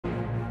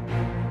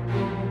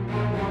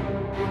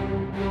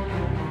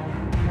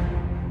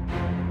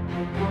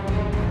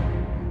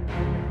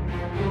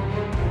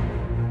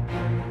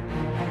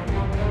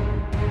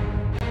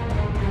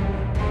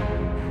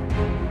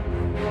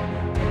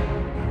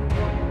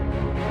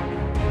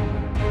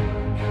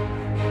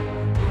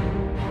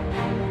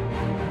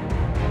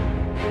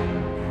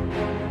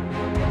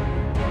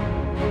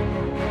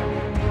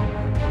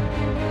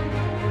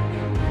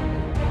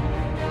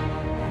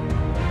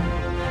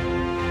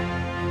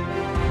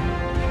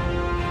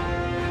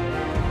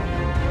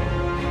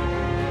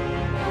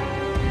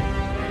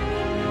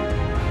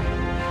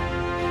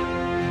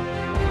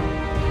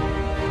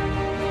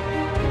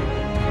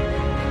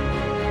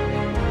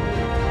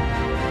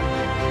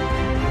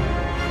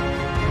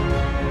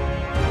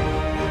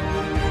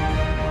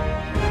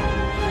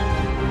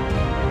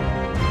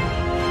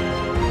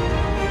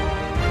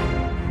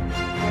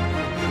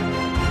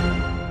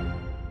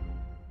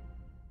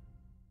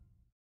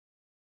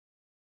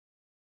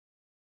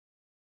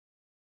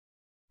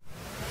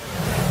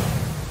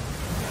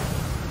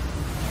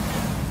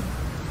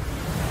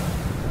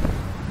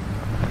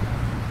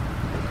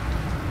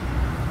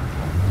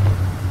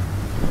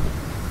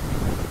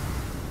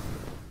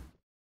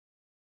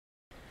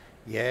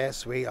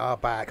Yes, we are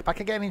back.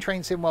 Back again in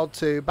Train Sim World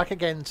 2. Back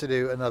again to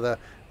do another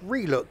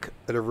relook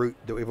at a route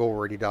that we've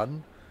already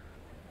done.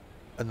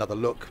 Another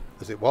look,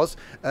 as it was.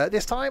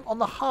 This time on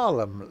the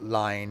Harlem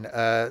Line.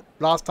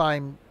 Last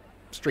time,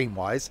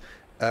 stream-wise,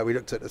 we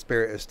looked at the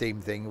Spirit of Steam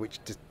thing,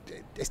 which just...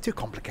 It's too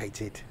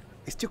complicated.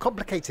 It's too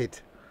complicated.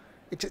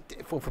 It just,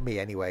 for me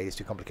anyway, it's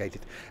too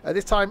complicated.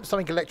 This time,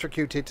 something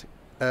electrocuted.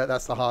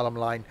 That's the Harlem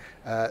Line.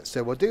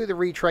 So we'll do the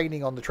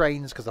retraining on the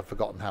trains, because I've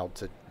forgotten how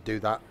to do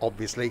that,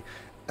 obviously.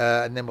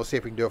 And then we'll see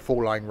if we can do a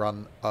full line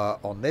run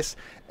on this.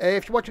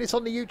 If you're watching this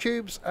on the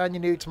YouTubes and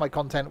you're new to my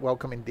content,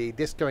 welcome indeed.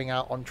 This going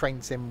out on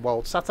Train Sim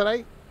World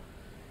Saturday.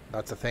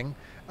 That's a thing.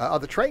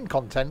 Other train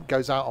content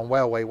goes out on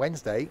Railway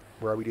Wednesday,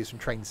 where we do some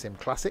Train Sim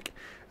Classic.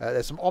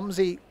 There's some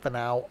OMSI for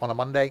now on a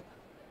Monday.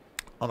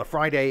 On a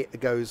Friday,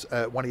 it goes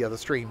one of the other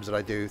streams that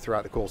I do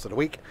throughout the course of the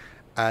week.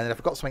 And if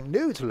I've got something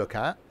new to look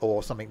at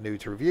or something new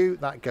to review,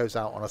 that goes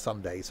out on a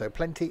Sunday. So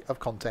plenty of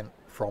content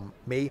from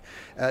me.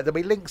 There'll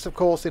be links, of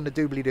course, in the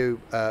doobly-doo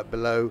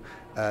below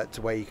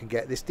to where you can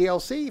get this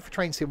DLC for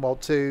Train Sim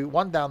World 2.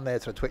 One down there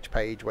to the Twitch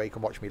page where you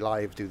can watch me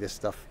live do this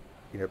stuff,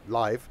 you know,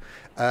 live.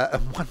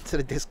 And one to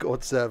the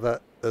Discord server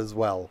as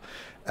well.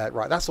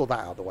 Right, that's all that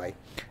out of the way.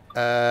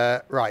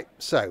 Right,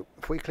 so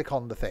if we click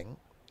on the thing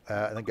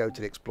and then go to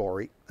the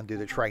Explorer and do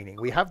the training.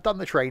 We have done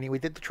the training. We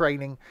did the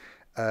training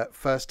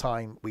first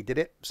time we did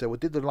it, so we'll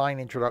do the line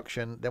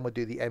introduction, then we'll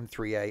do the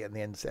M3A and the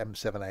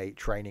M7A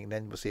training,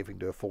 then we'll see if we can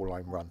do a full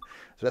line run.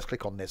 So let's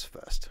click on this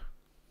first.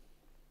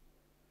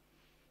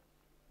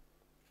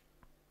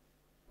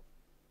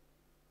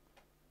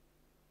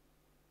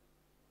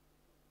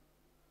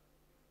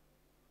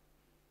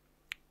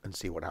 And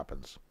see what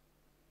happens.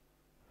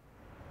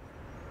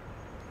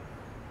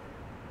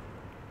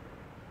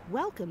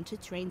 Welcome to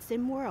Train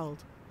Sim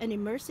World, an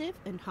immersive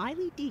and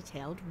highly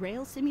detailed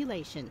rail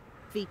simulation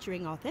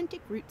featuring authentic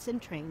routes and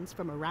trains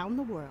from around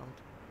the world.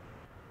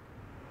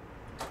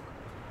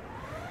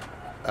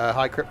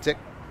 Hi, Cryptic.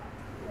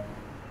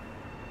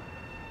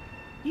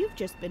 You've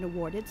just been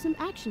awarded some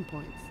action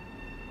points.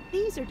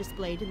 These are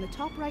displayed in the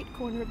top right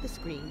corner of the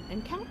screen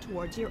and count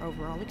towards your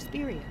overall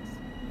experience.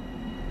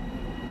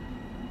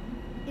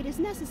 It is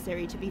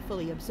necessary to be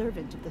fully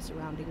observant of the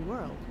surrounding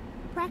world.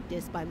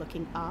 Practice by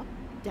looking up,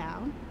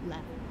 down,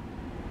 left.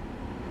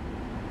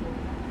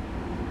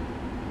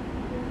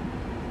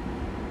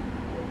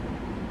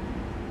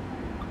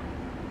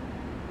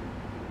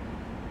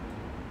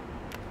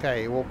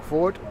 Okay, walk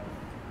forward.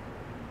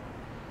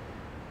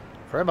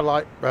 If I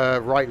remember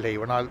rightly,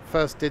 when I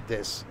first did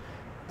this,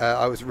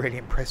 I was really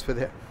impressed with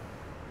it.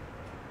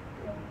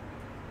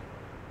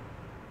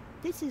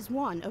 This is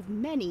one of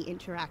many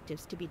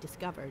interactives to be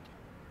discovered,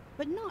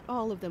 but not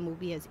all of them will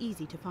be as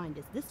easy to find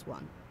as this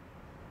one.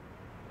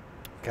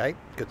 Okay,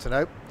 good to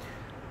know.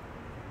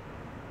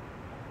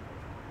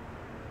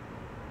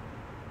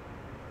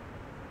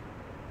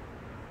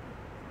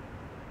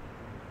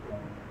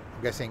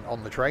 I'm guessing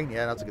on the train,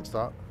 yeah, that's a good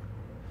start.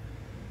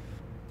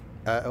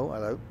 Oh,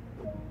 hello.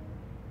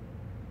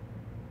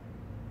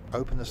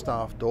 Open the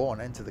staff door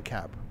and enter the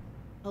cab.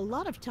 A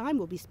lot of time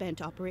will be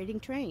spent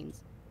operating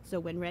trains, so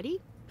when ready,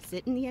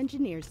 sit in the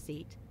engineer's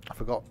seat. I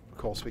forgot, of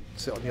course, we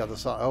sit on the other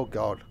side. Oh,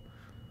 God.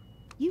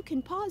 You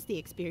can pause the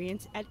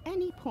experience at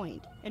any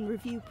point and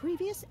review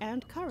previous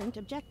and current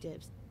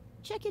objectives.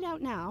 Check it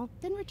out now,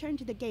 then return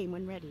to the game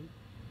when ready.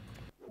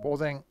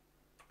 Pausing.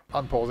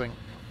 Unpausing.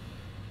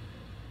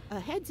 A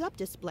heads-up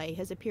display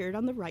has appeared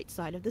on the right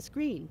side of the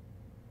screen.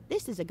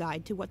 This is a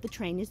guide to what the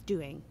train is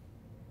doing.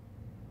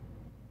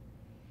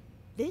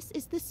 This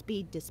is the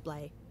speed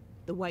display.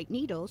 The white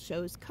needle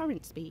shows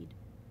current speed.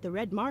 The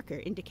red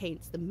marker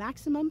indicates the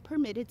maximum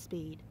permitted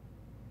speed.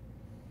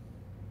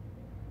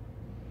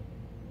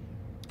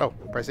 Oh,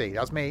 press E.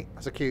 That's me.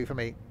 That's a cue for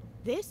me.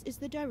 This is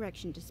the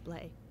direction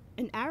display.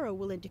 An arrow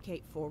will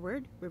indicate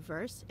forward,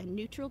 reverse, and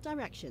neutral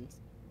directions.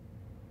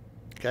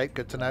 Okay,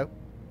 good to know.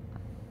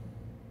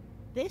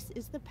 This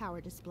is the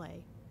power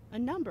display. A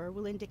number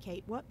will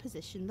indicate what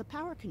position the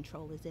power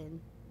control is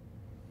in.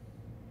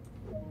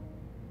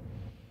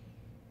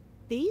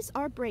 These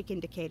are brake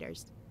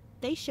indicators.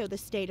 They show the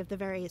state of the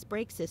various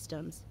brake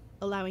systems,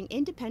 allowing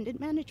independent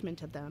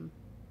management of them.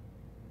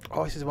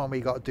 Oh, this is the one where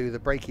you got to do the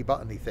brakey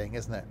buttony thing,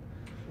 isn't it?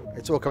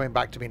 It's all coming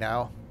back to me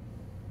now.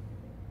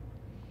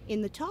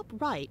 In the top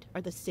right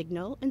are the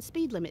signal and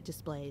speed limit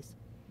displays.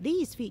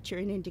 These feature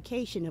an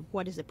indication of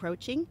what is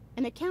approaching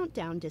and a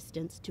countdown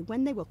distance to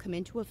when they will come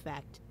into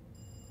effect.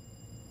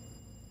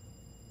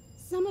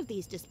 Some of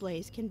these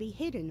displays can be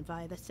hidden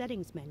via the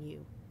settings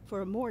menu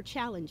for a more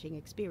challenging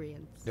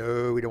experience.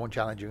 No, we don't want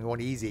challenging, we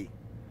want easy.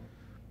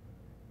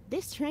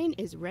 This train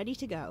is ready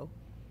to go.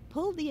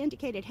 Pull the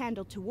indicated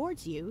handle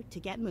towards you to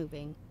get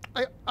moving.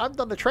 I've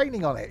done the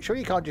training on it. Sure,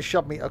 you can't just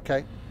shove me.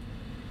 Okay.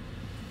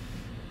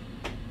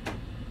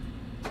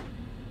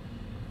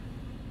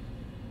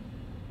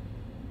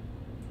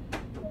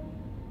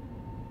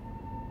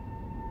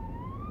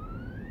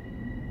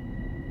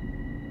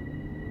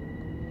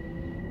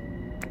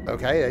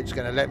 Okay, they're just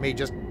going to let me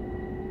just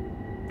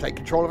take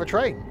control of a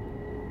train.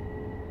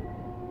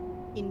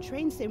 In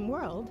Train Sim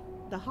World,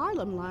 the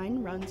Harlem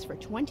Line runs for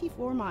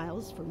 24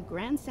 miles from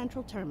Grand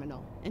Central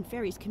Terminal and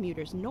ferries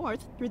commuters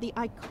north through the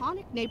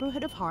iconic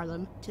neighborhood of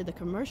Harlem to the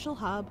commercial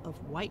hub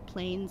of White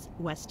Plains,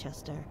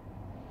 Westchester.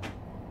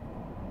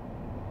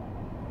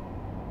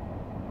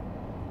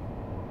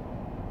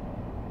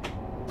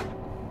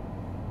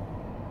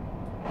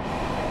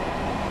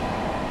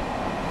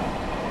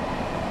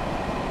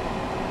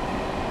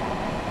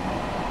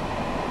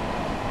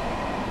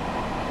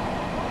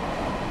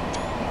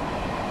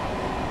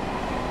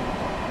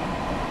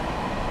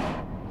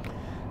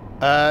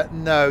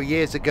 No,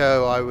 years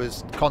ago I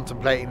was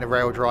contemplating the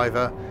rail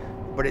driver,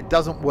 but it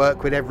doesn't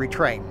work with every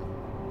train,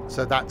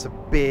 so that's a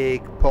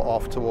big put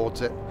off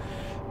towards it.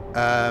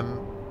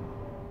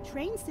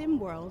 Train Sim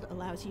World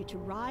allows you to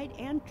ride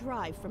and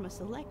drive from a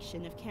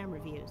selection of camera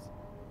views.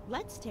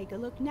 Let's take a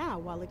look now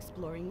while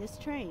exploring this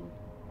train.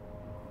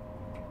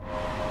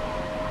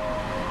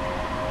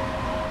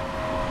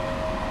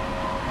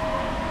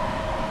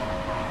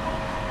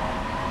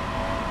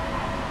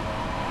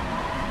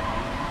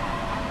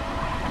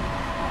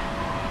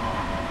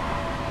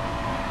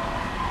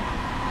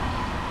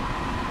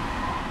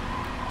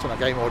 Turn my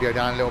game audio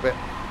down a little bit.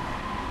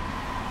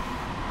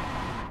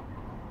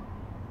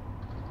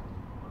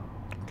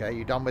 Okay,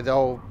 you done with the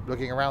whole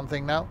looking around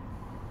thing now?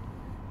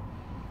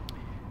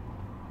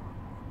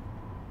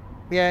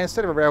 Yeah,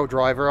 instead of a rail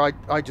driver,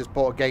 I just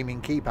bought a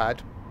gaming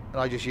keypad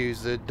and I just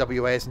use the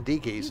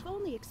WASD keys. We've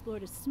only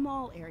explored a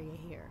small area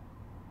here,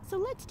 so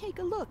let's take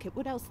a look at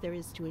what else there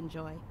is to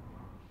enjoy.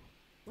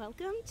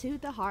 Welcome to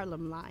the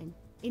Harlem Line,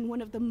 in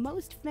one of the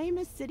most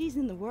famous cities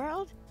in the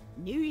world,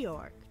 New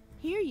York.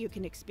 Here you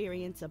can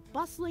experience a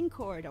bustling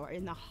corridor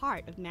in the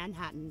heart of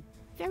Manhattan.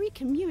 Ferry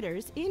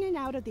commuters in and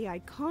out of the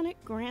iconic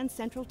Grand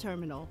Central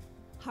Terminal.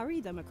 Hurry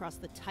them across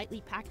the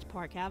tightly packed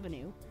Park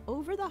Avenue,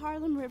 over the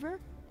Harlem River,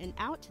 and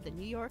out to the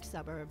New York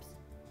suburbs.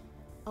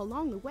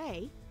 Along the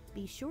way,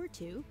 be sure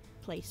to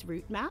place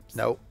route maps,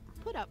 Nope.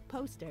 put up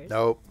posters,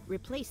 Nope.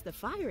 replace the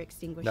fire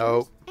extinguishers,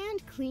 Nope.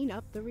 and clean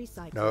up the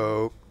recycling.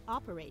 Nope.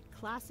 Operate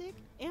classic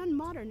and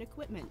modern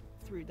equipment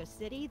through the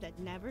city that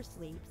never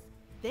sleeps.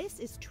 This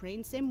is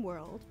Train Sim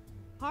World,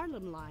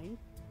 Harlem Line,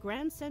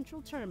 Grand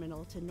Central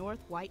Terminal to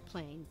North White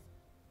Plains.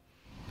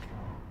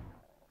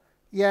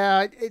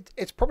 Yeah,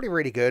 it's probably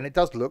really good and it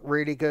does look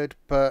really good,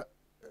 but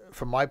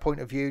from my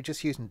point of view,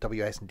 just using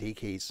WSD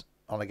keys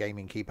on a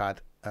gaming keypad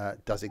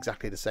does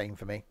exactly the same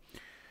for me.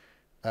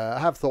 I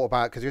have thought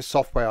about, because there's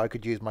software I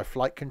could use my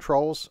flight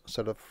controls,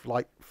 sort of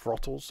flight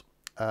throttles,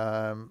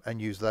 and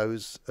use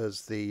those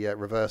as the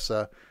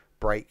reverser,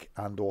 brake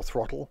and or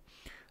throttle.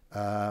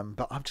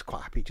 But I'm just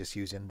quite happy just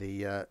using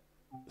the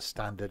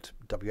standard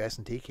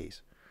WS&T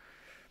keys.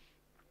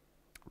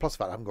 Plus the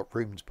fact I haven't got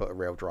room to put a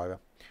rail driver.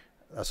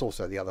 That's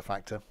also the other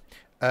factor.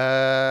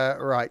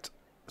 Right,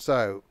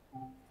 so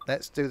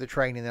let's do the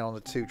training then on the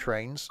two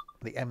trains.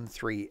 The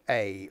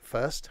M3A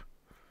first.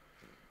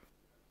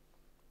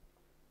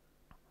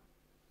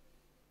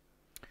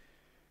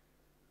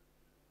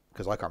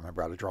 Because I can't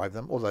remember how to drive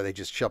them, although they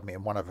just shoved me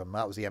in one of them.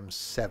 That was the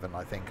M7,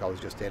 I think I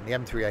was just in. The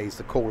M3A is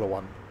the cooler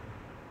one.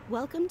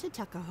 Welcome to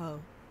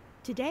Tuckahoe.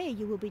 Today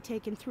you will be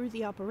taken through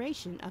the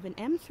operation of an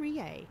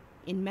M3A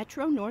in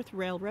Metro North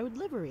Railroad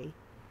livery.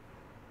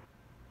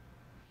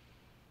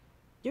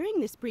 During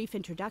this brief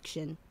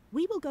introduction,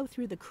 we will go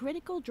through the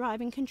critical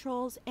driving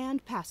controls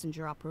and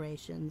passenger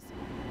operations.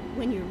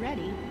 When you're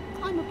ready,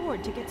 climb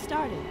aboard to get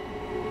started.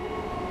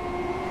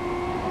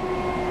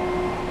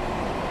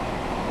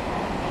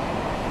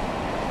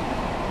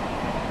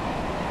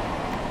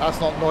 That's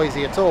not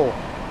noisy at all.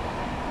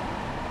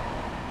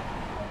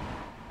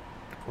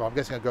 Well, I'm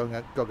guessing I'll go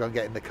and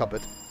get in the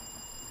cupboard.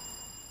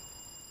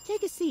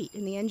 Take a seat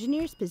in the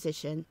engineer's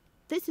position.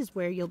 This is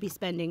where you'll be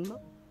spending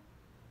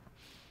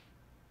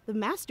the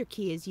master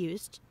key is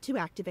used to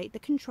activate the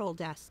control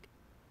desk.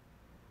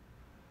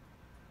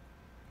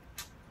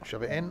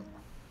 Shove it in.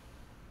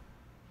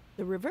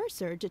 The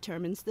reverser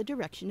determines the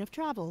direction of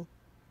travel.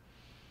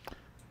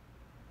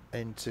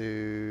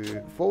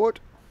 Into forward.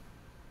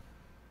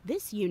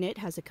 This unit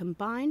has a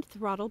combined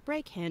throttle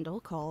brake handle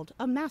called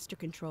a master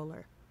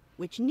controller,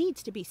 which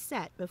needs to be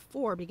set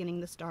before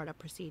beginning the startup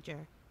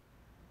procedure.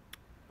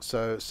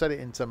 So set it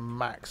into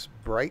max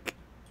brake.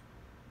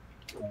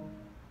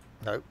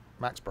 No,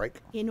 max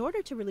brake. In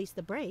order to release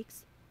the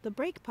brakes, the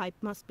brake pipe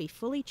must be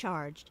fully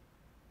charged.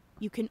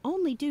 You can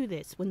only do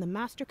this when the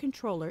master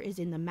controller is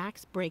in the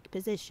max brake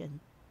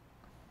position.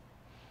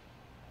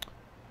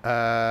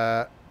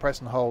 Press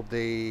and hold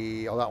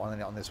the... Oh, that one,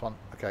 and on this one.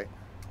 Okay.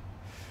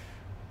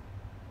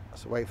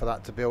 So wait for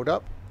that to build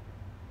up.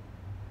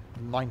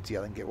 90,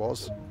 I think it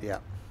was. Yeah.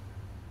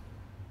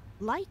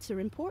 Lights are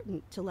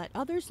important to let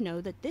others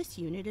know that this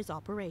unit is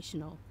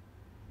operational.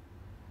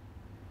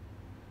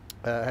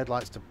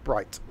 Headlights to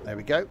bright. There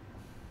we go.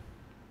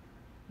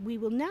 We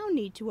will now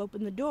need to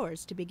open the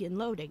doors to begin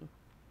loading.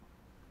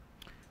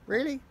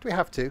 Really? Do we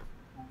have to?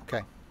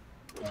 Okay.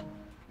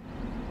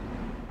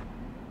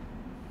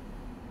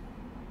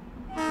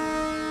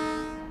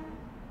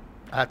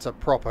 That's a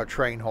proper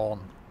train horn.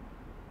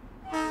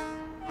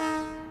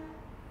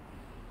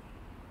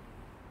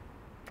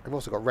 We've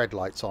also got red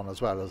lights on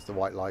as well as the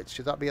white lights.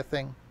 Should that be a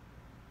thing?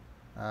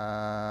 Can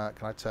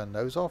I turn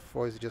those off,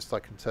 or is it just I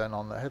can turn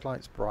on the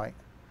headlights bright?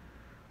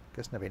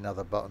 Guess there'll be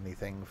another buttony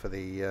thing for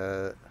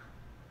the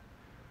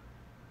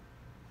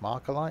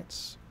marker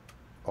lights.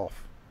 Off.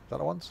 Is that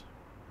the ones?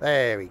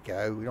 There we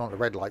go. We don't want the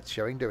red lights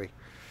showing, do we?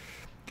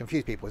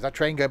 Confuse people. Is that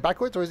train going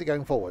backwards or is it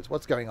going forwards?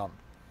 What's going on?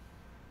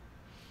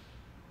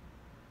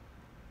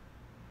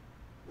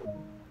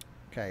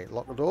 Okay,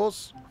 lock the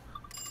doors.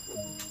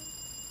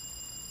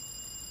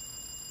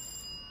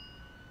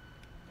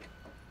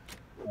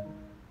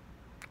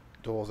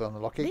 Doors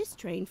unlocking. This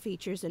train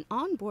features an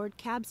onboard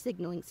cab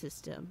signaling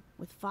system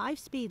with 5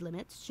 speed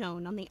limits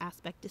shown on the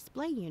aspect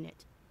display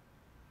unit.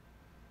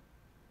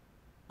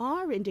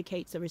 R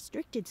indicates a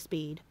restricted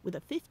speed with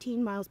a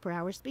 15 miles per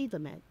hour speed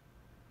limit.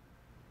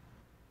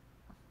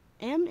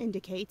 M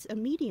indicates a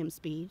medium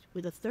speed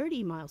with a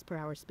 30 miles per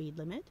hour speed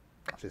limit.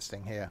 What's this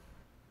thing here?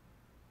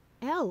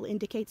 L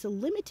indicates a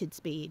limited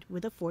speed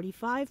with a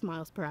 45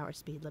 miles per hour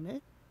speed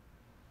limit.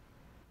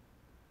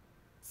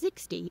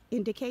 60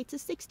 indicates a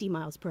 60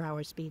 miles per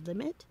hour speed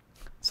limit.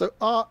 So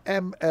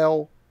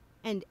RML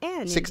And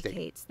N 60.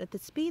 indicates that the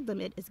speed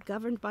limit is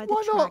governed by the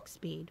Why track not?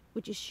 speed,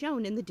 which is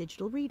shown in the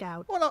digital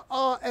readout. Why not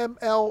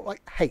RML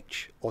like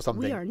H or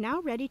something? We are now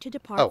ready to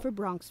depart Oh. for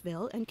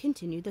Bronxville and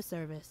continue the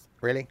service.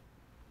 Really?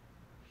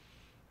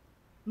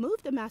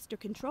 Move the master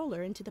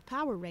controller into the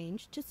power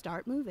range to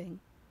start moving.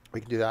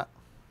 We can do that.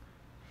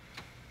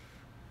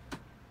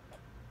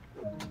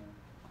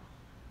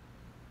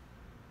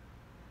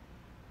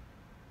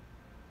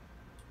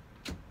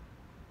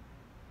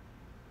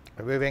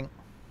 We're moving.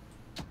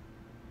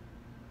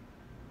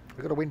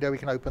 We've got a window we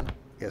can open.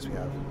 Yes, we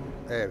have.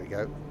 There we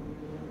go.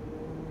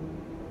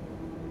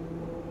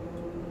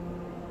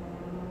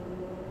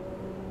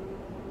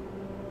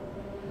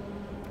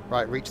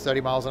 Right, reach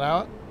 30 miles an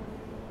hour.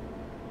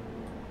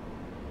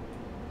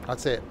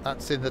 That's it.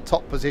 That's in the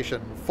top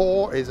position.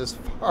 4 is as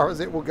far as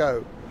it will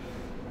go.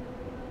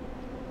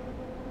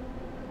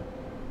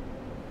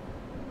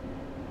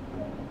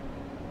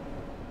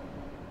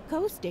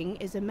 Coasting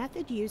is a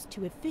method used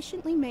to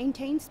efficiently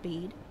maintain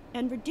speed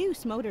and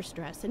reduce motor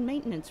stress and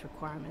maintenance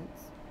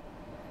requirements.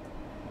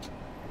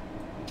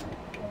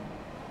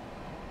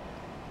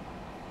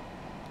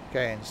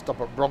 Okay, and stop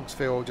at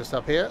Bronxville just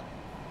up here.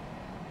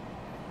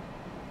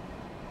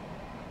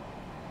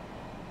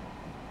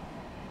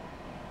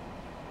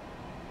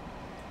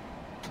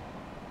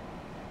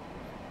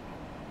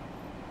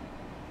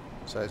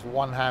 So it's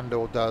one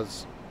handle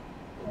does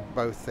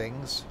both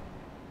things.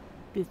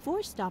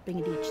 Before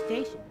stopping at each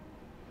station,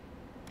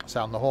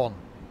 Sound the horn.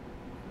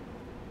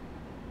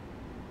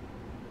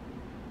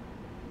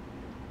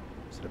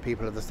 So the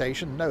people of the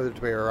station know that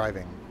we're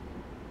arriving.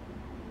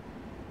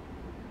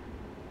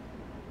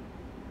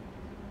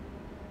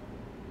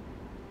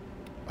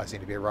 I seem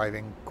to be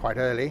arriving quite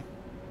early.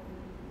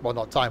 Well,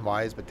 not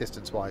time-wise, but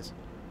distance-wise.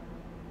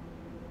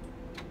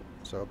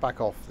 So back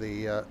off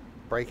the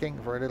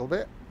braking for a little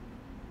bit.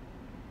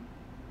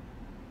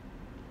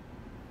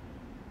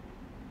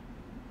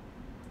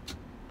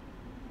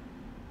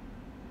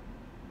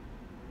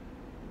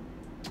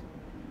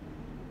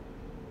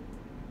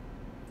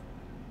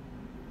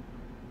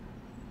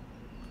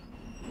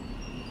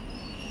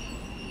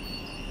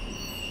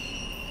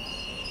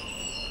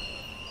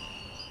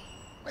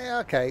 Yeah,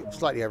 okay,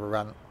 slightly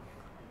overrun.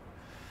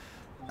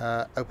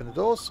 Open the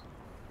doors.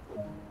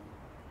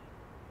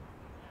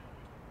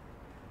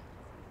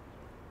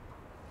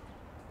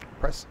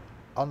 Press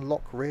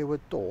unlock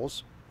rearward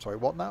doors. Sorry,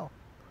 what now?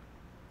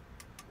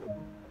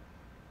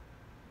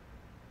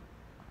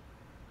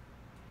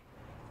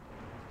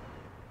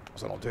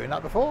 Was I not doing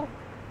that before?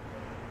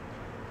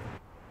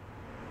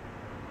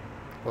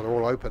 Well, they're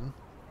all open.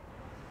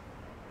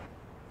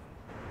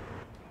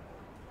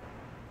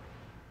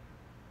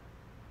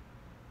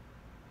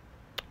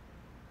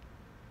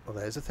 Well,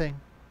 there's a thing.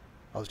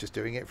 I was just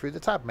doing it through the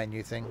tab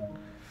menu thing.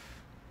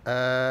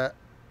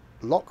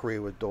 Lock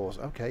rearward doors.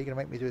 Okay, you're going to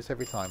make me do this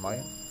every time, are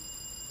you?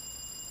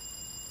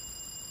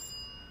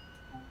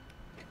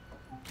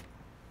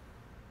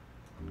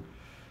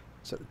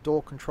 Set the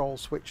door control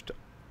switch to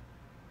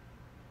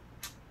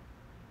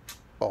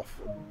off.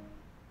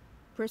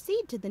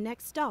 proceed to the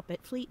next stop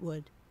at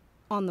Fleetwood.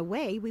 On the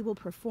way, we will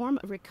perform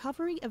a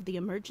recovery of the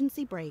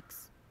emergency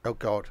brakes. Oh,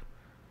 God.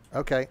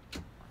 Okay.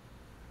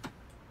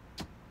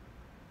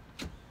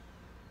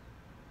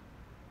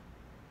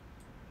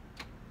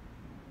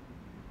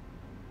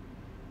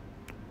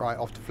 Right,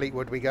 off to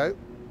Fleetwood we go.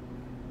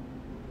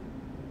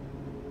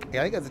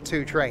 Yeah, I think of the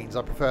two trains,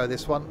 I prefer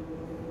this one.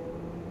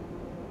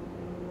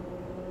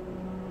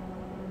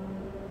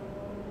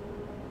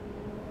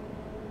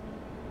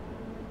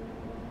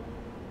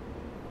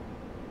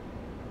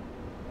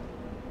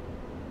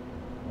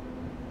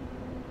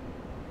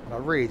 And I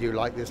really do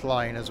like this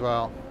line as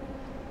well.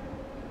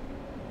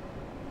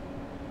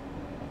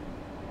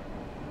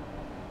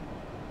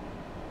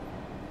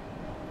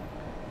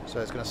 So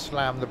it's going to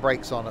slam the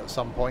brakes on at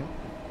some point.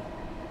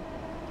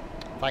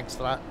 Thanks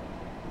for that.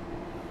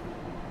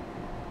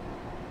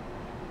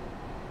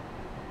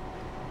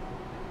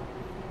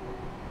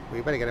 We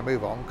better get a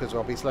move on because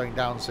I'll be slowing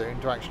down soon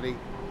to actually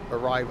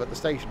arrive at the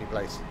stationary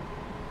place.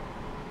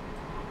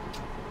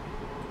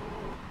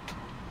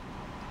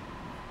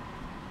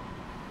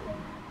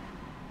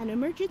 An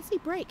emergency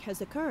brake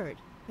has occurred,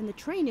 and the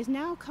train is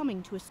now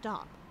coming to a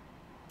stop.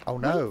 Oh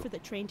no. Wait for the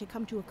train to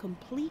come to a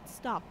complete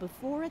stop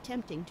before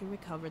attempting to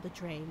recover the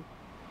train.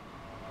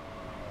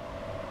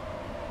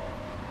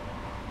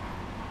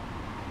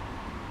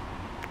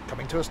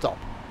 Coming to a stop.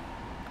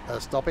 A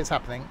stop is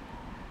happening.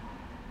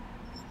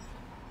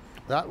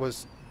 That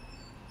was...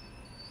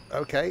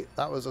 Okay,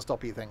 that was a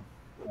stoppy thing.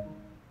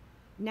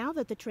 Now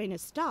that the train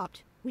has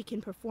stopped, we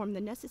can perform the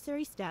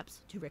necessary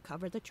steps to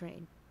recover the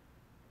train.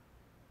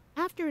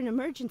 After an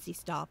emergency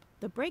stop,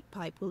 the brake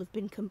pipe will have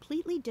been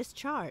completely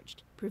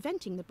discharged,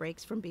 preventing the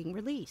brakes from being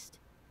released.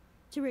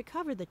 To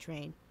recover the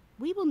train,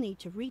 we will need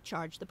to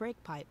recharge the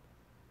brake pipe.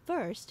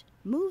 First,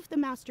 move the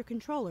master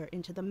controller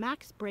into the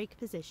max brake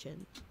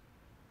position.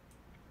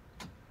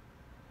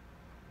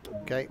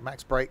 Okay,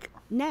 max brake.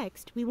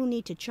 Next, we will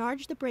need to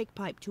charge the brake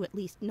pipe to at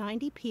least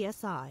 90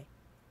 psi.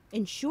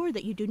 Ensure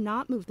that you do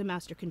not move the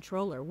master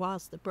controller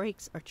whilst the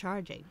brakes are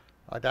charging.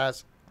 Hi,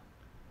 Daz.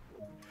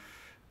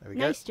 There we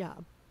go. Nice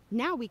job.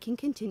 Now we can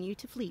continue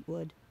to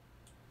Fleetwood.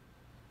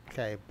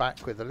 Okay,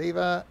 back with the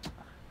lever.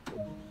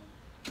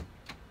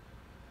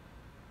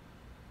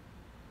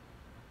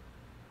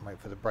 Wait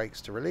for the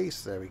brakes to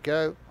release. There we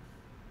go.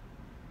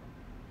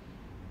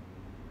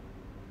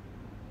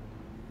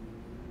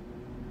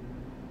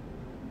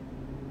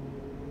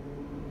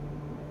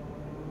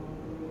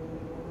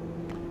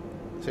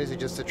 So this is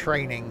just the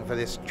training for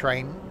this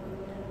train.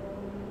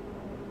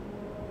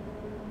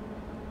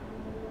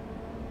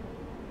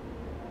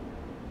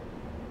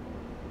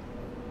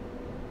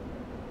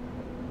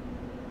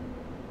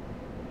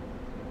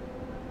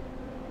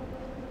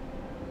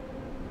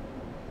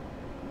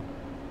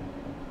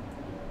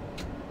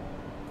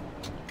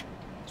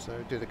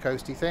 So do the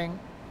coasty thing.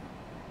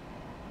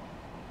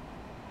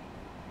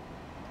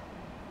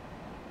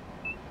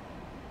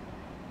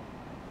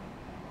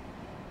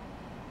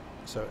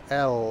 So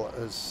L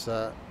is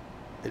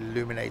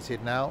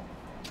illuminated now.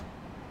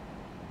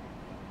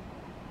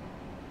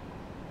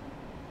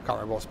 Can't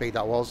remember what speed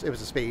that was. It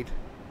was a speed.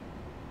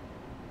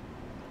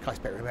 I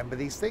expect to remember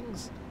these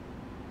things.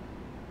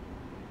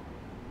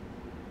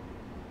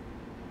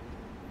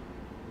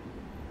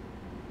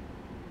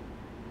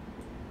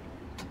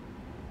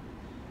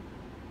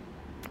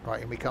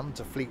 Right, and we come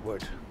to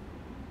Fleetwood.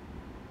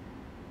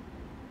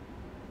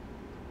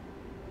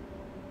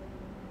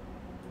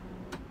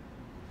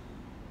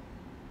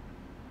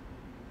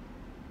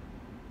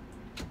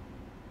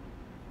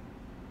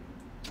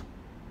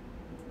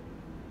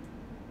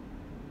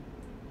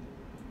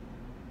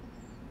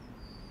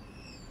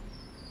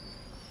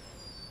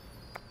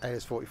 It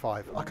is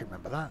 45. I can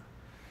remember that.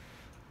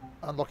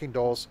 Unlocking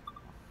doors.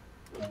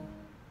 Okay,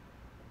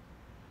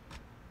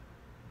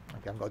 I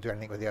haven't got to do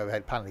anything with the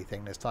overhead panelly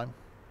thing this time.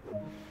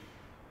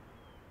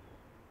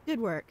 Good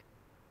work.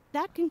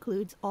 That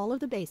concludes all of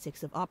the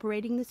basics of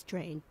operating this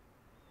train.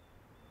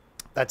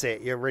 That's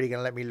it. You're really going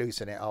to let me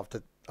loosen it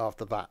after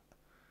that.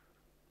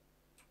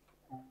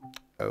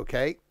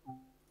 Okay.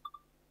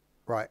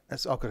 Right. I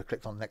could have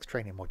clicked on the next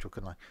training module,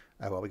 couldn't I?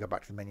 Oh, well, we go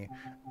back to the menu.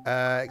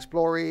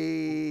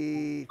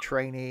 Exploree,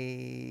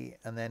 trainee,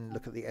 and then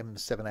look at the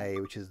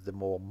M7A, which is the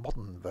more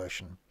modern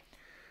version.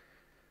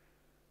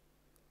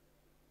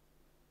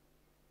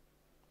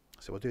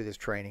 So we'll do this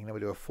training, then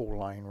we'll do a full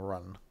line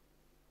run.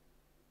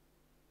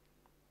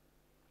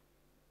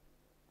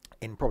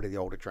 In probably the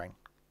older train.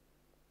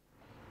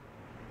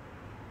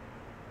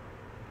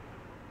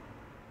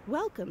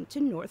 Welcome to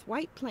North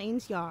White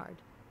Plains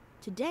Yard.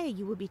 Today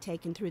you will be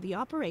taken through the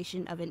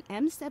operation of an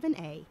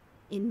M7A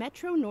in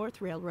Metro North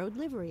Railroad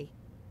livery.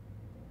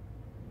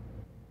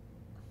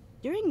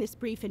 During this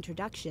brief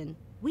introduction,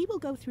 we will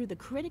go through the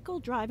critical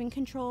driving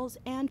controls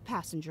and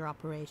passenger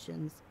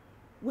operations.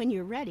 When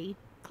you're ready,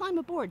 climb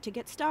aboard to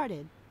get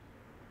started.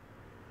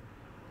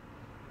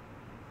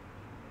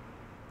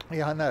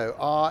 Yeah, I know.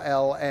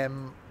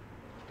 RLM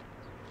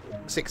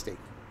 60.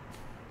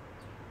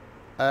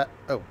 Oh,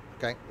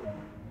 okay.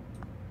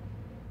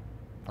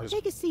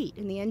 Take a seat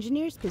in the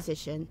engineer's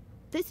position.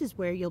 This is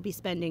where you'll be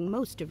spending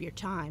most of your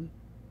time.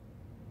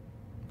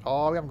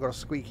 Oh, we haven't got a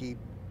squeaky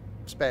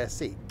spare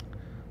seat.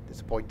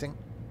 Disappointing.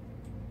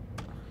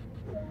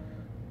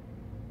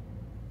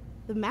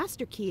 The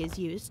master key is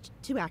used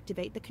to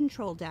activate the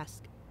control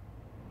desk.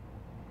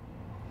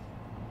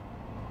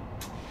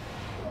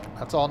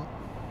 That's on.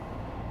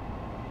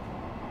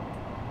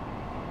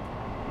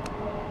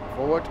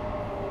 Forward.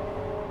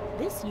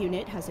 This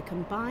unit has a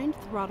combined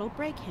throttle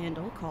brake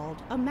handle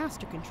called a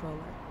master controller,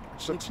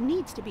 which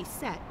needs to be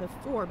set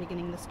before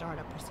beginning the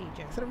startup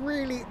procedure. It's a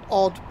really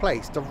odd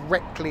place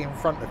directly in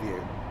front of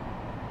you.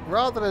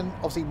 Rather than,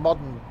 obviously,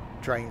 modern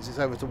trains, it's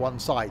over to one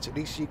side, so at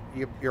least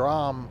your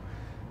arm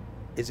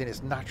is in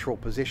its natural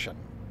position.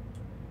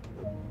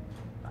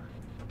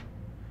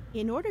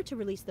 In order to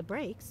release the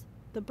brakes,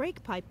 the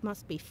brake pipe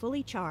must be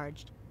fully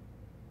charged.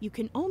 You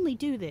can only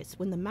do this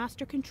when the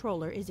master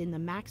controller is in the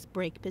max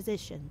brake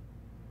position.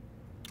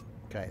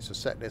 Okay, so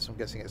set this, I'm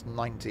guessing it's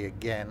 90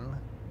 again.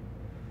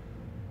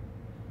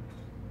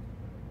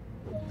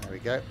 There we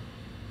go.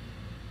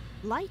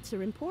 Lights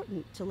are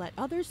important to let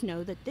others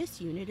know that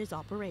this unit is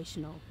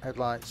operational.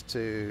 Headlights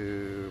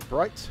to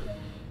bright.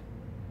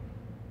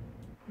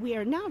 We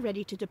are now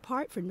ready to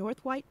depart for North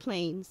White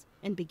Plains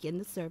and begin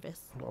the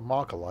service. A lot of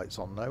marker lights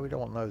on though, we don't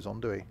want those on,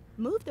 do we?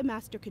 Move the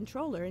master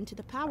controller into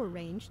the power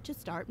range to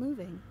start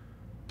moving.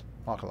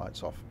 Marker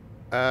lights off.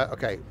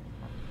 Okay.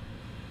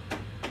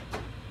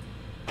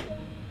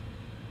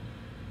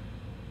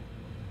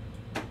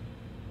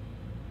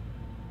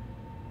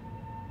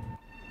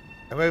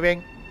 They're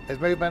moving. There's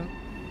movement.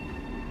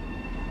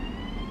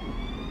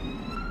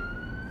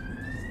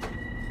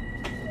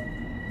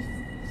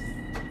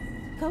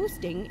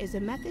 Coasting is a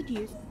method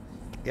used.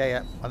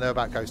 Yeah, I know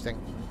about coasting.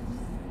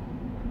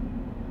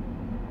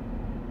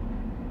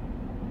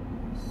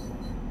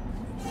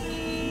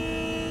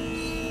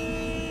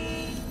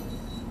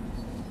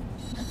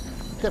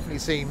 Definitely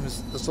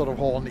seems the sort of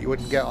horn that you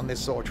wouldn't get on this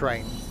sort of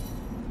train.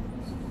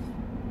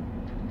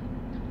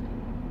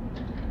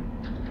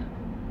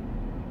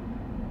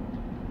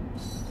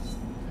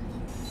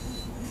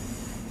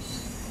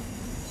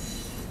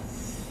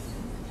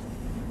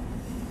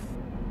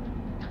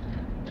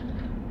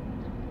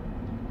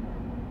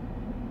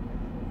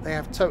 They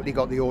have totally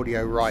got the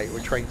audio right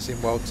with Train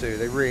Sim World 2.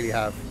 They really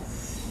have.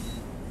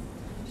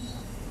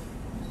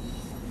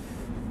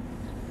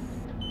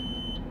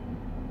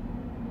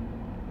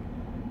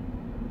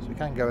 So we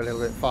can go a little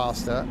bit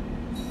faster.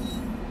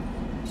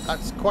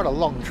 That's quite a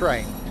long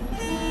train.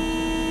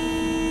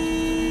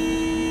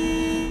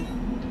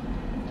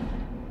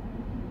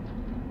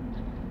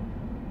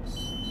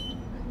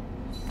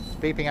 It's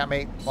beeping at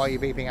me. Why are you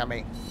beeping at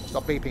me?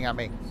 Stop beeping at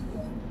me.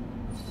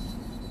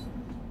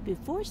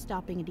 Before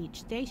stopping at each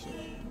station,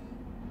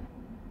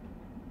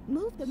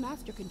 move the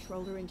master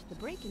controller into the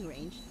braking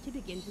range to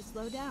begin to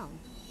slow down.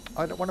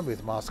 I don't want to move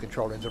the master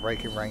controller into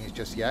braking range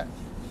just yet.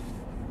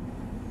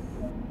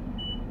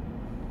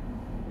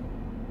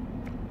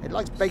 It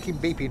likes making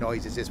beepy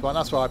noises, this one.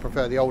 That's why I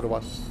prefer the older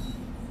one.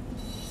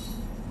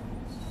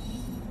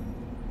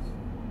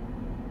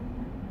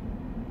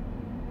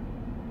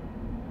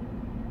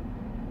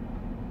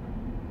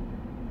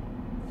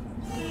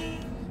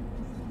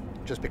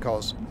 Just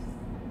because.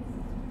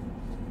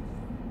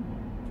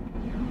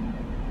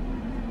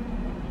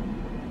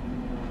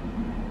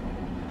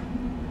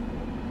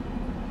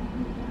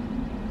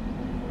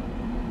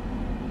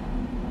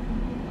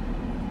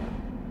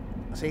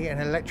 See,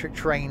 an electric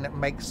train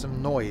makes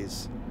some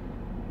noise.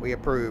 We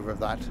approve of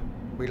that.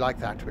 We like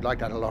that. We like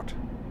that a lot.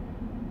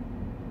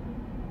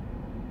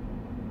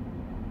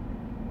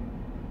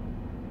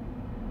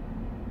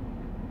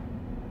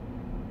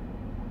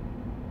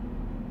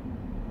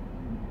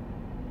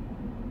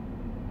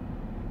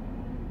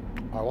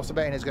 I was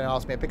betting it's going to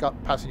ask me to pick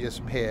up passengers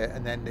from here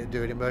and then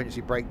do an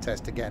emergency brake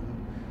test again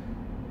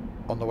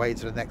on the way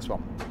to the next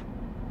one.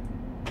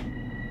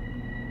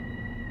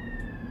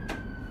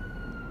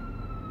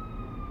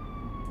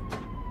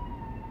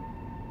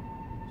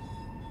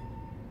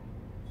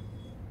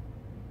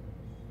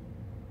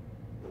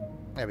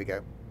 There we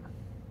go.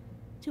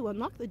 To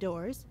unlock the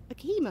doors, a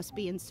key must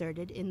be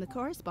inserted in the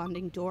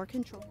corresponding door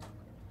control.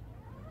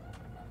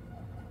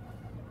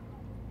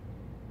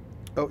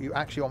 Oh, you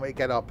actually want me to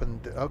get up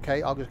and...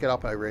 Okay, I'll just get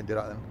up over here and do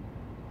that then.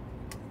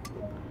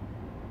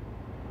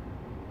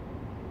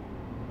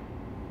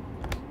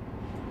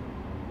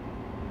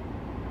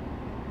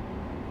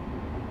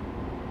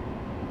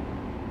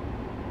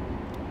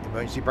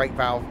 Emergency brake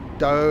valve.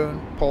 Don't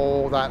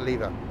pull that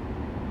lever.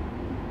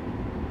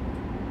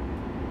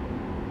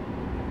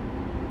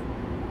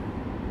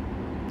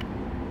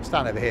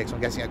 Stand over here because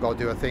I'm guessing I've got to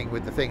do a thing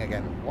with the thing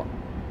again. What?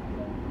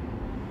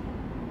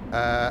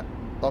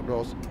 Lock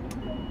doors.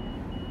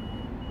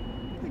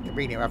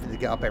 Convenient having to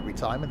get up every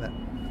time, isn't it?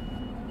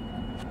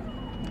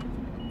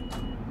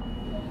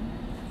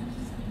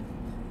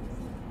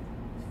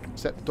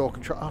 Set the door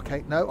control.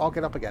 Okay, no, I'll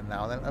get up again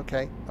now then.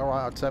 Okay,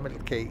 alright, I'll turn my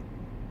little key.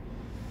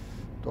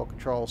 Door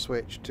control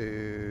switch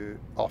to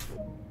off.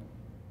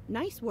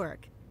 Nice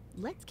work.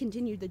 Let's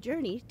continue the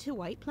journey to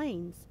White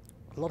Plains.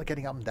 A lot of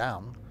getting up and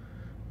down.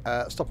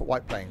 Stop at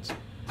White Plains.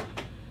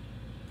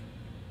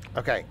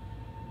 Okay,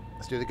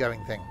 let's do the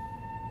going thing.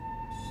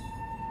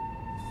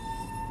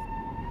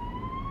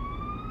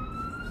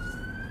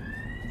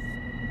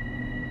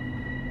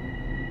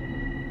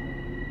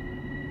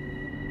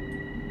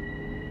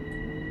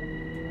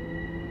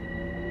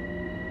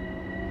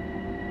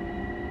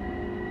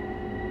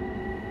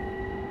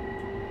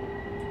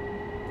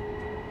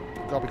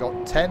 God, we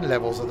got 10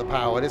 levels of the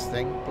power, this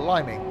thing.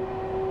 Blimey.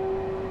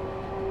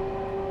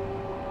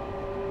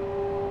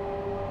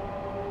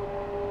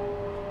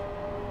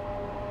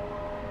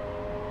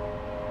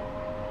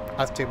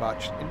 That's too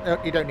much.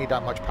 You don't need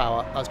that much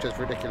power. That's just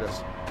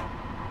ridiculous.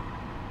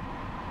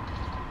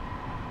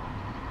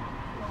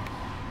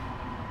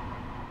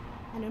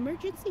 An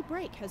emergency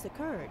brake has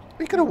occurred.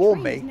 You could have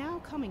warned The train me. is now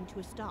coming to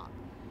a stop.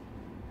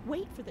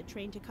 Wait for the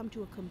train to come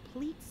to a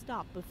complete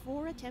stop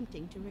before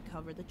attempting to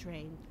recover the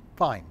train.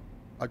 Fine.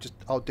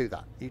 I'll do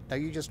that.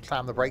 You just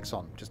slam the brakes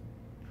on. Just.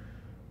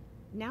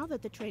 Now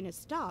that the train has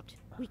stopped,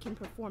 we can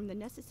perform the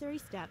necessary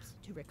steps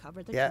to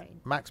recover the Yeah, train.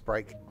 max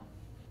brake.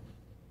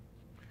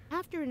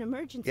 After an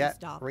emergency Yeah,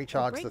 stop,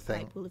 recharge the the brake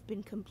thing. pipe will have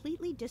been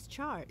completely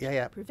discharged,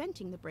 Yeah.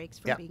 preventing the brakes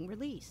from Yeah. being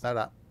released. No,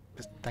 that.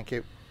 Just thank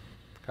you.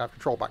 Can I have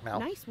control back now?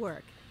 Nice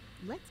work.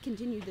 Let's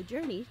continue the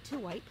journey to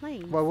White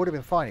Plains. Well, it would have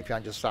been fine if you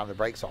hadn't just slammed the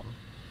brakes on.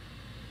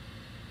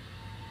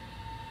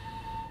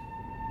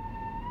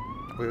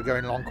 We were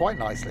going along quite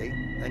nicely,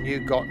 and you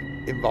got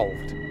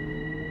involved.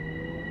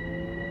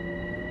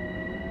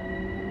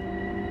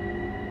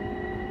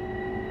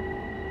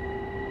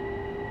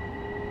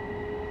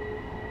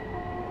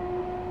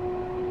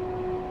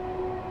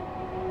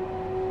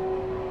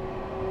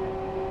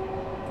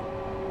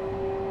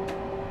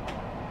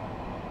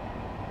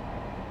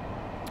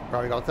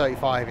 Right, we got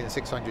 35 in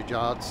 600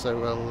 yards, so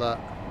we'll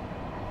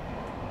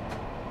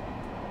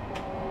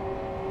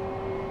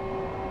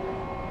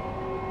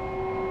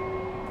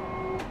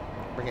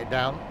bring it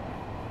down.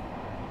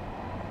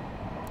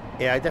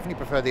 Yeah, I definitely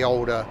prefer the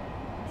older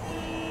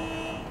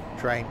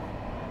train.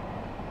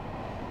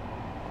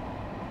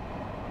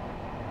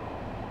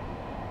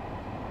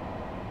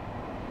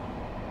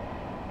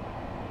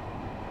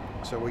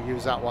 So we'll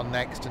use that one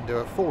next and do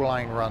a full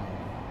line run.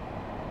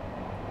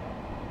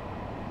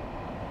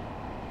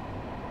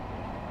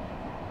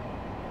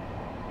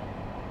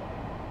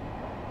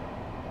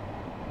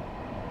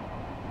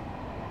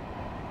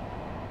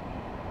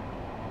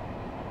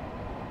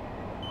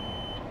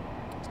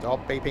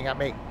 Stop beeping at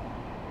me.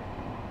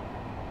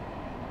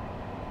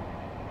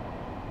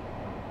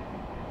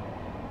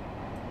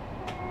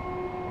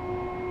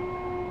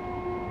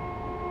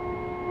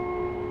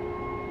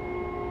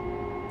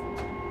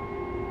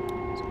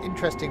 It's an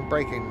interesting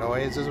braking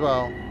noise as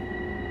well.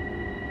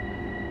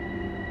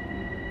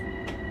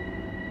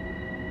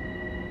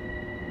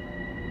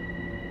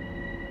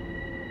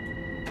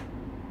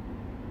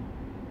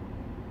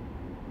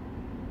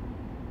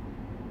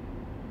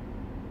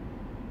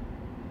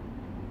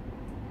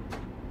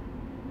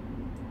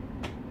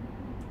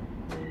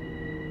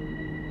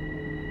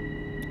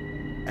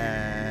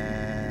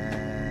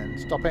 And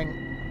stopping.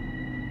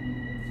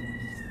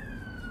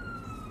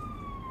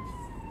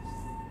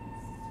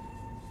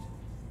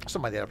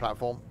 Somewhere near the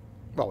platform.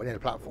 Well, we're near the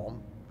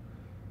platform.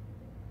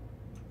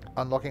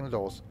 Unlocking the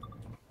doors.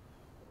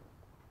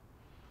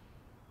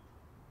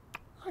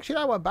 Actually,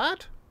 that wasn't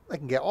bad. They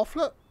can get off,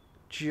 look.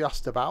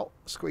 Just about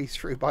squeezed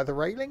through by the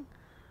railing.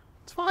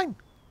 It's fine.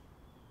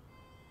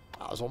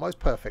 That was almost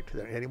perfect.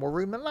 Don't need any more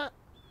room than that.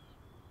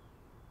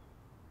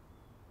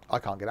 I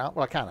can't get out.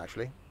 Well, I can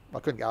actually. I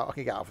couldn't get out. I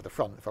can get out for the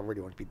front if I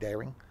really want to be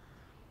daring.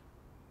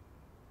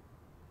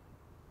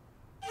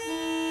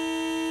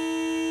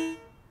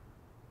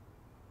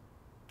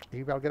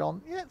 You able to get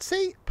on? Yeah,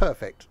 see?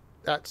 Perfect.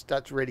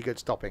 That's really good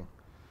stopping.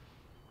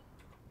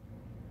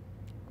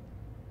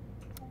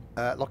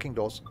 Locking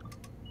doors.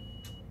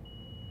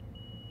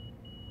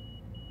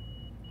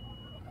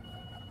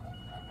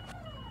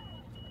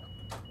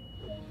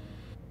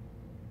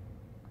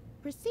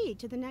 Proceed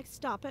to the next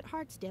stop at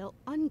Hartsdale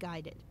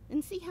unguided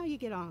and see how you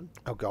get on.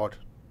 Oh God,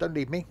 don't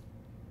leave me.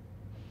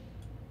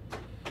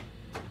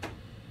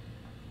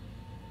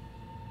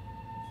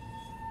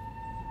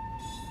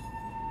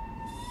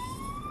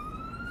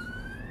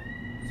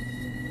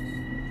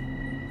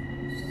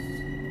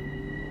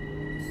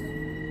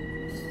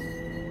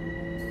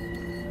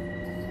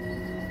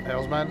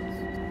 Salesman.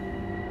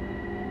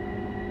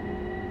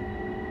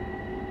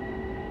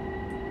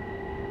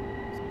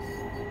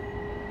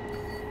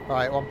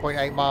 Right,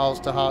 1.8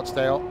 miles to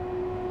Hartsdale.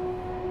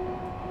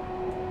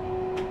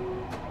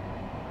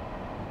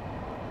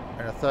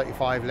 And a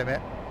 35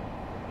 limit.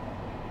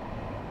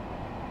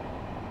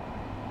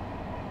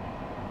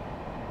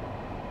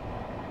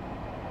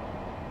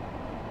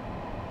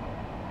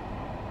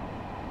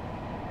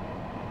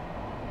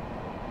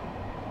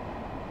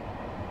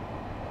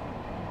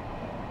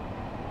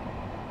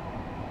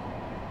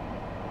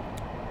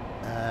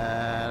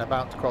 And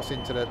about to cross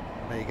into the...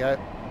 There you go.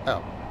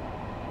 Oh.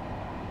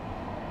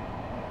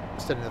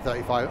 Still in the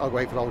 35. I'll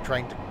wait for the old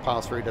train to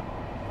pass through the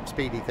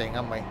speedy thing,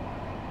 haven't we?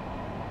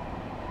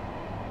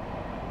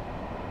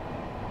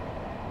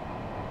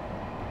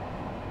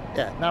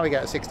 Yeah, now we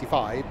get a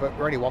 65, but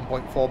we're only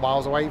 1.4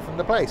 miles away from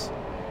the place.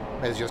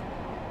 Let's just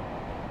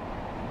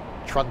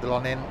trundle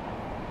on in.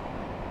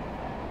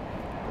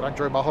 But I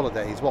enjoy my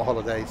holidays. What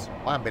holidays?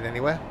 I haven't been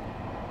anywhere.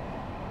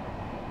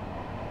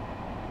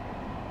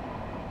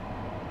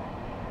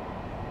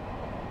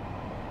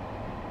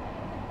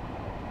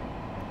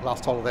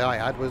 Last holiday I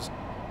had was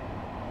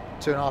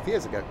 2.5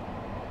 years ago.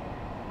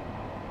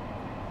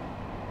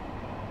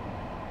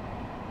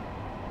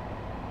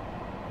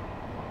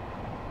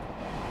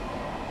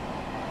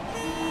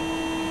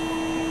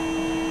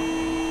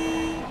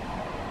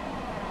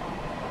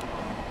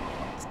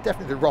 It's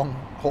definitely the wrong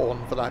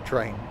horn for that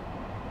train.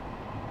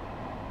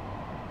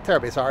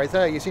 Terribly sorry,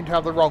 sir. You seem to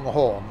have the wrong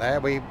horn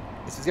there.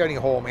 This is the only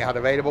horn we had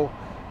available,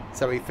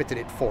 so we fitted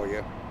it for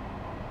you.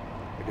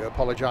 We do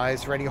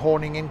apologise for any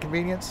horning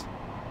inconvenience.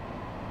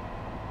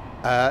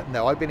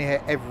 No, I've been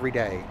here every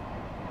day.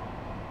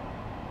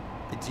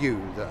 It's you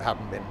that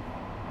haven't been.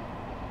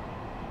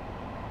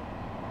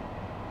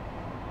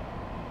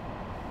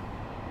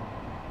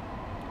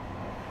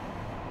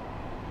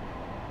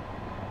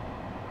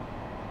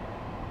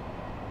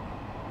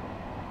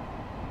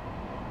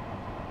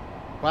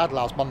 Well, I had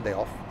last Monday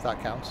off, if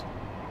that counts.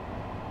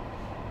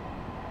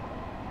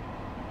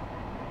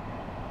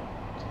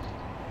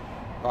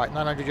 Right,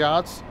 900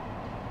 yards.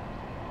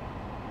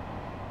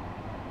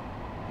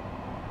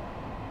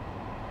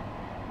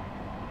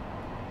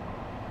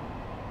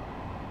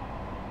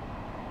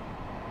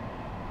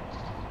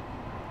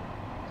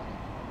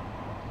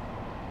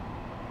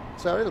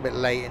 So a little bit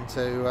late into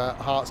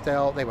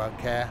Hartsdale. They won't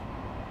care.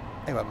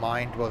 They won't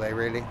mind, will they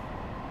really?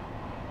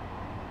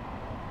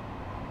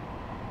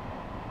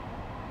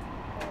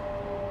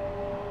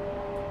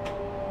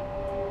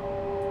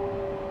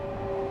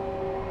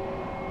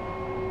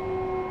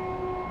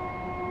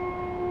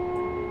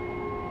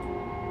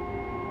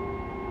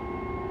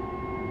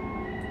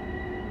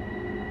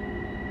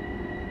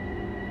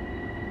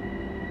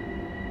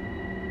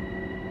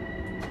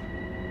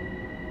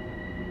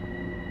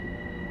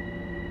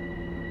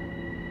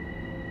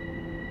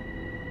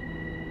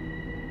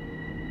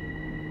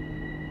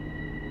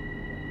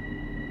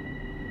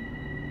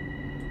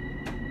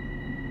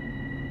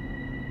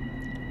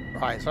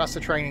 Right, so that's the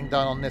training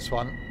done on this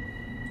one.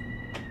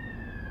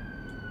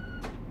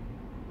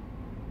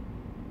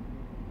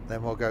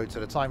 Then we'll go to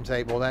the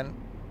timetable then.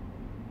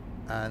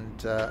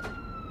 And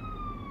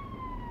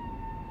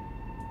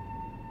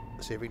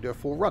see if we can do a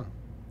full run.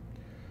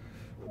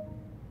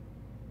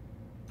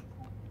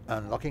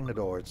 Unlocking the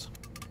doors.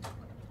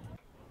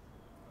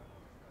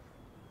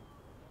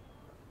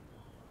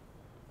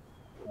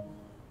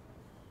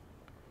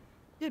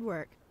 Good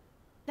work.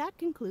 That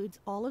concludes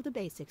all of the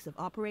basics of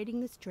operating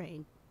this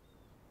train.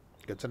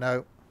 Good to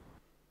know.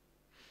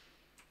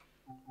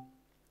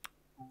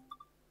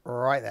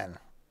 Right then.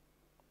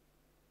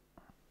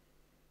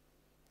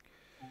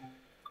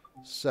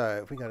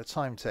 So if we go to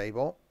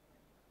timetable,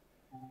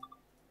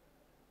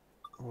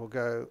 we'll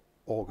go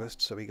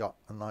August. So we got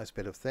a nice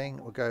bit of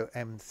thing. We'll go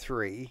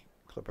M3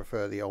 because I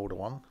prefer the older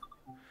one.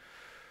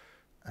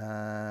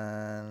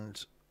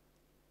 And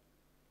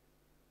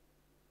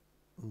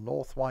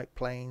North White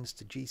Plains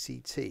to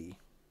GCT.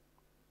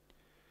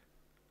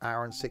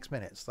 Hour and 6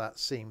 minutes. That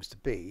seems to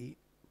be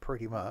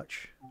pretty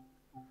much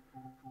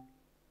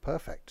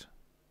perfect.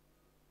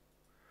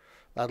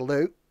 That'll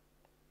do.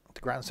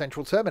 To Grand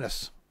Central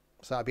Terminus.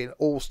 So that'll be an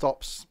all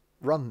stops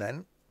run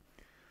then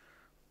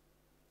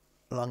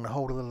along the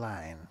whole of the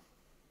line.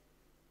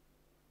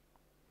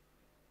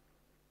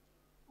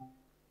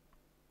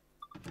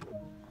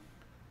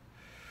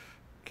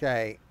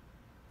 Okay,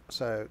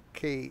 so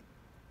key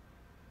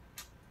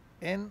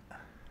in,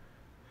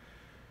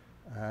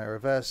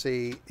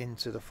 reversey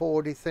into the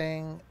forwardy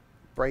thing,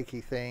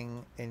 brakey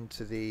thing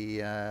into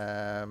the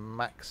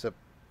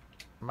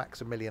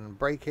Maximilian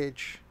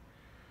breakage,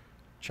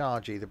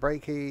 chargey the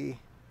brakey.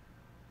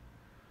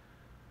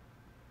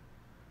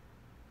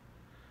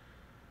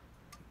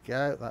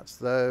 Go, that's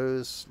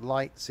those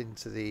lights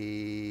into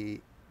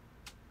the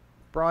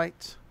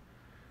bright,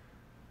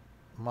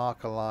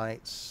 marker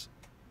lights,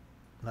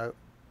 no,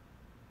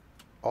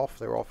 off,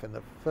 they're off in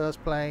the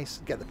first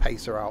place. Get the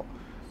pacer out.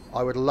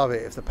 I would love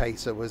it if the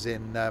pacer was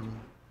in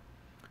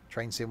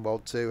Train Sim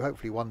World 2.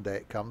 Hopefully one day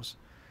it comes.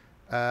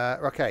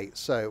 Okay,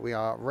 so we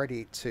are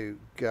ready to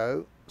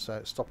go.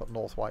 So stop at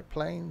North White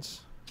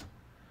Plains.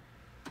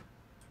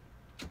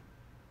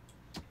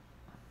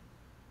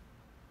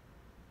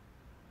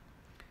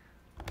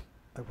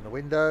 Open the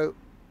window.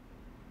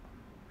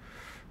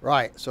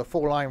 Right, so a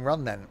full line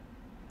run then.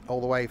 All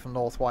the way from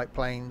North White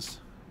Plains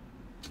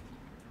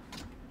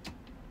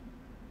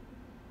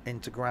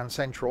into Grand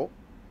Central.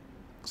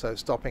 So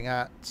stopping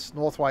at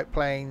North White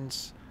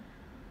Plains,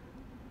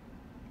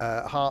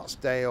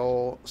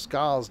 Hartsdale,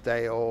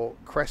 Scarsdale,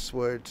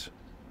 Crestwood,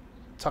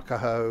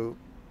 Tuckahoe,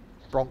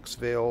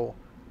 Bronxville,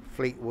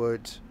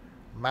 Fleetwood,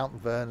 Mount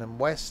Vernon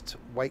West,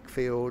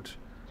 Wakefield,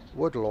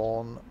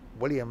 Woodlawn,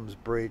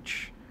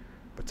 Williamsbridge,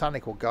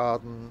 Botanical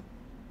Garden,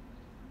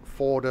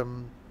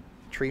 Fordham,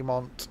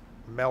 Tremont,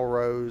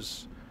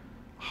 Melrose,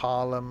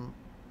 Harlem,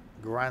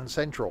 Grand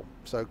Central.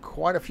 So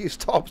quite a few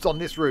stops on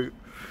this route.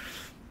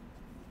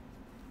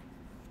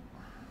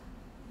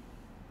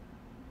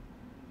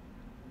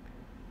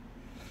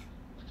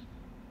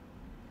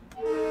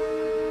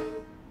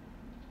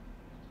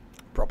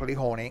 Properly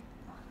horny.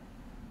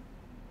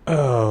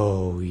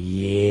 Oh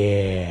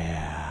yeah.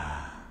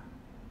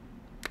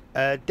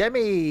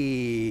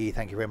 Demi,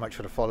 thank you very much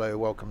for the follow.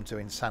 Welcome to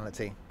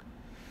Insanity.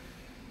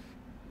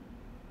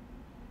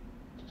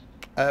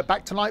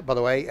 Back tonight, by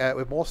the way,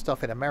 with more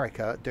stuff in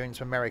America, doing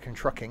some American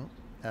trucking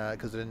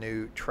because of the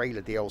new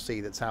trailer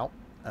DLC that's out.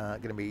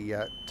 Going to be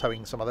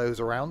towing some of those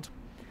around.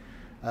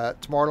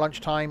 Tomorrow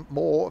lunchtime,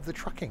 more of the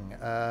trucking.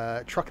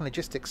 Truck and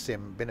Logistics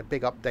Sim, been a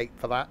big update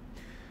for that.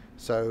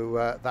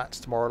 So that's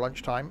tomorrow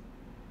lunchtime.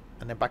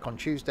 And then back on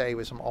Tuesday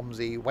with some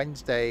OMSI.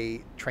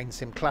 Wednesday, Train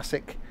Sim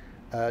Classic,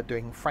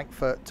 doing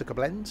Frankfurt to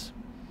Koblenz.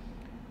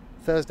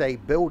 Thursday,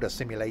 Builder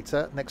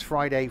Simulator. Next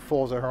Friday,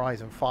 Forza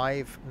Horizon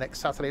 5. Next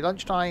Saturday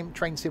lunchtime,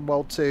 Train Sim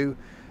World 2,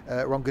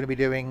 where I'm going to be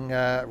doing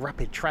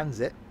Rapid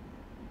Transit.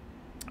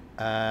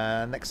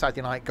 Next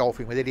Saturday night,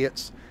 Golfing with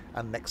Idiots.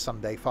 And next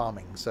Sunday,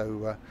 Farming.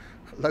 So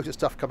loads of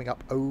stuff coming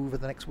up over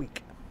the next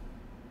week.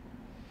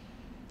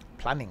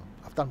 Planning.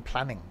 I've done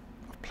planning.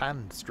 I've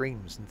planned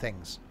streams and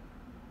things.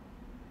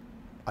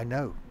 I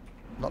know.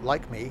 Not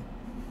like me.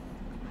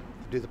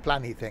 To do the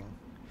planny thing.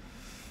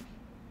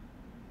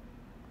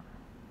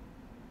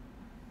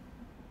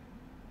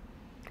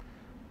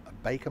 A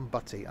bacon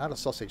butty. I had a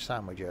sausage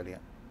sandwich earlier.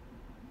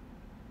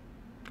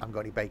 I haven't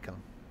got any bacon.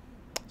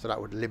 So that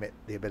would limit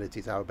the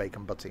ability to have a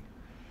bacon butty.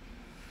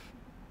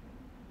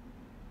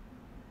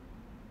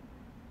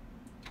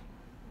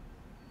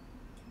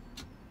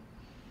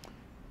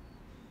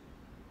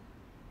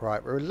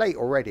 Right, we're late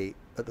already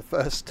at the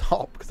first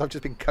stop because I've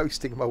just been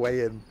coasting my way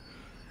in.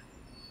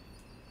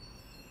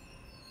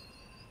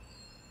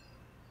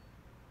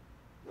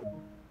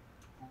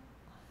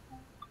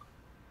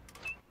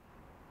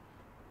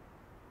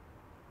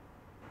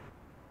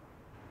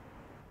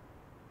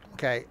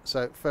 Okay,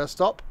 so first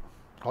stop.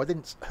 Oh, I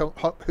didn't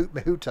hoot my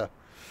hooter.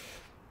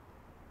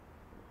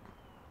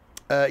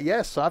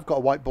 Yes, I've got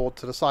a whiteboard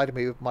to the side of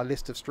me with my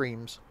list of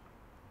streams.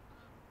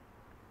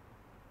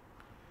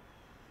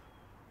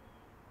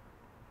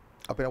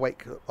 I've been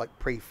awake like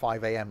pre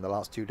 5 AM the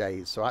last 2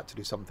 days, so I had to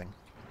do something.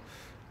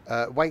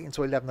 Wait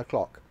until 11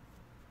 o'clock.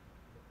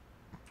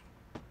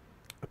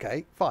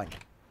 Okay, fine.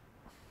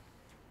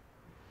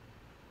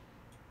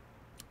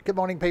 Good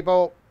morning,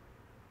 people.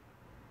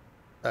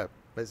 Oh,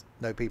 there's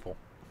no people.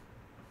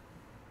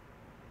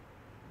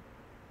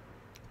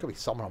 Could be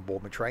someone on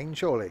board my train,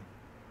 surely.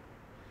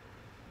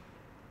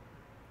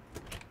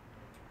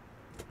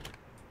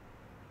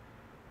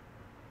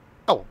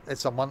 Oh, there's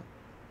someone.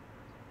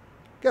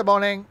 Good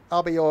morning.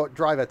 I'll be your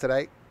driver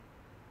today.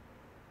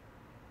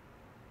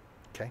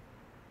 Okay.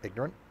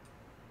 Ignorant.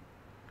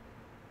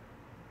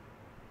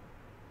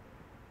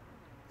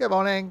 Good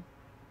morning.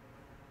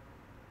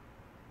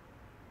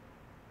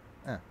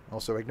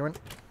 Also ignorant.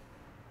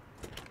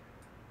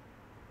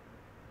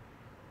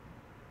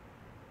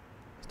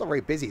 It's not a very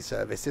busy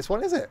service, this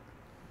one, is it?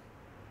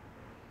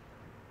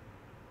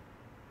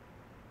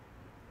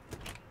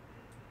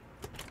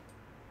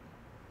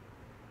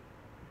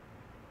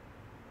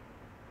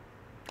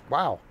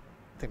 Wow.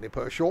 I think they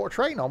put a shorter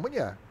train on, wouldn't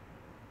you?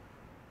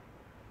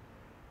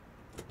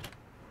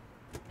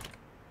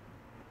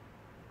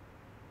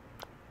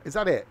 Is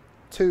that it?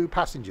 2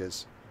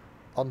 passengers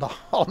on the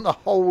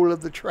whole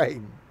of the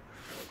train.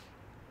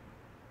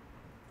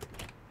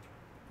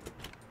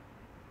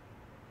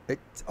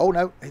 Oh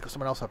no, he's got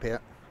someone else up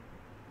here.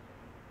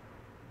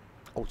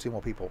 Oh, 2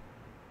 more people.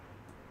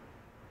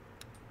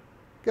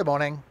 Good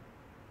morning.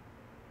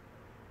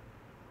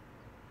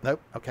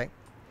 Nope, okay.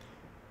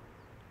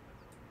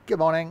 Good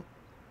morning.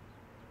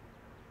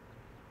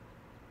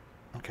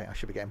 Okay, I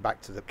should be getting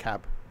back to the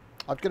cab.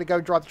 I'm going to go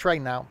and drive the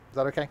train now. Is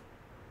that okay?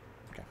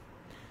 Okay.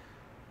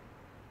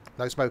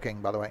 No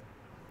smoking, by the way.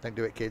 Don't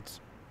do it, kids.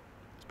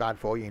 It's bad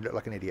for you. You look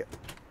like an idiot.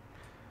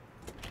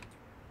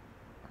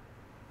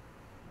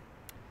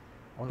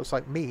 One looks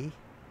like me.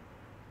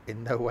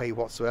 In no way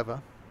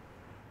whatsoever.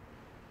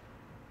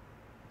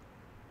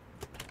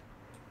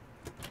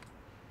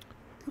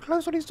 Who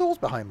closed all these doors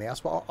behind me?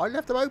 That's what I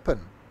left them open.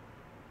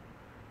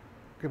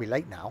 I'm going to be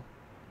late now.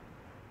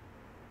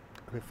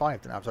 I've been fine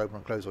if I didn't have to open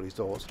and close all these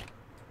doors.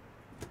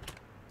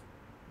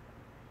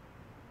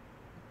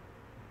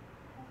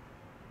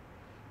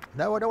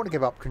 No, I don't want to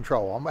give up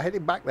control. I'm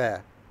heading back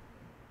there.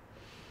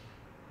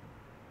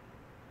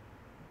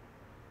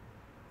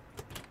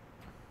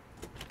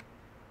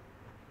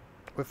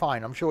 We're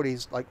fine. I'm sure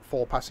these like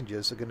 4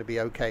 passengers are going to be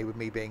okay with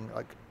me being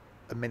like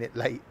a minute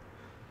late.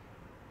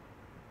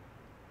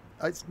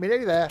 It's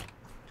nearly there.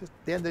 Just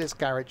the end of this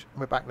carriage.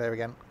 We're back there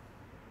again.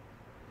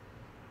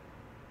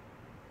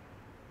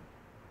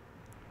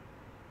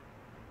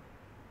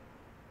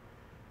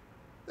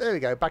 There we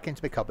go. Back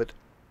into my cupboard.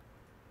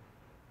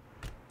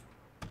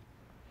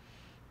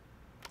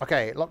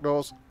 Okay, lock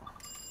doors.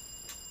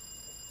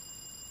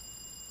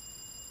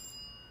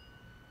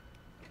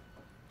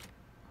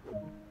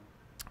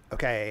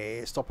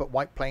 Okay, stop at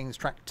White Plains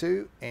Track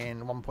 2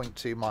 in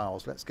 1.2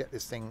 miles. Let's get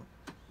this thing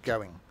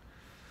going.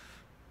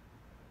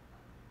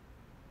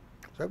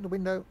 Did I open the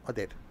window? I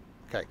did.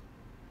 Okay.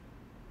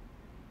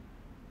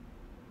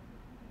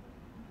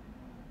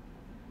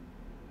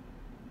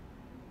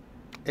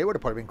 It would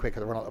have probably been quicker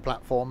to run up the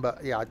platform,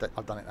 but yeah,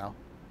 I've done it now.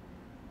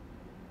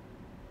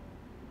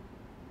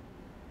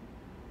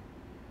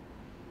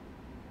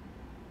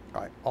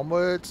 Right,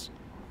 onwards.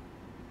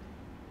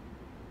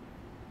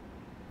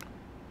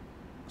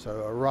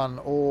 So a run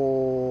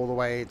all the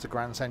way to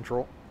Grand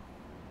Central.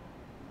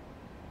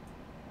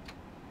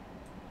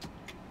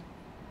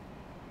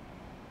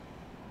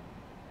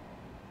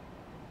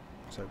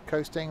 So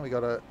coasting, we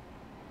got a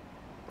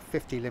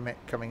 50 limit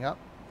coming up.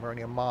 We're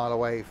only a mile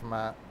away from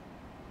our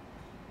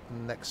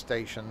next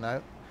station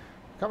now.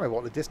 Can't remember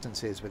what the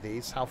distance is with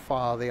these, how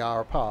far they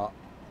are apart.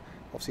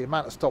 Obviously the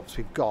amount of stops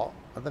we've got,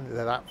 I don't think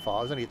they're that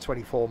far. It's only a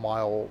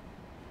 24-mile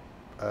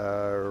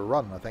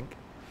run, I think.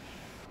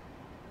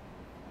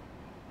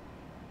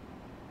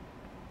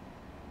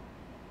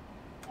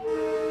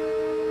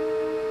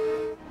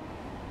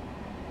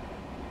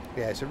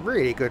 Yeah, it's a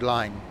really good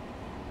line.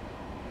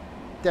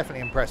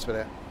 Definitely impressed with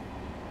it.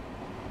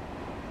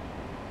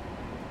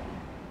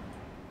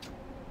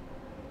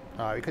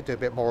 Alright, we could do a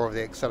bit more of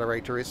the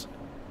accelerators.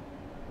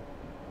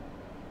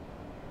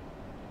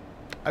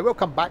 I will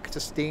come back to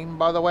Steam,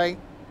 by the way.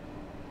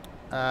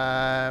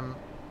 I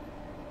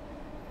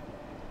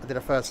did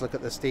a first look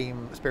at the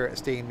Spirit of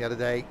Steam the other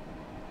day.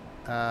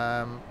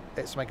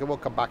 It's something I will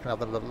come back and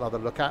have another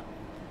look at.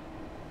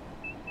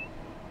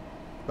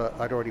 But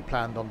I'd already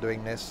planned on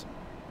doing this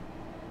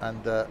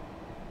and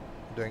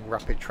doing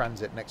rapid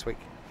transit next week.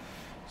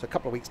 So a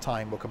couple of weeks'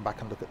 time, we'll come back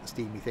and look at the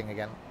Steamy thing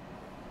again.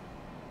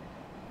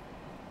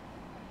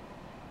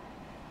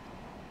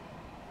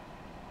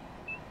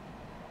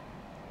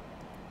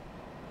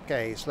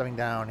 Okay, slowing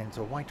down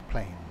into White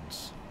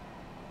Plains.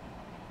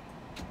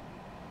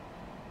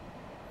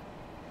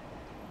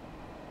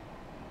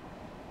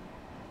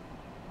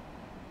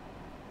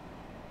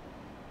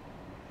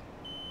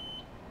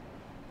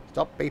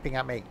 Stop beeping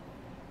at me.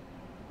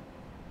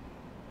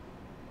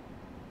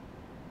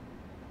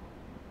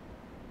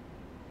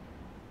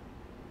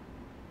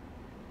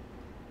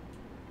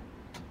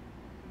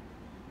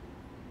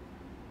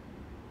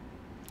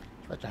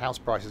 Especially house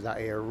prices out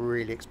here are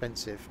really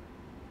expensive.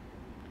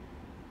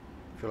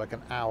 I feel like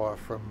an hour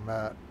from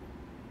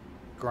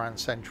Grand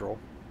Central.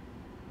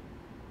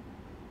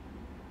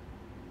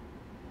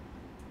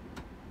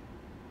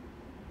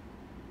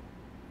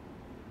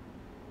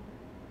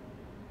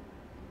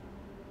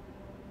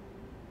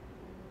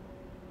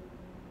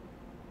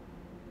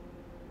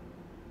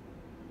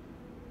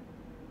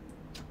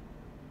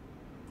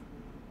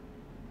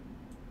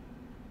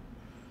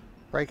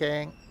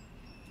 Braking.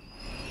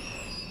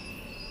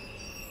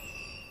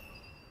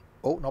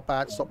 Oh, not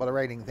bad. Stop by the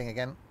railing thing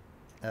again.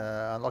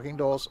 Unlocking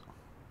doors.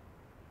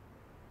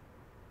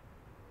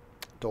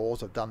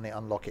 Doors have done the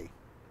unlocking.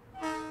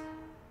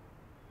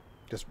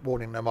 Just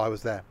warning them I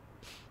was there.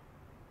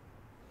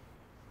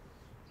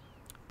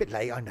 Bit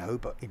late, I know,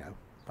 but you know,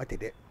 I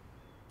did it.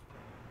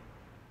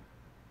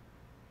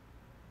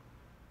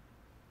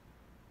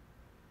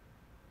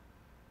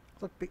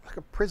 It's like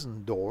a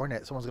prison door, isn't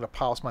it? Someone's going to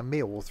pass my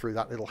meal through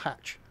that little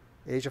hatch.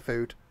 Here's your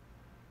food.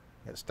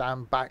 You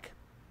stand back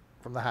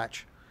from the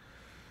hatch.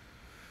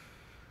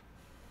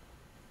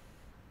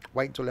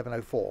 Wait until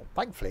 11:04.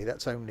 Thankfully,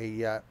 that's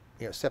only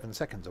 7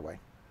 seconds away.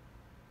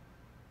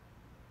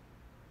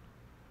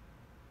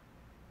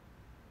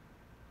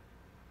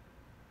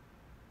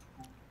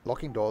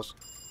 Locking doors.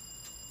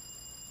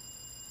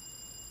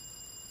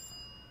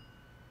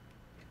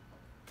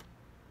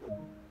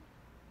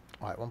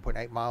 Right,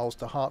 1.8 miles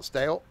to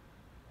Hartsdale.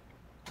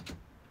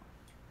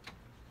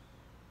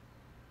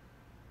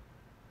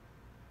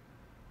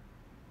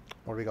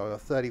 What do we got? A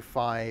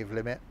 35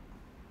 limit.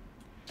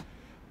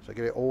 So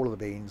give it all of the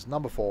beans.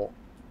 Number 4.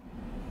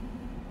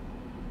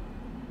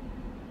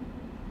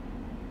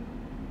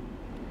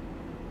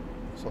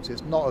 So obviously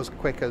it's not as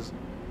quick as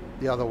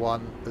the other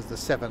one, as the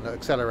 7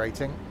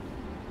 accelerating.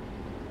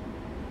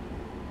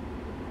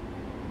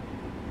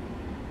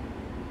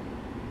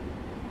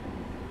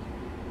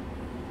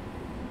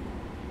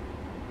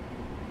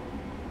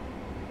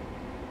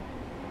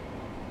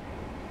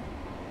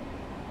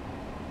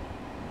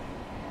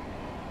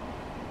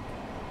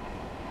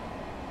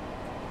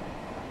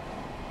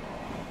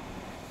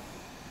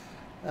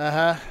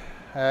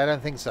 I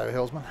don't think so,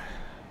 Hillsman.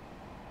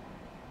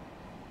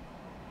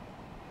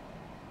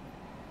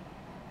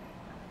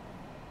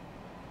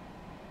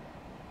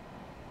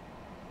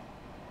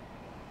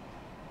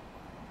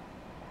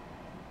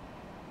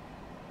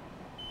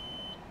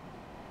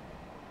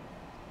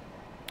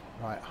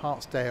 Right,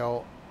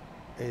 Hartsdale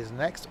is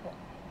next.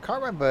 Can't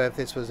remember if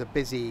this was a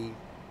busy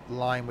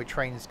line with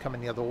trains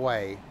coming the other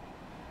way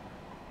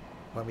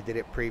when we did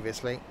it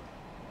previously.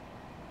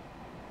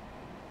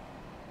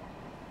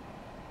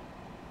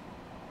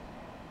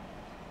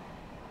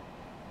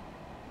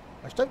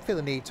 I just don't feel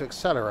the need to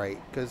accelerate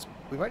because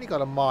we've only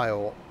got a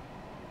mile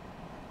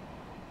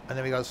and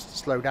then we got to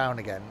slow down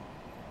again,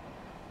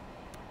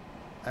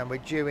 and we're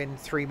due in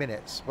 3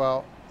 minutes.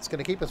 Well, it's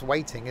going to keep us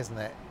waiting, isn't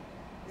it?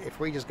 If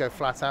we just go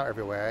flat out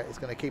everywhere, it's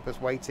going to keep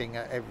us waiting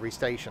at every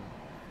station.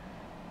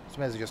 So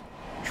may as well just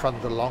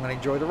trundle along and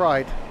enjoy the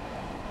ride.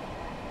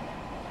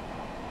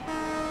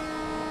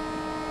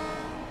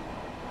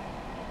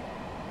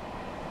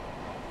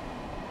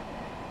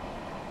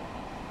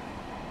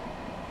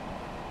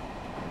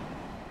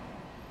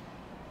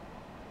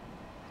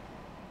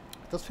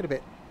 It does feel a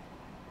bit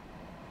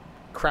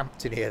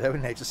cramped in here though,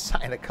 isn't it? Just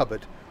sat in a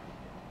cupboard.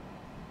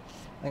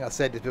 I think I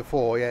said this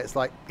before, yeah, it's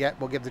like, yeah,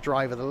 we'll give the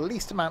driver the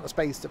least amount of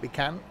space that we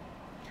can.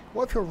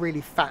 What if you're a really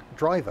fat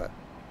driver?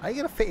 How are you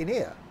going to fit in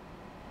here?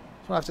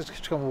 So I have to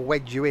just kind of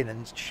wedge you in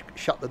and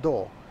shut the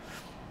door.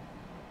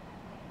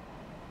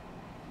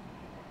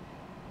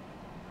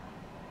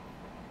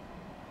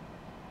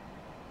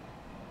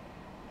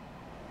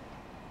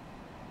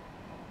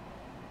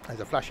 There's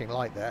a flashing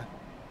light there.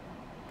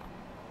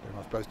 I'm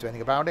not supposed to do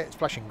anything about it. It's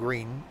flashing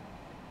green.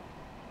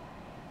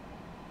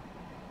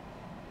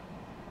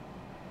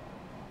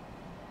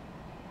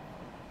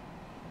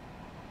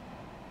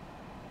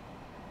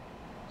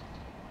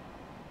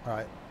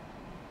 Right.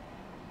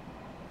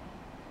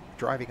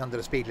 Driving under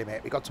the speed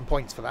limit. We got some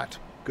points for that.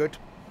 Good.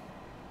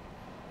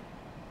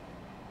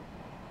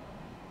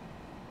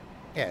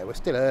 Yeah, we're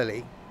still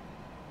early.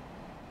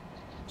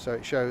 So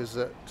it shows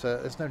that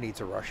there's no need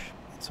to rush.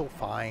 It's all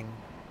fine.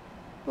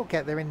 We'll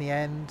get there in the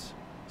end.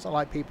 It's not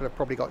like people have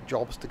probably got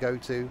jobs to go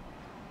to.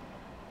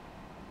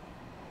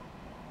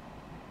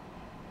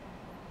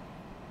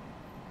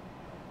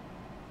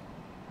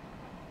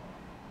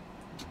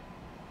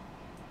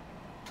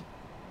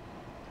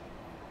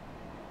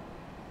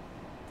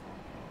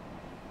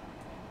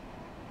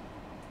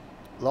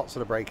 Lots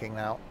of the braking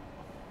now.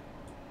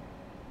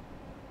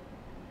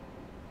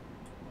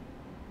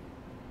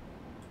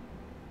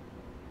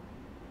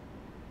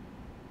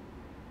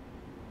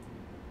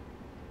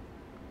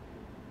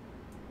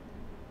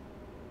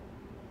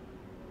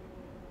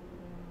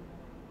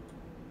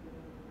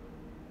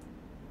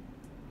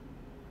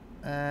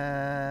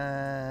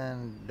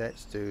 And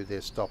let's do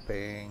this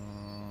stopping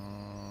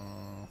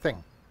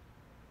thing.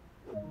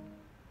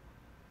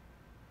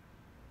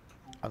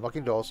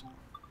 Unlocking doors.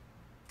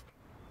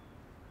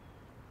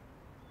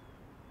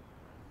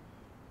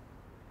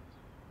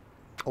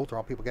 Oh, there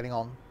are people getting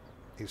on.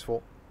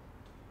 Useful.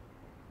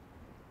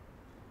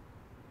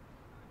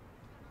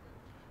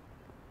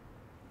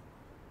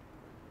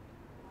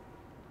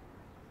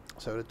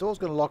 So the door's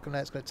going to lock and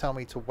then it's going to tell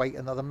me to wait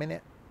another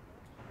minute.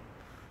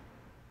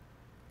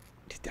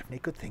 It's definitely a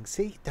good thing.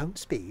 See, don't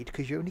speed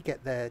because you only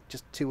get there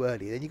just too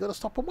early. Then you've got to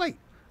stop and wait.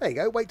 There you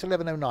go. Wait till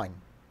 11:09.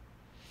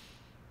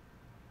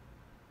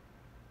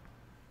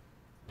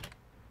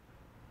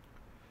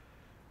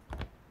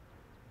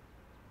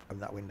 Open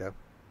that window.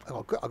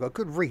 I've got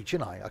good reach,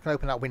 haven't I? I can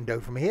open that window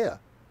from here.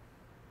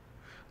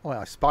 Oh, am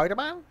I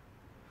Spider-Man?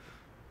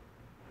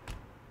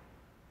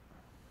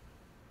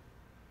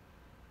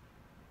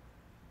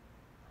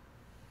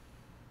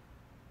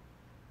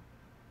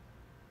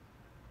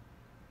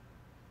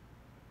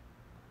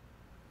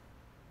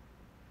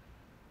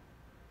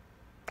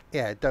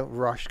 Yeah, don't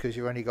rush because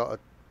you've only got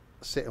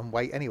to sit and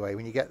wait anyway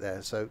when you get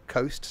there. So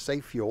coast,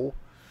 save fuel.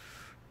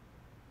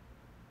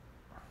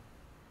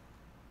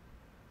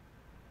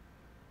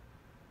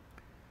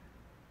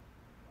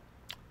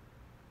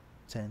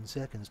 "10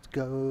 seconds to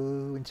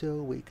go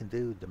until we can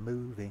do the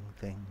moving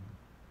thing."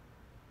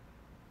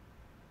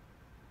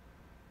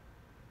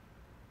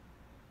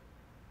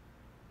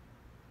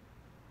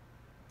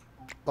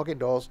 Locking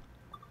doors.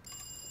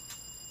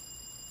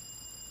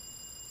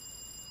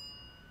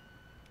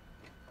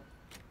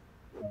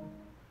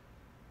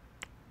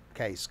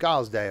 Okay,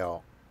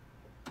 Scarsdale.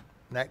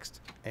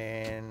 Next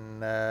in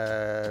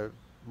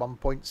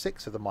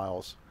 1.6 of the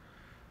miles.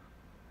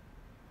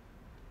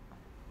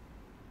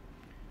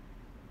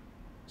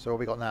 So what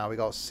we got now? We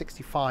got a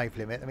 65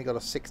 limit, and we got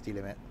a 60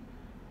 limit.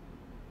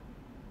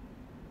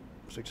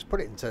 So just put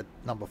it into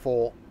number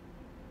 4.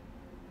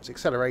 Its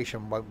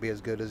acceleration won't be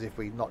as good as if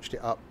we notched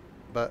it up,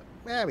 but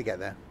yeah, we get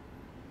there.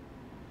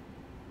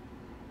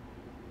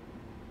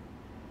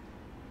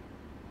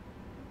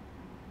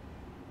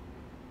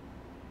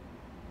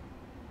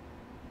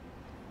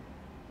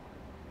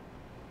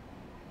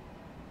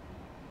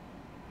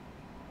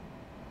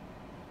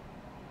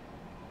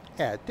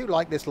 Yeah, I do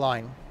like this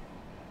line.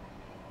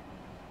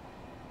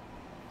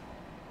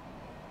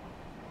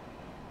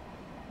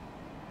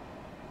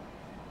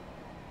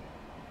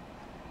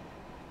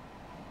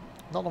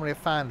 Not normally a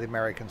fan of the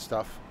American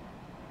stuff,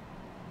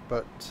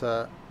 but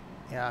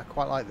yeah, I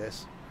quite like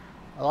this.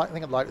 I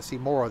think I'd like to see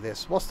more of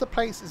this. What's the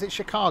place? Is it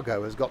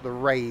Chicago? Has got the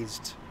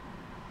raised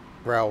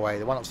railway,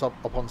 the one that's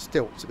up on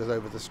stilts that goes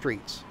over the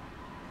streets.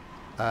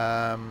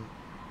 I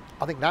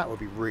think that would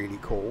be really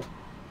cool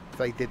if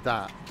they did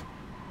that.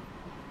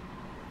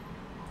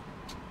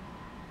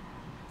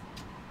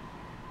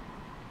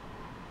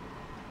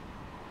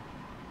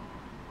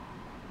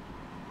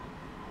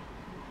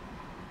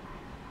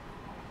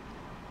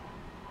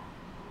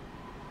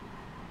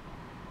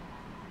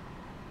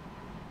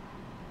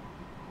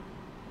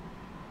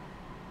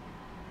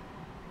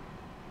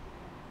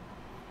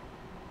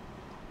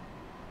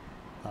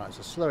 Alright,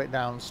 so slow it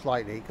down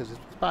slightly because it's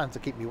bound to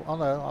keep me... Oh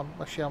no,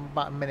 I'm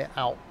about a minute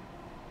out.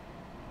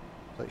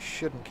 So it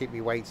shouldn't keep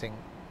me waiting.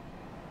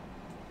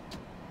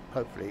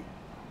 Hopefully.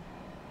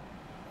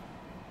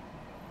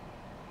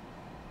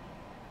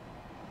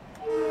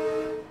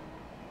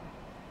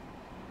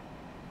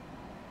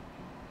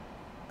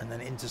 And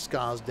then into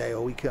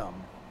Scarsdale we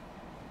come.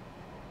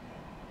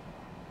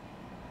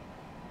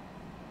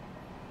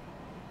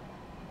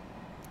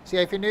 So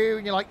yeah, if you're new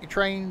and you like your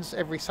trains,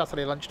 every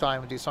Saturday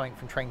lunchtime we do something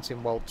from Train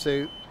Sim World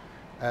 2.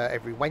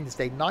 every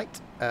Wednesday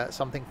night,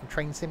 something from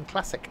Train Sim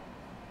Classic.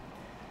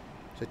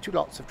 So 2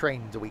 lots of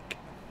trains a week.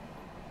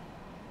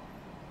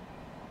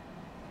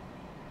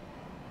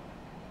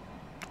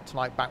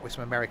 Tonight back with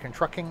some American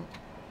trucking.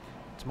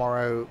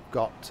 Tomorrow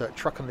got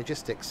Truck and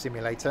Logistics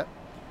Simulator.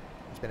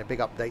 There's been a big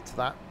update to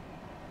that,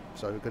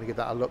 so we're going to give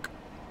that a look.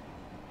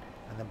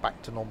 And then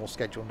back to normal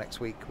schedule next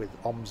week with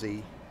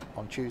OMSI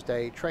on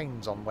Tuesday,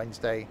 Trains on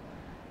Wednesday,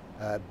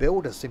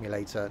 Builder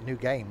Simulator, new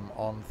game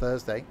on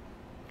Thursday,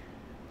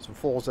 some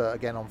Forza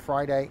again on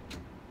Friday,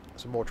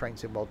 some more Train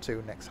Sim World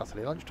 2 next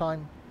Saturday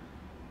lunchtime,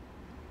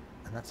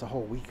 and that's a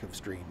whole week of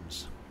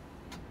streams.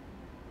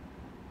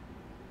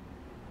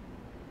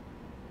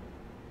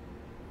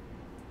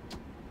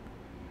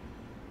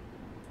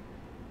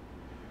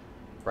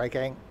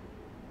 Braking.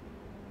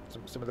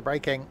 Some of the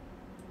braking.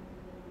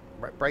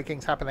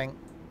 Braking's happening.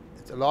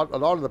 It's a lot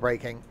of the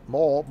braking.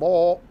 More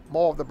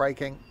of the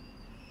braking.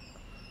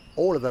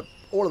 All of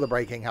the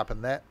braking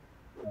happened there.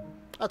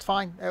 That's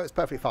fine. It was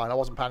perfectly fine. I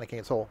wasn't panicking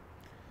at all.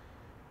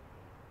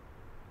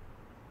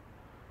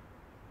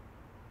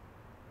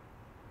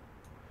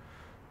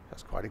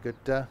 That's quite a good.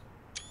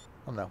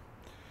 Oh no.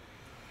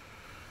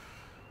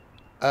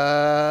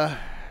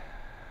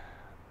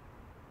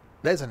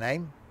 There's a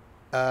name.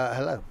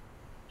 Hello.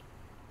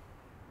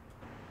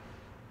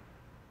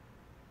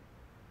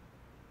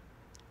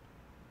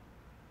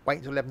 Wait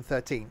until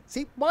 11:13.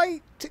 See,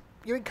 why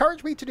you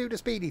encourage me to do the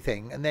speedy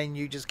thing, and then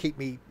you just keep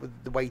me with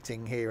the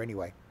waiting here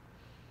anyway.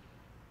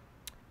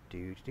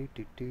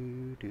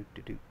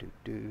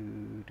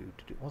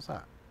 What's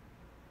that?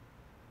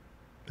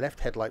 Left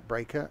headlight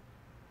breaker.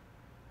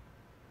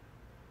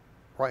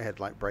 Right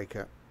headlight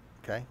breaker.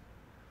 Okay.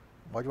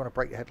 Why do you want to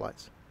break the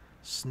headlights?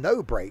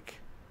 Snow brake.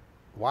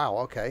 Wow.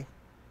 Okay.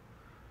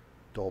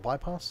 Door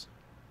bypass.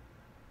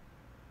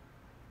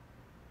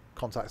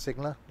 Contact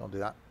signaler. Don't do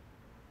that.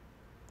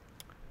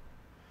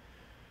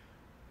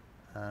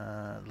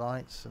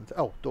 Lights and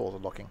oh, doors are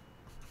locking.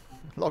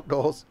 Lock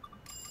doors.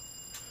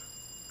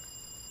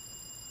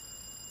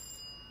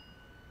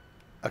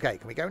 Okay,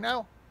 can we go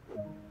now?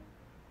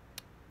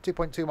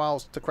 2.2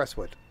 miles to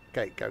Crestwood.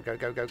 Okay, go.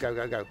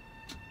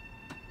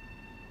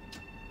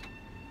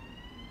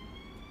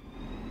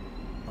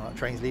 Alright,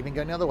 train's leaving,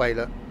 going the other way,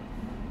 look.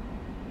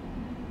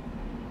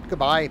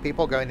 Goodbye,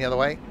 people going the other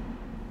way.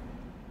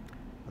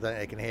 I don't think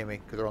they can hear me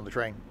because they're on the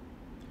train.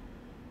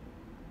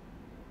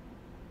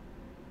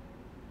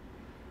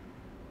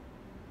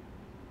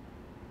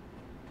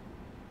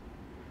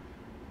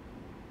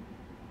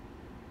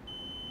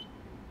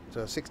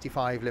 So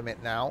 65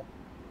 limit now.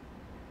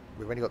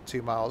 We've only got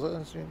 2 miles.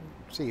 Let's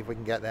see if we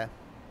can get there.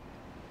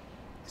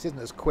 This isn't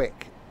as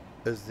quick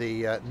as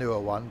the newer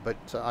one, but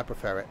I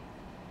prefer it.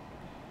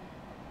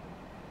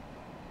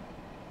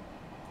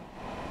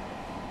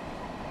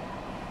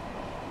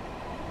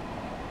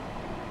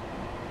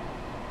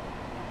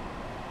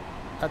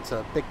 That's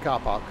a big car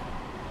park.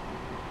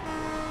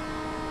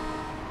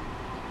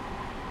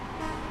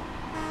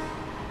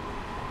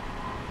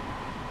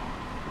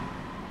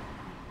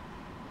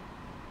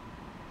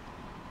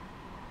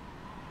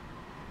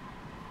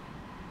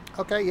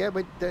 Okay, yeah,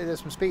 but there's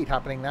some speed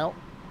happening now.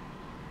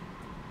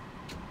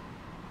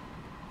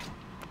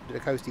 Did a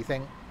coasty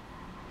thing.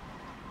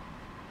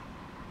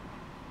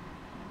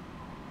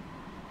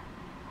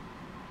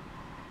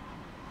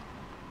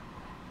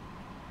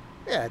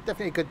 Yeah,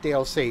 definitely a good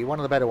DLC. One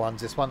of the better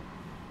ones, this one.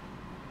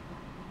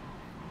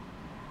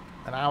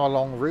 An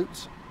hour-long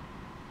route.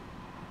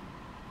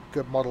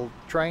 Good model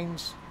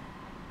trains.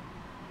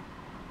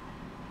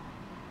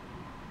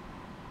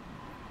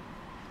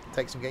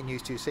 Takes some getting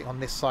used to sitting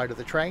on this side of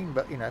the train,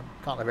 but you know,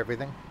 can't have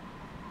everything.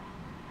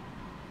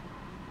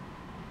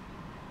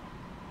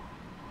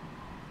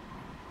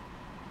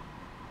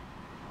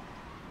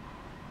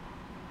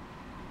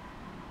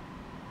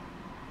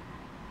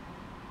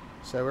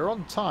 So we're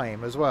on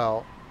time as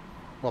well.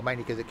 Well,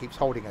 mainly because it keeps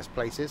holding us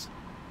places.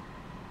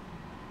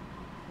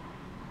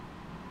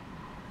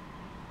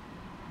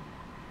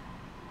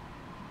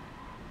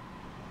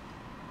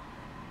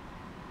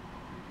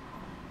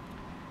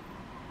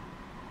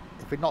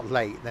 If we're not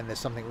late, then there's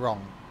something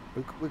wrong.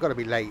 We've got to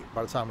be late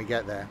by the time we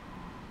get there.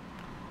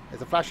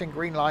 There's a flashing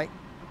green light.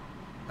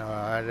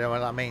 I don't know what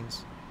that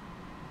means.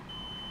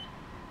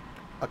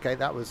 Okay,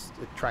 that was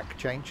a track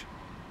change.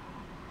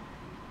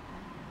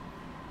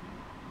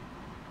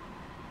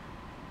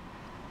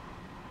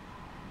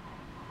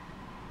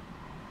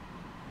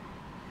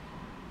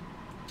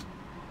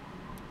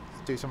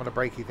 Let's do some of the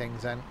brakey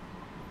things then,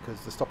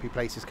 because the stoppy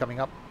place is coming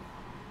up.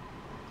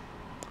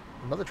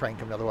 Another train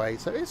coming the other way,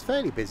 so it's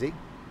fairly busy.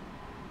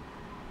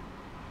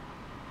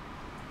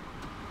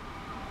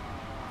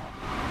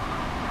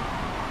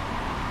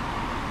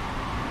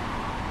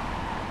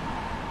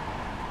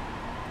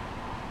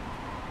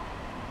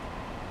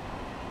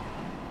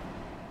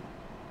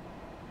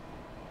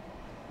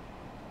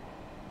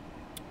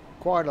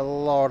 Quite a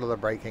lot of the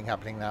braking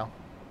happening now.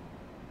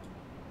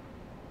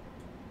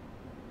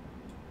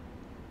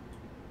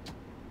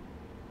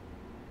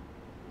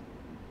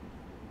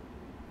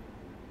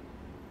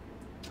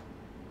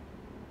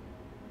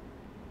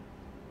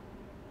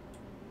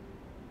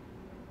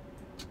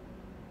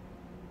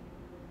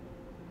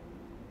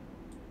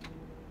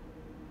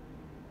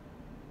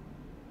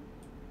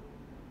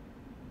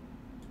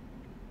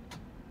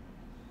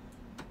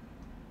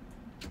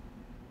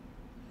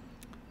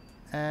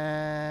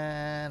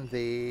 And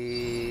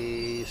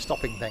the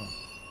stopping thing.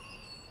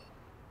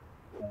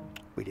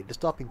 We did the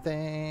stopping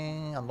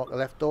thing. Unlock the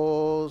left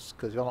doors,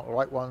 because if you unlock the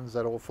right ones,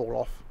 they'll all fall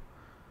off.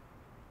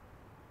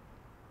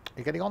 Are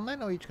you getting on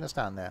then, or are you just going to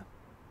stand there?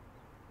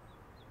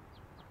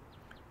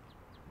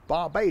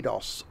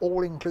 Barbados,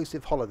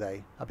 all-inclusive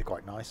holiday. That'd be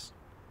quite nice.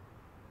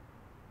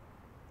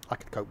 I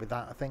could cope with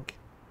that, I think.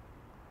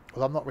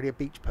 Well, I'm not really a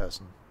beach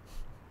person.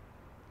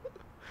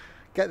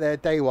 Get there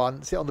day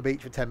one, sit on the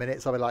beach for 10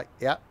 minutes. I'll be like,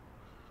 yeah,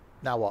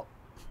 now what?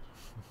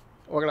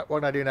 What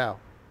can I do now?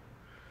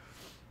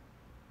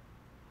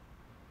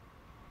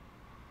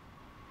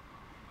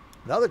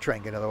 Another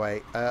train getting the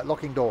way.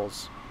 Locking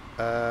doors.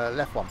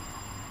 Left one.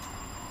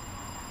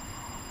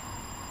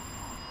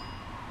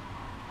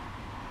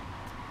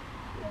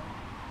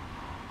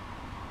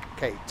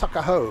 Okay,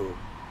 Tuckahoe.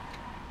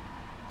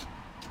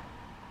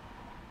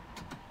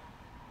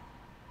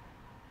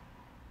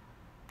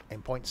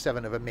 In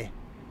 0.7 of a mi.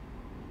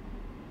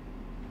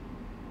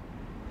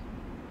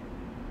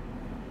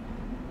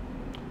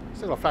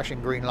 Still got a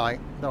flashing green light.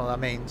 Don't know what that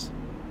means.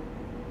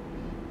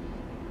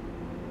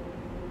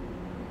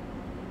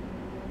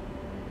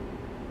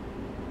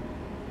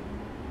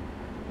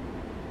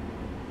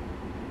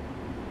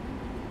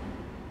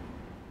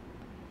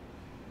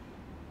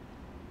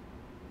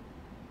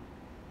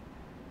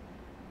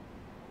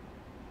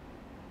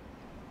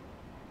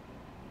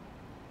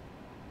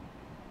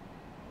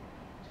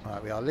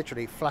 Right, we are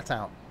literally flat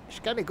out.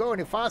 Can he go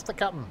any faster,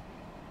 Captain?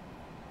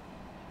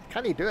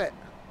 Can he do it?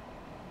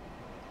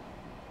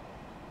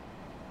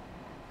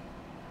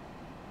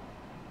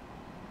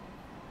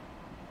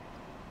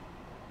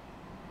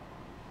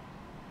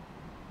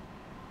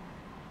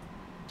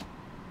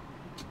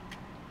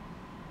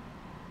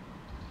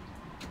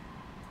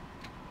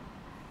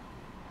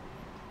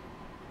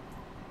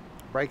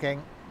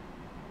 Braking.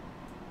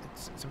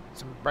 It's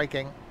some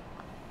braking.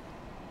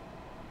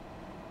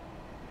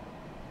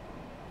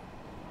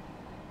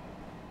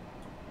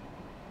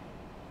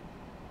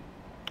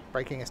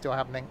 Braking is still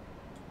happening.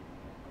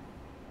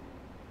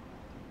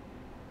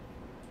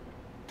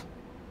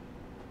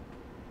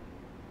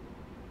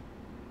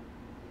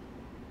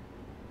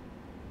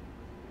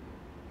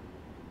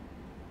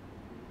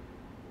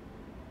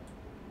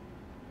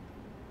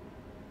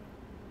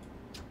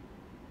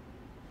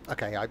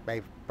 Okay, I may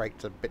have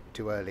braked a bit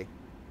too early.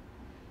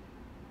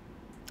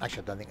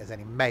 Actually, I don't think there's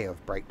any may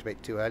have braked a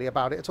bit too early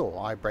about it at all.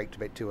 I braked a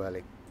bit too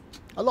early.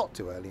 A lot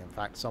too early, in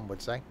fact, some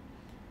would say.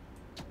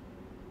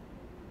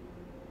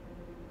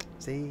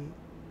 See,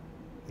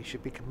 you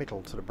should be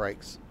committal to the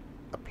brakes.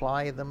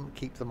 Apply them,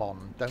 keep them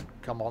on.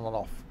 Don't come on and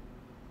off.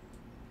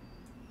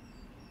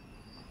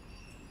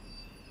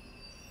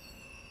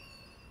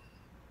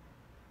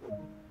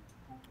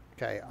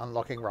 Okay,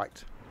 unlocking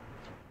right.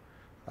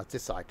 That's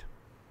this side.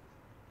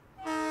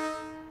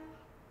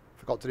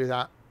 Forgot to do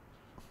that.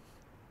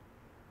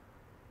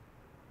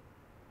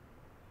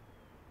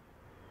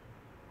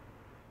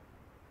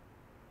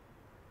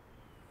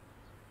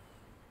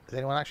 Is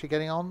anyone actually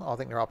getting on? Oh, I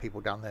think there are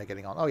people down there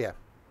getting on. Oh, yeah.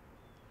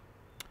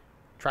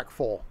 Track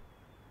 4.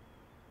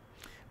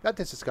 We had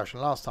this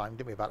discussion last time,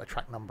 didn't we, about the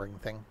track numbering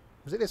thing.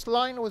 Was it this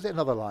line or was it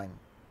another line?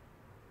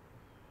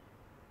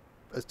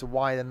 As to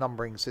why the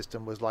numbering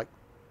system was like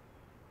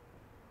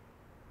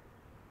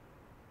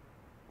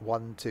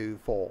 1, 2,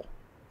 4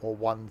 or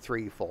 1,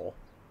 3, 4.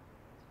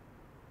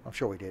 I'm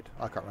sure we did.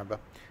 I can't remember.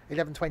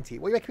 11:20.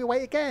 Well, you making me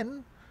wait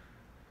again?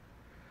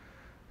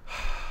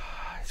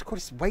 It's called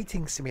this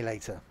waiting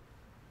simulator.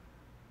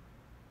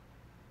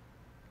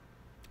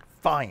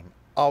 Fine.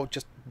 I'll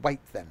just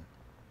wait then.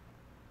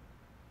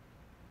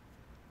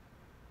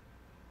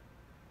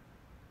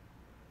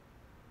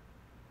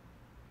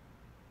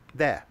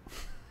 There.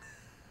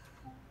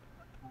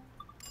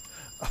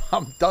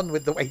 I'm done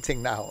with the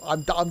waiting now.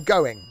 I'm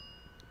going.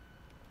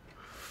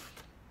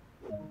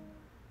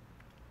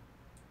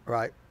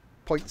 Right.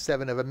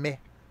 0.7 of a mi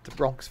to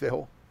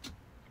Bronxville.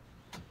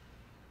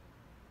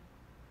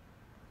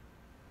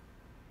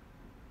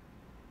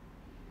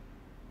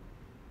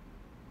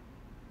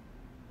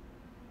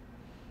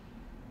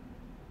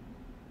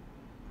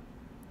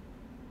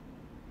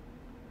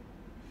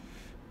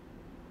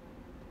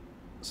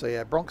 So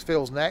yeah,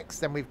 Bronxville's next.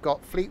 Then we've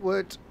got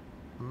Fleetwood,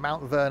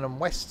 Mount Vernon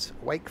West,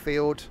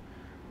 Wakefield,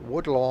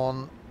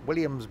 Woodlawn,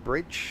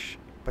 Williamsbridge,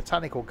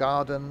 Botanical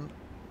Garden,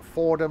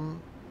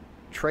 Fordham,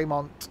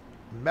 Tremont,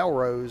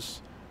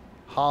 Melrose,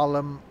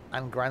 Harlem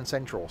and Grand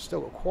Central.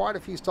 Still got quite a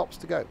few stops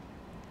to go.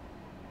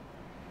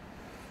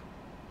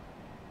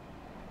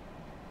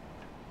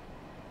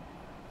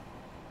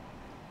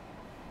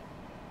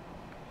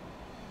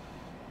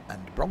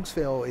 And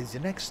Bronxville is the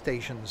next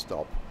station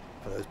stop.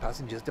 For those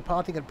passengers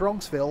departing at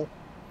Bronxville,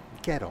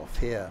 get off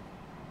here.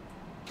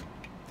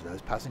 For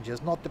those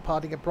passengers not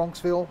departing at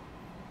Bronxville,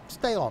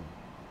 stay on.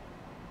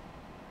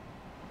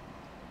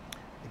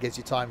 It gives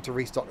you time to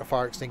restock the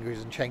fire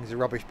extinguishers and change the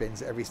rubbish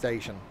bins at every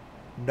station.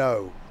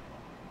 No,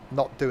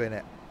 not doing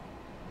it.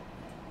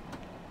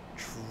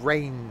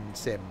 Train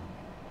sim.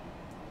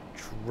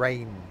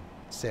 Train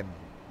sim.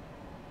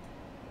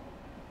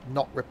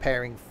 not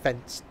repairing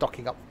fence,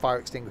 stocking up fire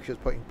extinguishers,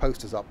 putting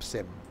posters up,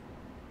 sim.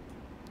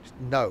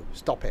 No,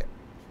 stop it.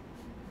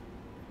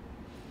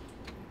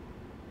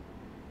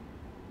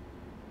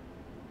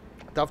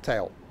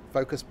 Dovetail.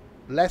 Focus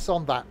less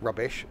on that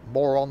rubbish,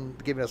 more on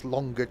giving us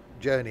longer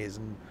journeys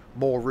and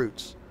more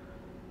routes.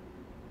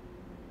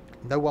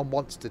 No one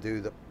wants to do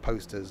the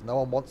posters. No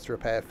one wants to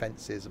repair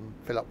fences and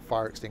fill up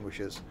fire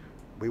extinguishers.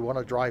 We want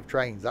to drive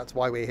trains. That's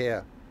why we're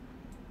here.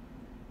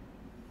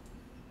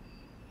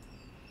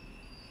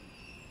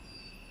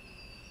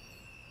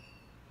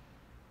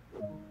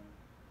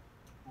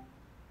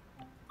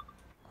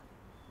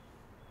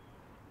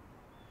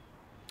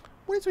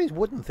 What is these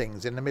wooden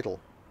things in the middle?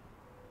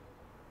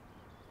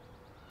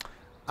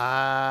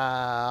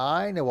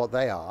 I know what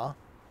they are.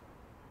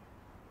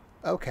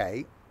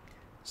 Okay.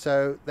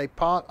 So they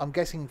park, I'm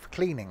guessing, for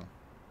cleaning.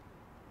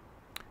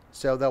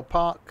 So they'll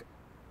park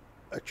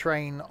a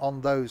train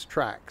on those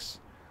tracks,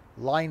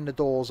 line the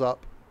doors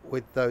up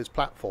with those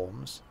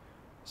platforms.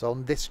 So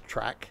on this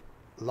track,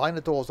 line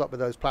the doors up with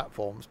those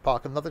platforms,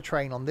 park another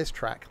train on this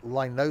track,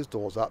 line those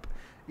doors up.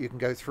 You can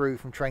go through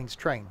from train to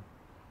train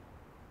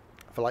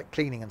for like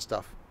cleaning and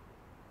stuff.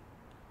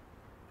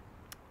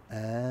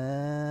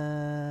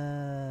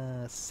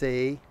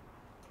 See?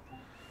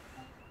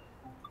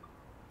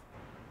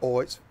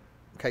 Or it's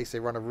in case they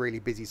run a really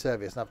busy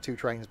service and have two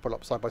trains pull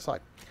up side by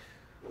side.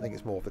 I think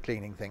it's more of the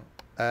cleaning thing.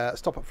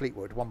 Stop at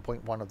Fleetwood,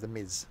 1.1 of the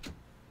Miz.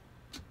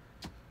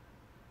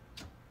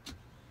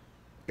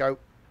 Go.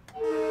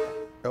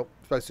 Oh,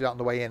 supposed to do that on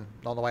the way in,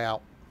 not on the way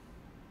out.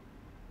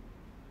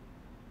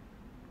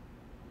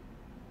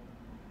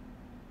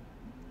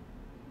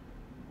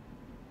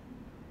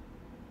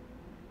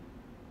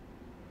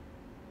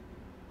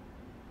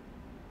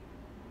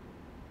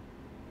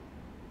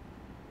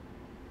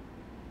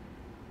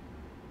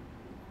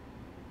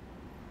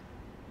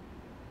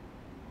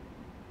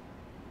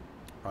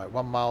 Right,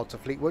 1 mile to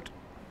Fleetwood.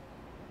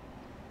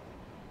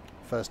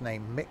 First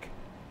name Mick.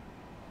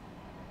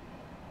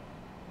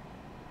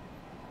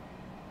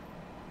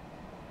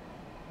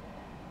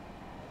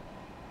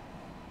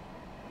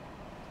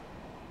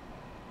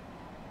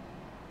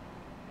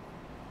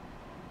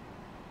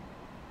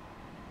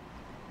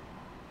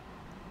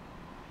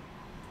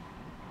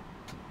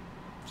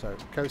 So,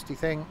 coasty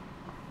thing.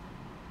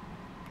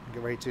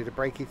 Get ready to do the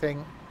brakey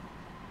thing.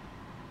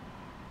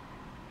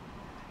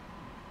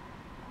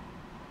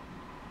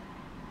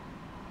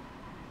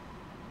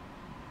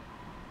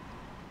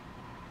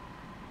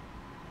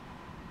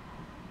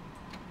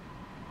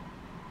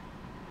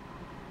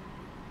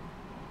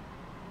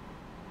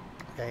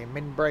 Okay,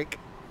 min brake.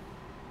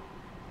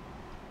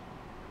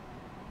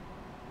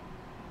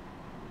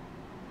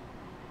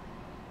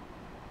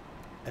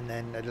 And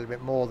then a little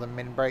bit more than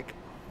min brake.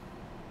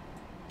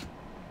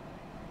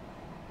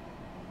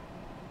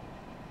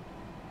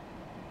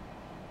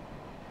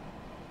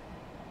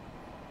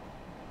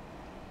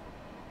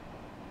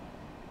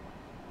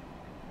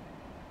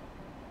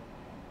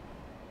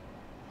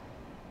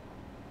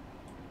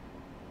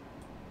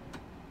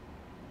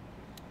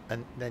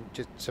 And then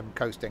just some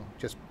coasting,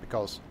 just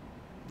because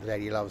the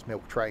lady loves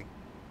milk tray.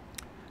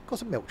 Got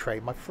some milk tray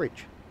in my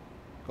fridge.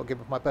 Got to give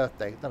it for my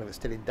birthday. I don't know if it's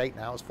still in date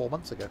now. It was 4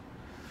 months ago.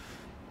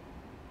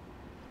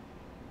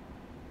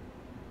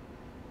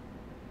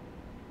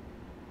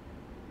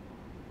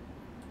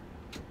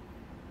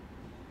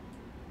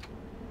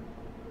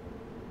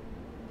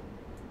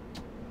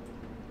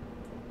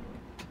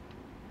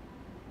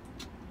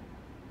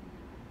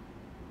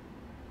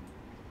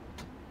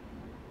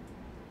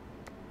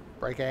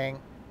 Braking.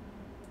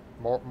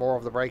 More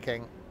of the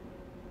braking.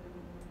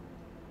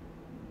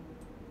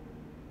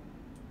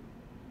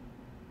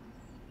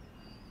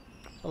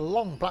 It's a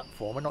long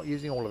platform. We're not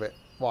using all of it.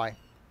 Why?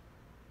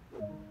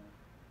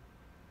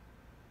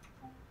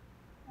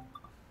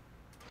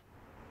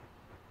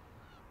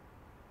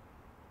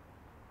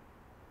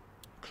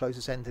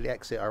 Closest end to the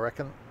exit, I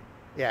reckon.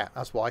 Yeah,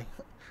 that's why.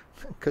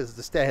 Because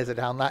the stairs are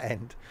down that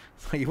end.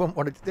 So you wouldn't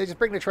want to... They just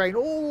bring the train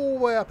all the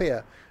way up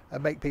here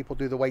and make people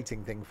do the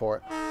waiting thing for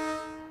it.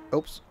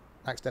 Oops.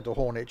 Accidental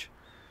hornage.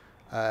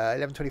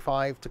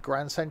 11:25 to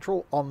Grand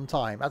Central on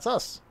time. That's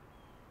us.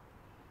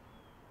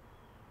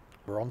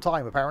 We're on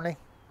time, apparently.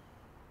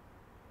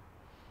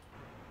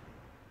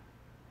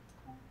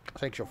 I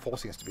think you're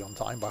forcing us to be on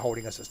time by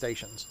holding us at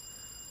stations.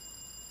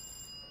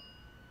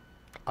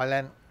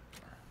 Island.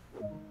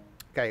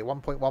 Okay,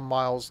 1.1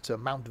 miles to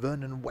Mount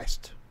Vernon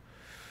West.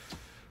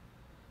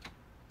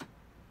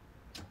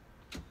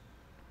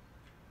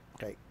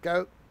 Okay,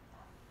 go.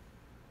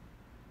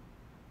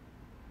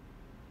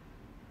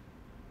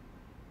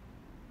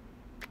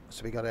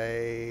 So we got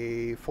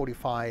a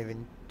 45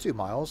 in 2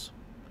 miles.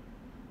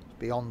 It's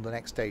beyond the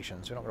next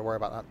station, so we're not going to worry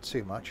about that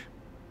too much.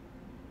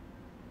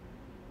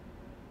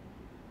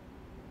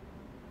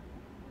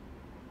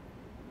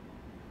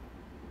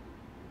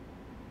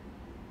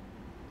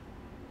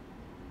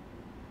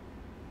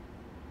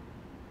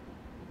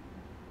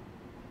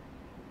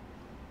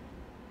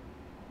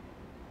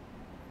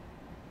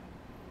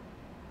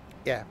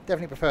 Yeah,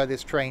 definitely prefer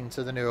this train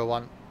to the newer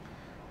one.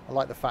 I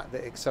like the fact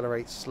that it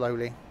accelerates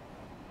slowly.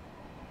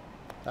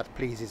 That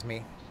pleases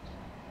me.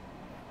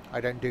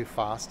 I don't do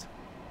fast.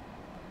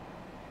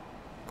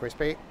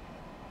 Crispy.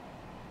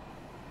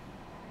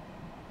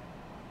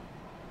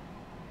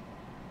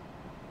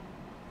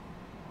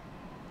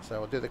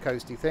 So I'll do the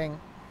coasty thing.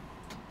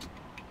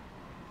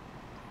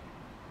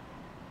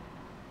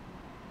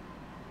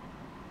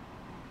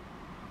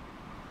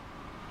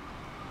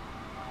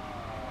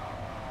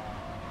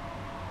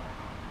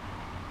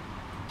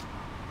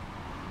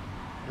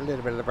 A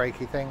little bit of the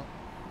brakey thing.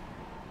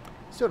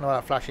 Still not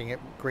out flashing it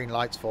green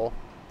lights for.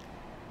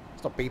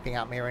 It's not beeping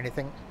at me or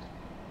anything.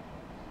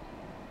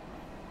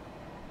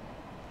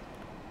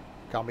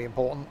 Can't be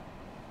important.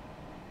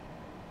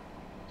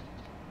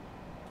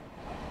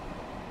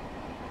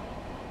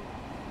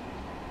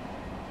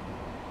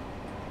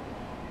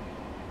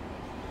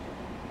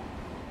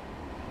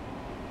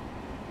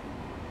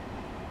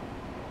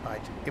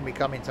 Right, in we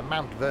come into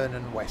Mount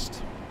Vernon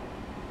West.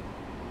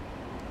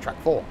 Track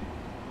 4.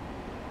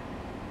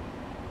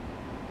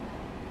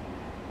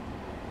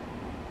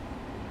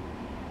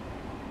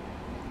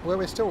 Where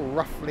we're still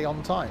roughly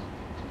on time.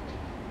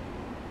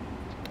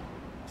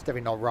 It's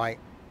definitely not right.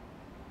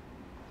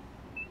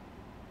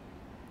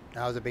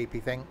 That was a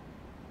beepy thing.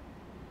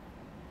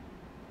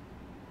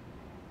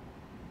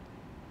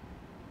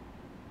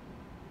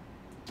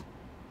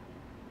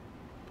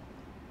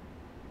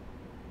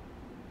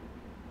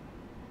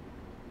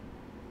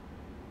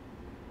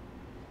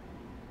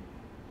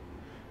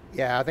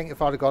 Yeah, I think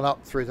if I'd have gone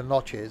up through the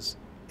notches,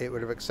 it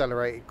would have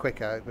accelerated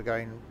quicker. We're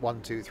going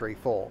 1, 2, 3,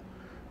 4.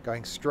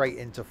 Going straight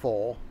into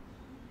 4.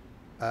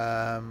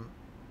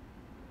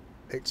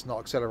 It's not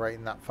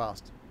accelerating that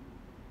fast.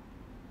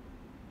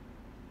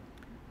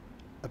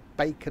 A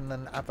bacon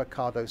and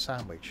avocado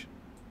sandwich.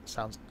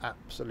 Sounds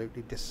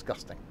absolutely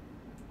disgusting.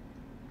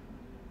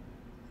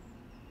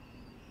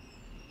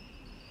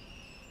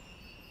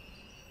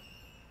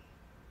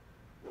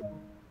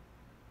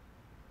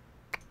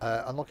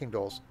 Unlocking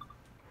doors.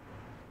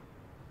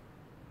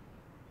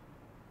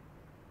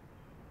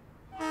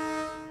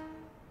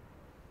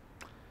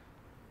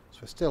 So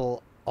we're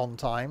still on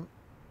time.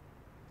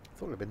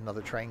 Thought there'd been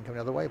another train coming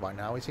the other way by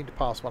now. We seem to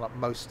pass one up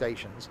most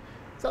stations.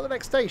 Is that the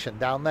next station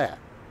down there?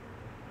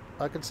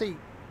 I can see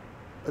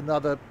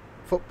another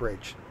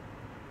footbridge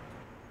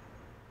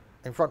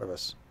in front of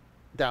us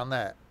down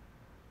there.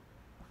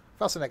 If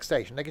that's the next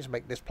station, they can just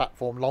make this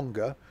platform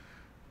longer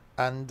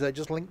and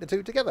just link the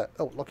two together.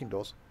 Oh, locking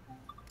doors.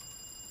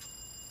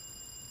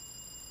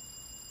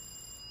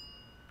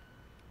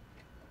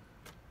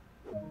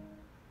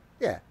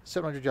 Yeah,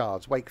 700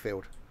 yards,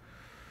 Wakefield.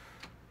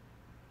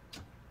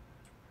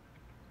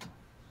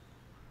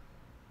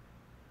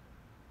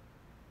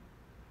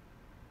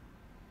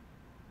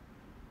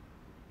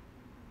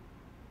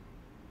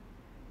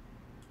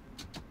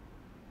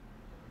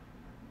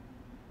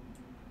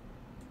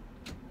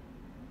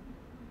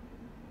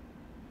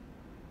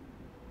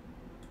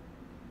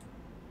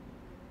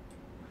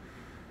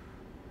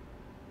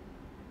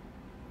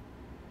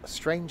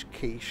 Strange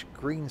quiche,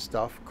 green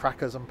stuff,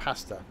 crackers and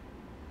pasta.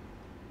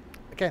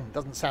 Again,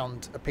 doesn't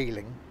sound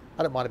appealing.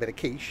 I don't mind a bit of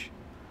quiche.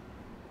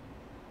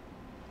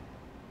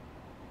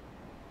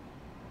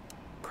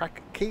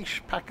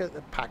 Quiche, packers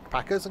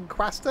and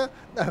pasta?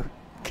 No,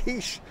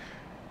 quiche,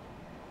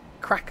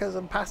 crackers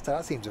and pasta.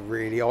 That seems a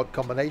really odd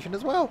combination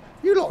as well.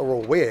 You lot are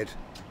all weird.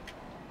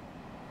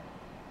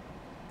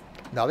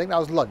 No, I think that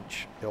was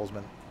lunch,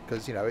 Hillsman,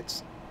 because, you know,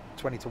 it's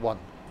 20 to 1.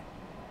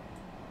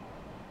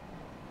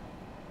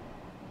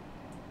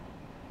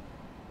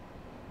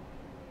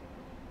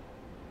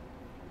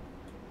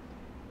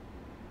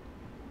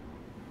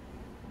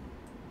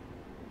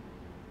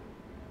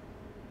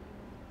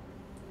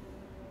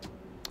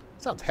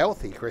 Sounds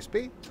healthy,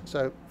 Crispy,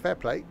 so fair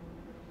play.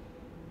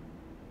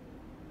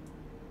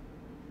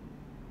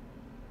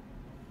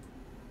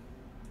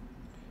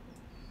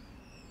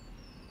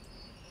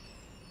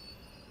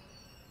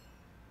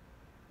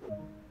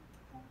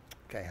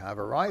 Okay, I've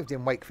arrived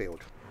in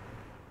Wakefield.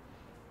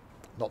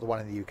 Not the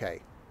one in the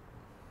UK.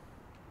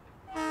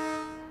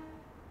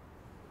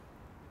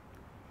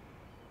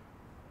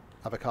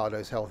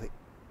 Avocado's healthy.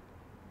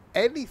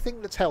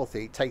 Anything that's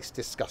healthy tastes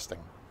disgusting.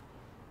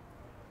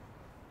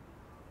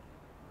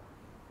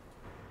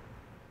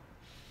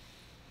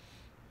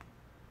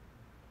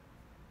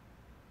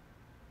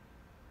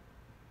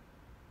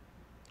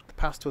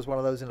 Pasta was one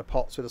of those in a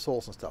pot with the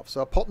sauce and stuff.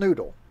 So a pot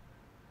noodle.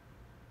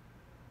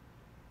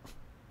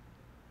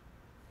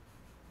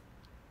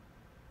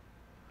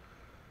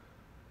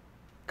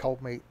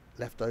 Cold meat,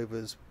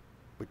 leftovers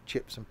with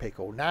chips and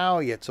pickle. Now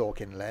you're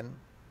talking, Len.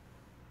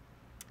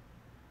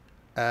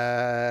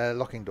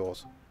 Locking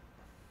doors.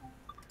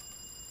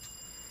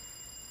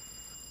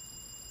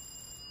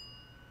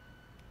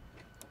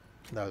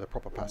 No, the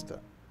proper pasta.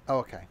 Oh,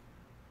 okay.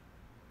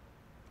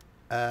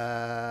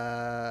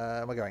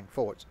 We're going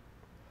forwards.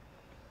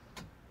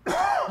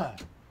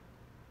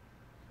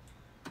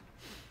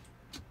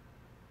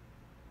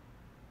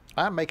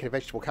 I am making a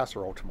vegetable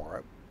casserole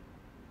tomorrow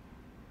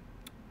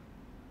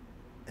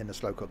in the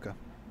slow cooker.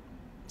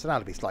 So now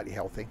it'll be slightly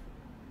healthy.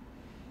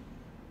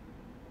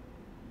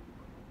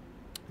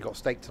 We got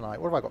steak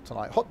tonight. What have I got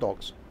tonight? Hot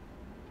dogs.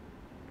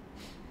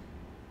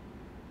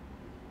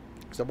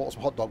 So I bought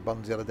some hot dog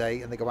buns the other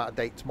day, and they go out of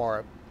date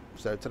tomorrow.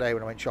 So today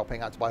when I went shopping,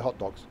 I had to buy hot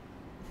dogs.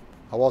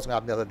 I was going to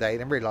have them the other day,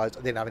 then realised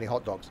I didn't have any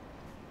hot dogs.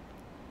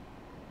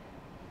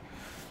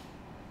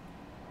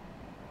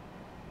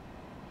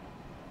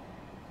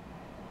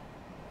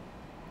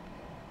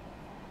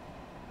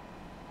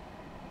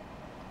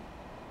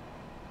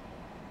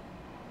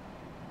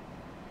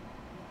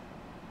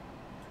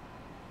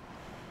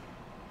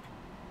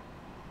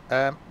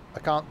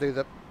 I can't do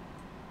the...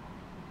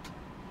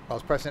 I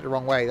was pressing it the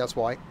wrong way, that's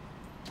why.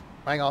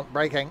 Hang on,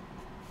 braking.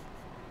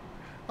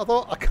 I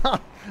thought, I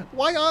can't...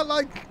 Why aren't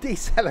I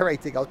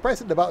decelerating? I was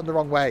pressing the button the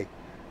wrong way.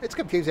 It's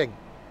confusing.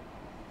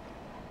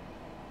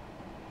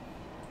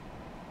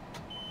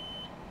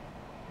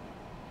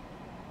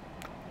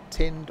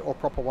 Tinned or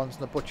proper ones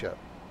in the butcher?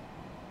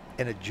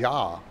 In a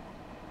jar.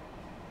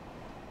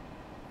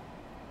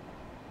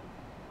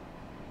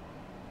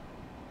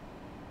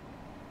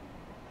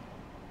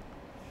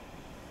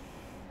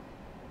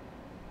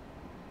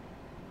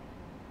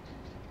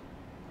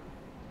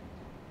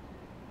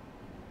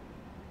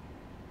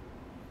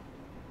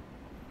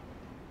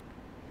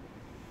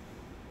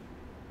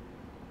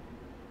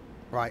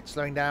 Right,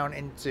 slowing down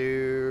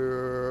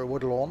into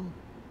Woodlawn.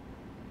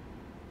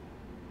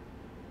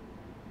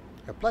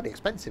 They're bloody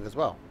expensive as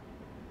well.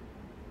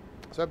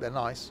 So I hope they're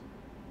nice.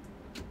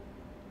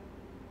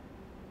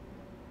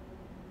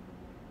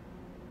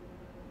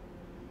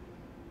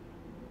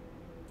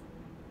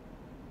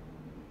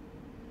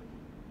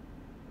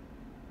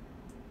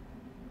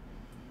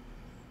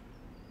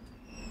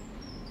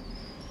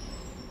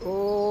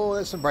 Oh,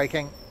 there's some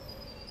braking.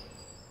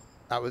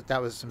 That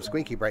was some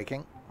squeaky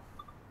braking.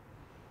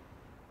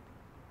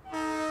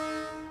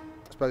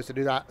 Supposed to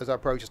do that as I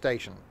approach a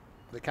station.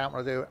 Does it count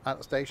when I do it at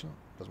the station?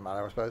 Doesn't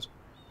matter, I suppose.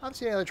 I haven't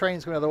seen any other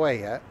trains going the other way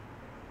yet.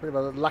 Bit of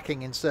a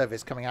lacking in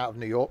service coming out of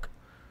New York.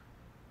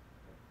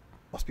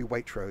 Must be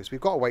Waitrose. We've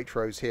got a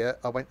Waitrose here.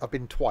 I've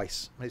been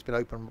twice, and it's been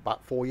open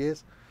about 4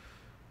 years.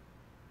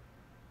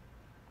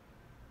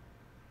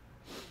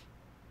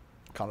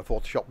 Can't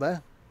afford to shop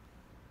there.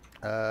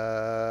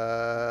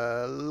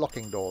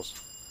 Locking doors.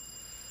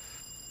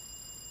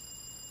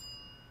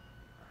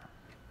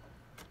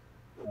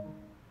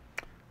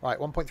 Right,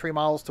 1.3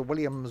 miles to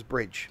Williams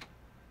Bridge.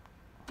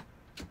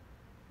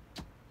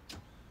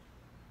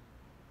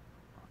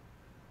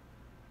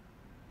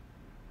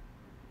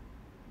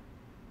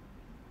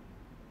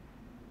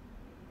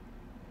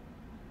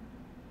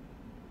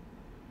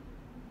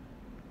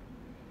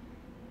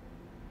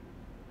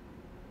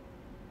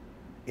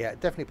 Yeah,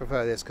 definitely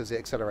prefer this because it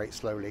accelerates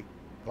slowly,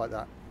 like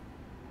that.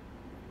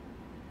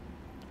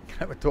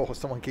 At the door,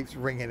 someone keeps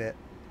ringing it.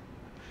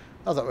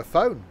 I was like, my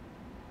phone.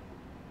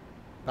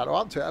 About to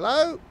answer it.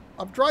 Hello?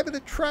 I'm driving a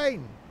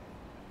train.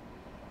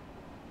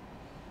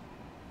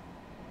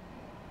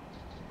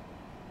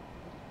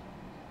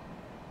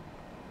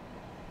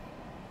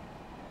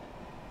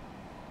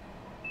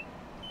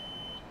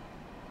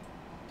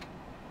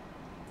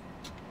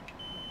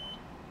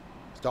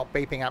 Stop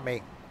beeping at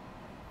me.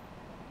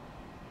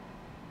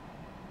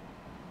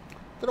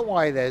 Don't know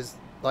why there's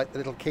like the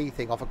little key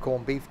thing off a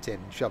corned beef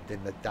tin shoved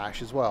in the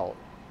dash as well.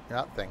 You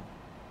know, that thing.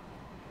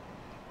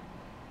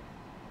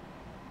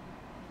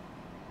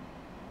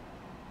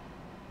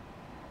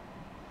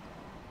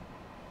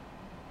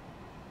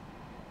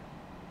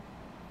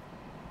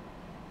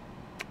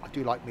 I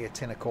do like me a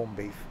tin of corned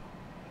beef.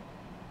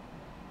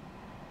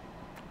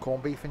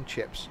 Corned beef and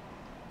chips.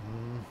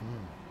 Mm-hmm.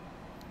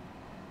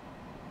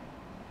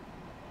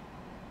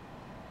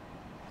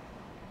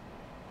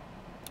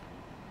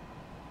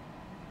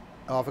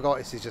 Oh, I forgot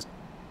this is just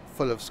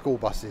full of school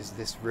buses,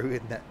 this route,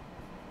 isn't it?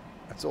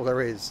 That's all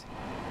there is.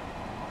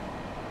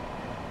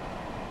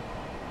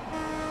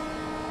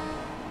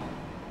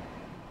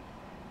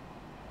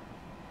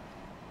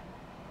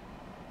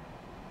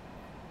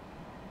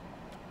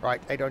 Right,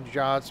 800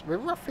 yards. We're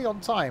roughly on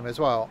time as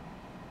well.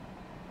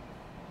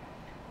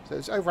 So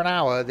it's over an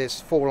hour,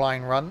 this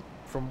 4-line run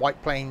from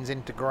White Plains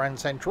into Grand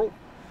Central.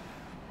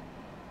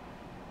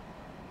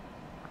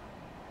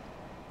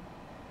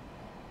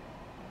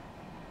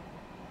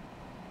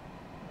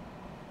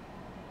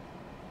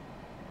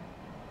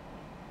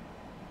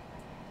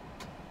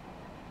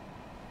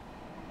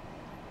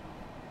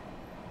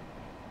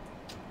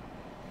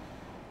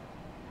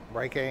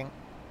 Braking.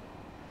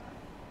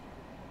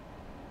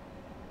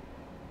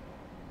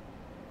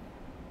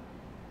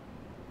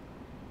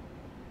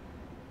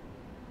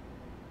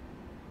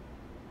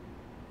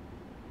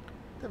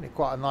 Definitely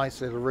quite a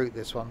nice little route,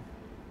 this one.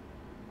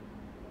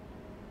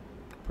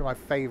 Probably my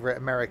favourite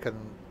American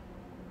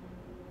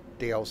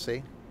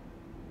DLC.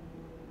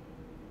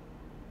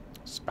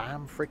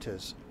 Spam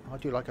fritters. I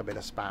do like a bit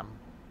of spam.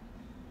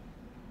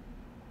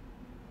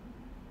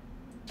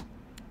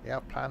 Yeah,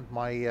 I've planned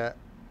my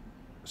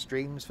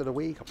streams for the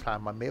week. I've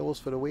planned my meals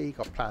for the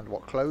week. I've planned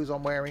what clothes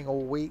I'm wearing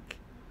all week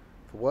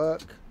for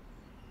work.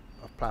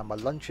 I've planned my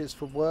lunches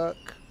for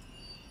work.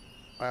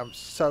 I am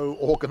so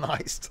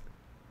organised.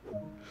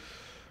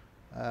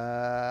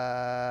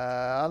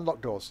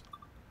 Unlock doors.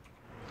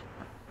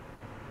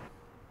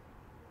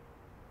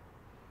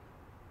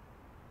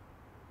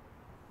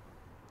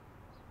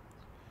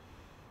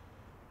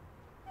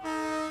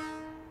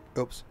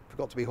 Oops,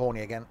 forgot to be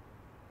horny again.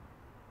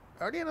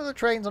 Are there any other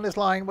trains on this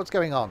line? What's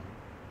going on?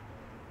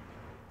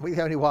 Are we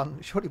the only one?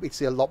 Surely we'd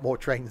see a lot more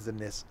trains than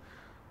this.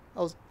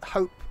 I was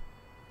hopeful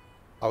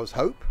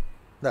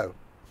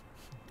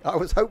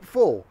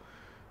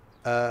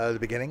at the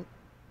beginning,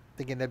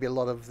 thinking there'd be a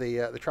lot of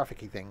the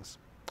trafficy things.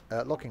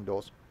 Locking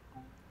doors.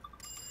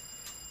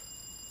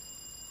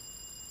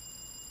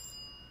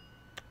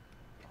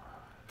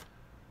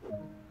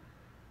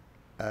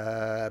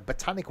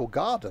 Botanical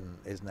Garden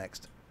is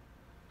next.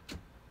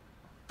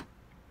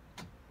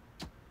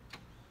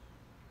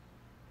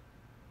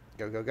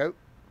 Go, go, go.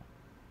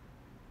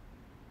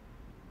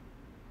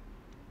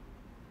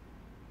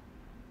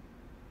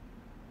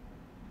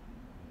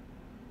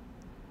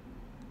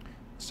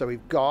 So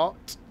we've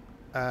got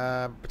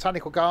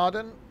Botanical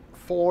Garden,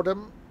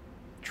 Fordham,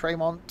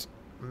 Tremont,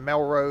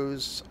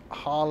 Melrose,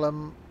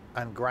 Harlem,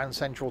 and Grand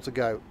Central to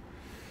go.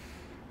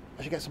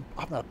 I should get some.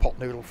 I haven't had a pot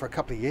noodle for a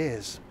couple of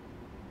years.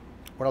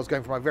 When I was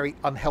going for my very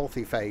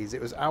unhealthy phase, it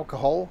was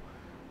alcohol,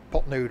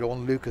 pot noodle,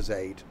 and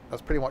Lucozade.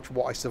 That's pretty much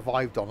what I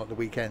survived on at the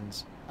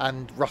weekends.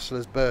 And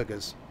Rustler's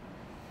Burgers.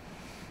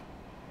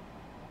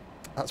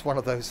 That's one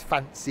of those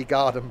fancy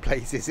garden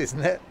places,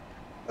 isn't it?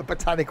 A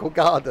botanical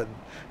garden.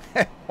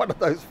 One of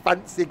those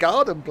fancy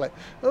garden places.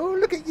 Oh,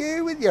 look at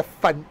you with your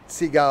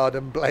fancy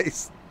garden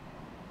place.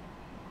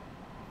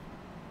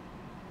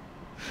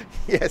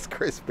 Yes,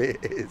 Crispy,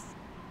 it is.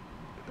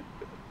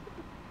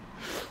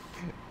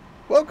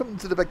 Welcome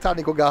to the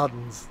Botanical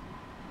Gardens.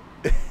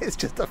 It's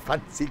just a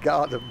fancy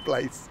garden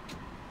place.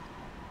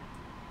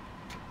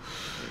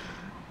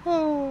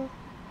 Oh.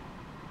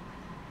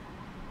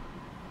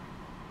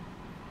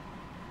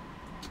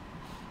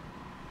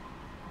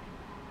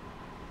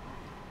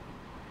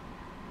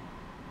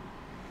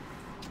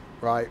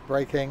 Right,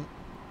 braking.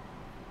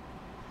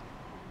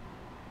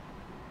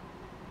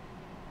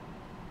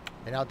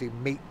 They now do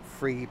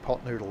meat-free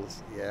pot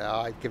noodles. Yeah,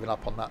 I've given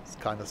up on that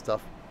kind of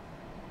stuff.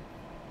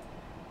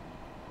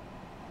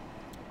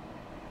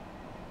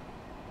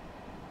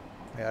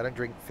 Yeah, I don't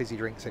drink fizzy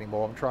drinks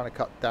anymore. I'm trying to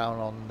cut down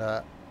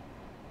on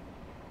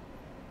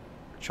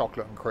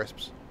chocolate and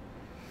crisps.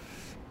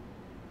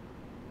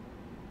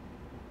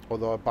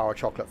 Although a bar of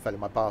chocolate fell in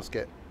my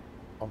basket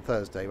on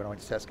Thursday when I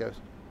went to Tesco's.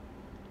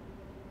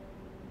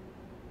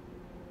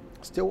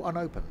 Still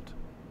unopened.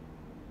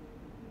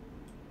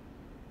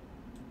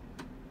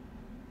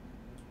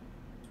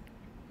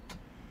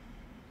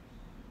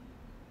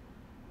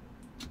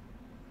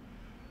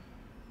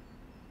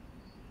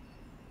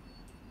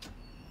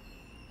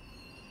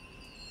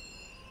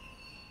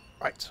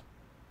 Right.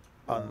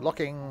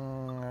 Unlocking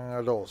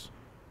doors.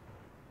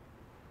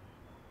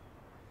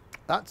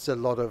 That's a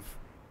lot of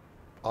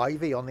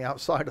ivy on the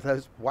outside of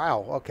those.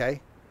 Wow,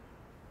 okay.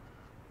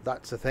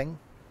 That's a thing.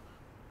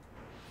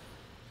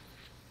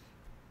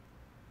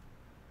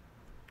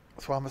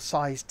 So I'm a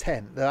size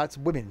 10. That's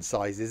women's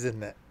sizes,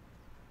 isn't it?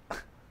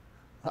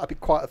 That'd be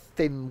quite a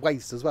thin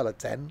waist as well, a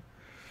 10.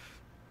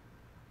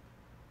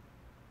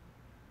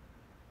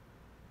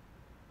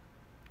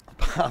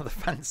 Part of the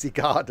fancy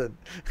garden.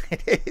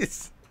 It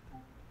is.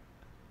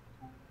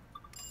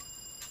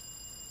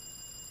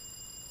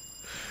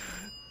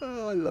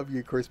 Oh, I love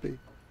you, Crispy.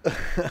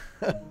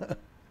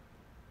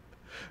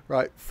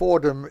 Right,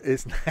 Fordham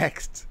is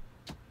next.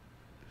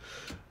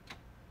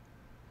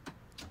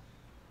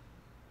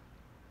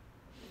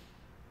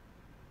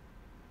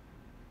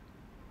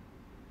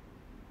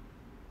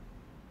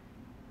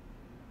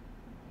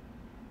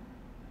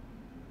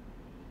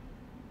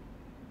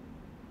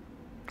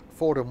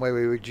 Fordham, where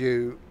we were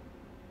due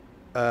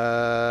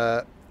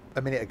a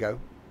minute ago.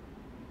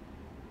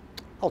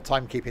 Whole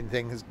timekeeping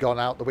thing has gone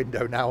out the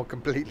window now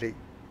completely.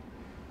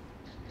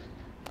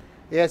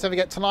 Yeah, so we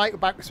get tonight, we're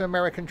back with some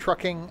American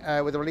trucking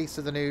with the release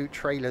of the new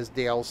Trailers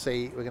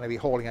DLC. We're going to be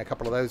hauling a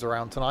couple of those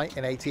around tonight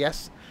in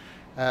ATS.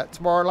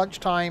 Tomorrow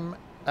lunchtime,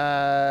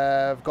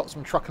 I've got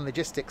some truck and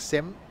logistics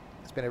sim.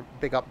 It's been a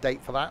big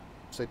update for that,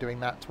 so doing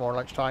that tomorrow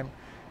lunchtime.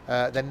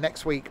 Then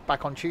next week,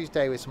 back on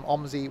Tuesday with some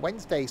OMSI.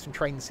 Wednesday, some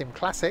Train Sim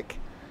Classic.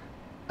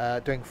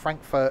 Doing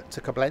Frankfurt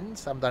to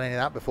Koblenz. I haven't done any of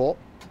that before.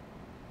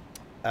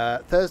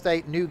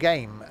 Thursday, new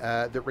game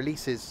that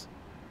releases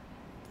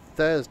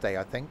Thursday,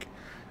 I think.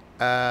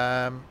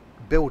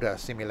 Builder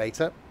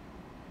Simulator.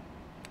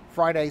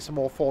 Friday, some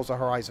more Forza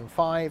Horizon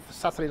 5.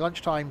 Saturday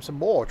lunchtime, some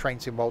more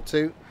Train Sim World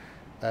 2.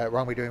 We're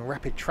going to be doing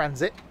Rapid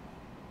Transit.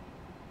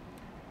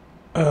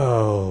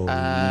 Oh,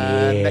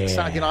 yeah. Next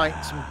Saturday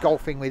night, some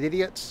Golfing with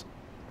Idiots.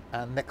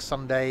 And next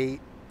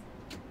Sunday,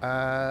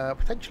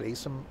 potentially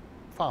some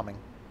farming.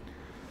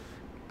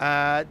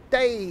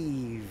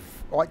 Dave.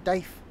 All right,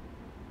 Dave.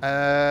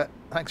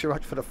 Thanks very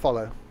much for the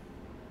follow.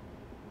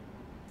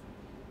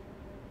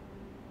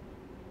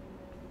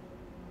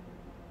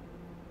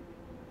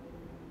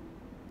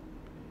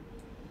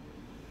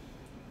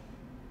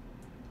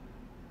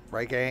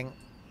 Braking.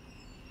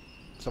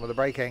 Some of the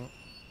braking.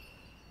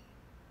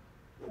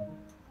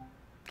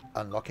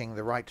 Unlocking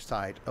the right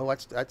side. Oh,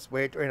 that's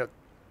weird. We're in a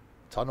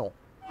tunnel.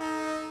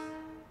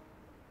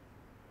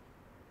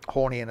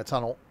 Horny in a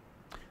tunnel.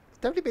 There's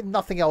definitely been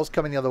nothing else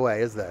coming the other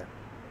way, is there?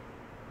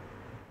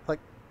 Like,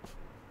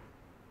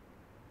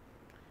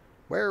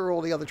 where are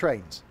all the other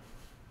trains?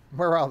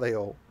 Where are they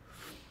all?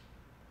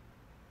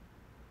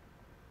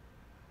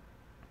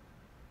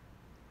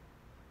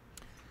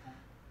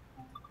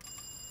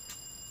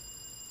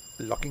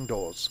 Locking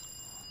doors.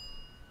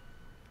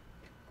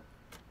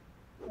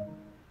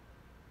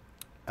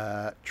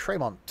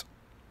 Tremont.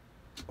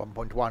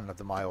 1.1 of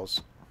the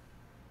miles.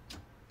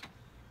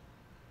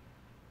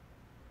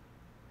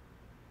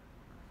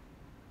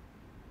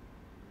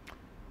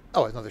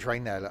 Oh, there's another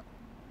train there, look.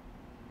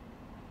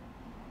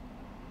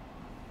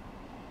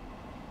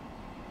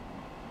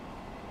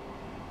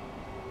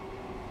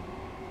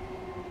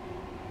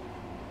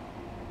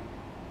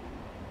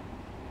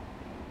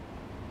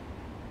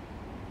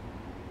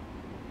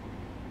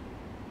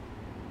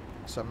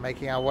 So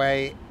making our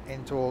way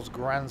in towards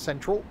Grand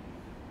Central.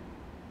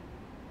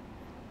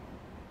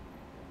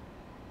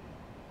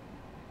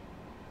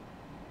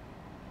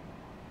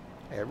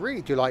 I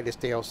really do like this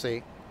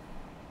DLC.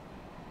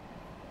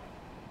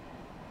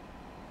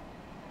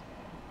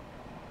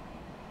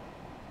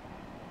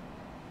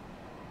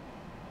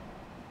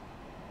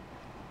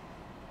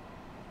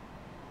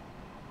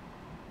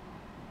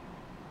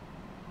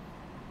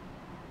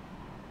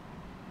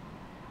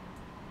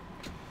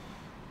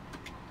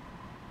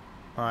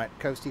 Alright,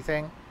 coasty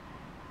thing.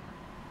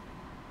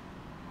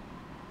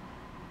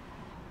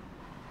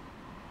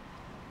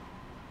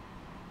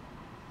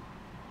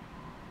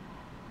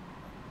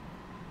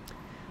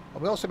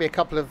 There'll also be a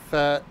couple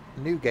of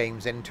new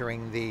games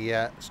entering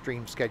the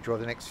stream schedule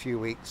the next few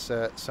weeks.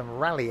 Some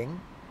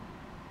rallying.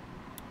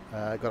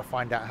 Got to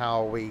find out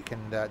how we can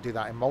do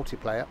that in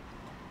multiplayer.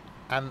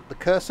 And the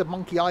Curse of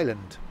Monkey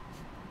Island.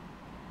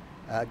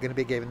 Going to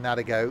be giving that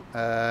a go.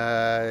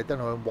 I don't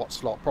know in what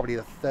slot. Probably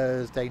the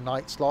Thursday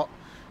night slot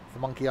for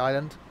Monkey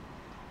Island.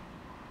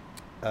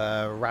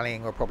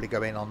 Rallying will probably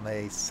go in on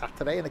the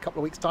Saturday in a couple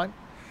of weeks' time.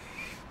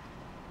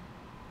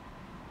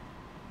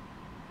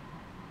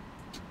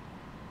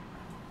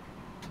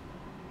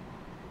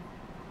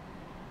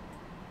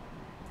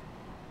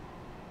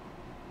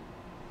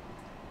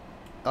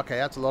 Okay,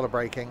 that's a lot of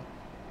braking.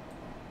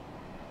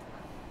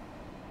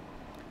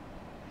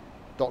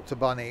 Dr.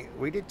 Bunny,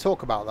 we did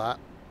talk about that.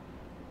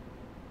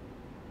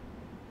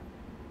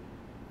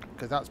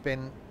 Because that's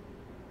been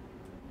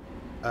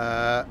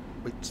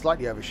we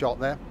slightly overshot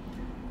there.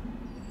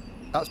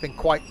 That's been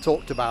quite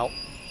talked about.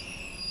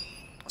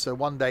 So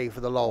one day for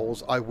the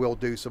lols, I will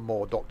do some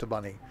more Dr.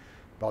 Bunny.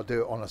 But I'll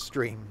do it on a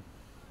stream.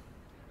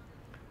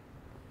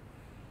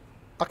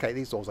 Okay,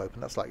 these doors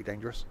open. That's slightly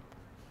dangerous.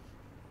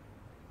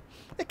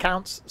 It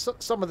counts.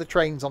 Some of the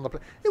trains on the...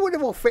 It would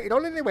have all fitted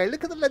on anyway.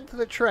 Look at the length of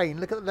the train.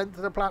 Look at the length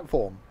of the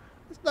platform.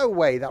 There's no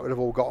way that would have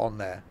all got on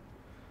there.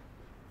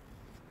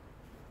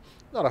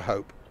 Not a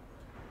hope.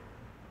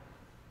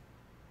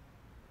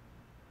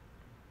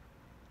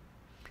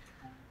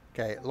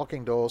 Okay,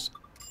 locking doors.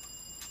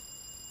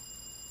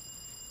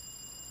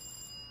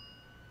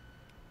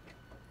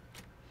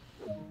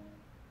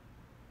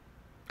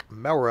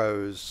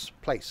 Melrose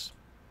Place.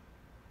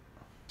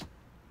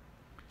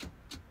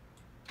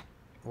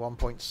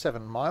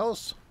 1.7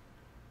 miles.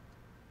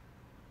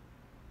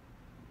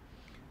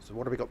 So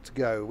what have we got to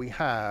go? We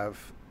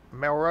have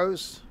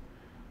Melrose,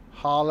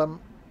 Harlem,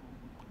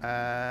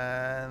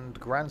 and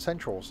Grand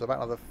Central. So about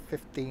another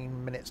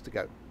 15 minutes to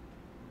go.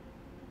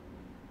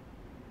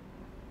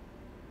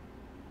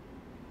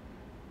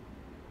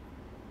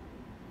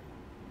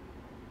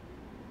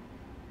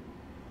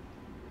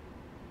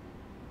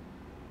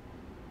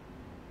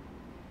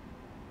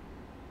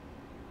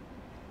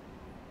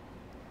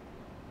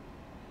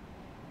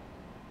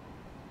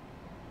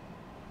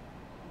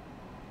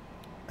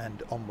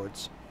 And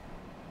onwards.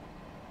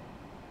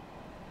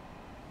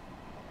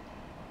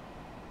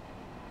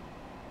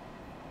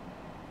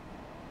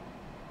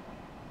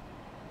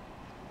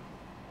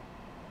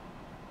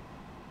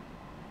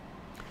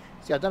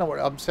 See, I don't know what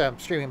I'm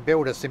streaming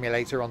Builder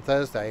Simulator on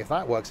Thursday. If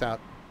that works out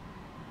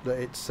that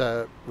it's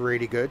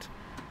really good,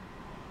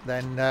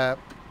 then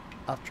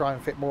I'll try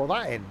and fit more of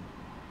that in.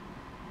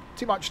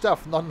 Too much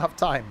stuff, not enough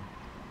time.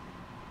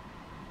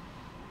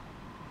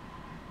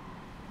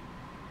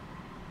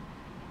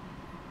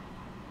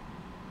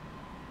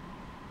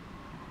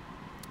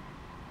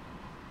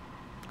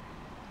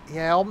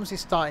 Yeah, Oms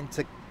is starting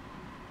to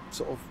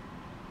sort of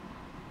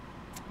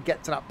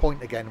get to that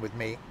point again with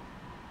me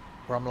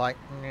where I'm like,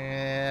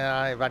 yeah,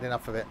 I've had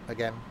enough of it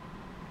again.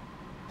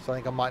 So I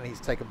think I might need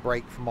to take a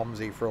break from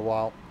Omsy for a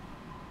while.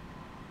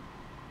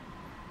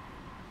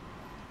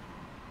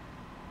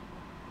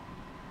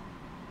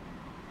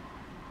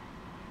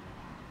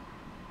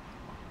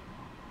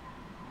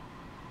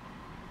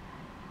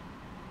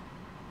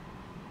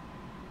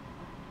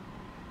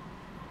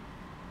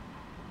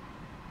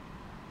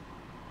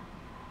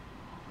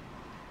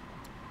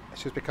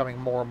 It's just becoming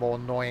more and more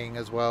annoying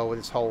as well with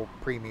this whole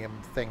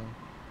premium thing.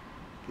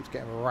 Keeps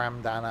getting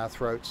rammed down our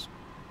throats.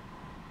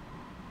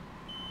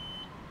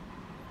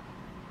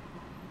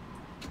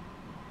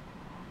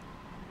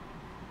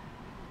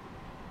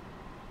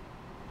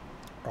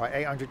 Right,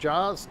 800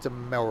 yards to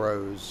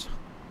Melrose.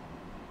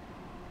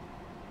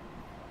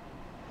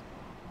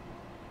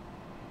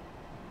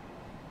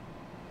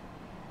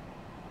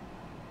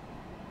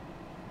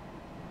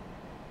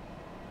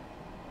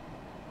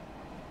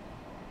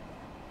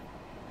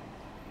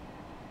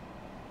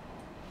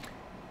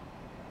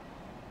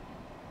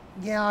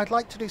 Yeah, I'd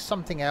like to do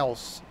something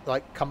else,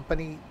 like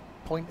company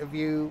point of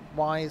view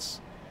wise.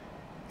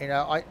 You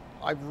know,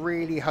 I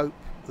really hope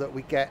that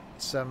we get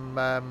some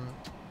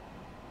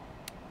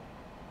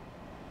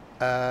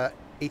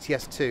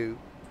ETS2,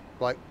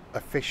 like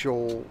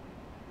official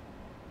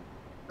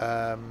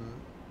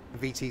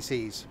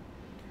VTCs,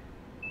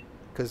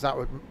 because that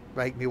would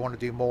make me want to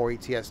do more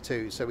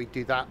ETS2. So we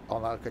do that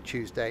on like a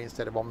Tuesday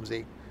instead of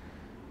OMSI.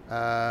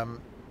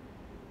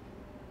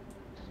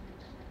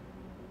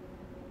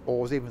 Or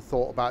was even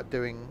thought about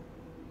doing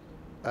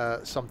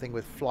something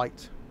with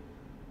flight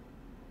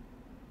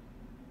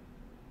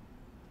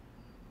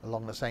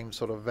along the same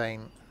sort of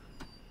vein.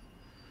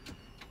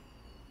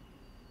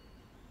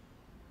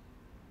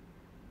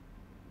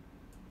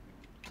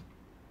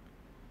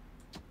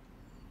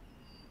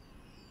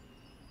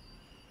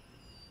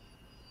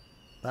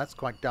 That's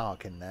quite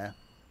dark in there.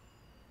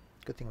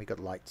 Good thing we got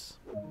lights.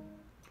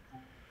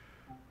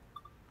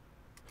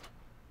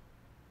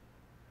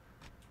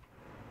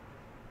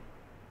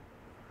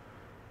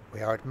 We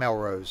are at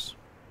Melrose.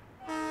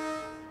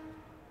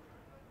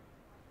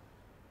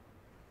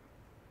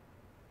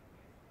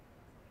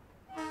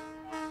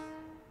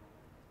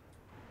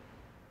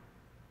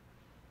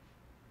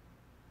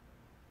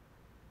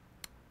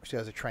 Which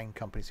has a train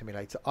company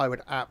simulator. I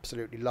would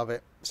absolutely love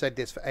it. Said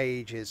this for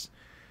ages.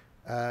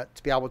 To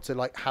be able to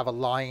like have a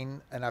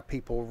line and have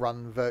people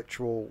run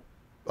virtual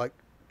like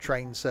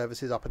train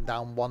services up and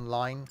down one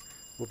line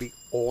would be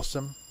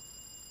awesome.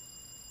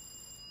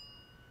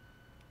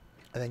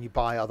 And then you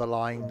buy other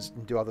lines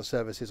and do other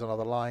services on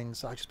other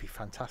lines. That'd just be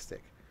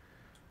fantastic.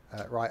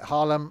 Right,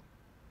 Harlem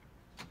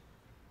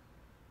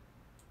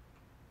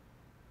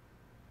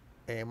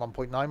in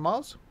 1.9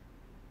 miles.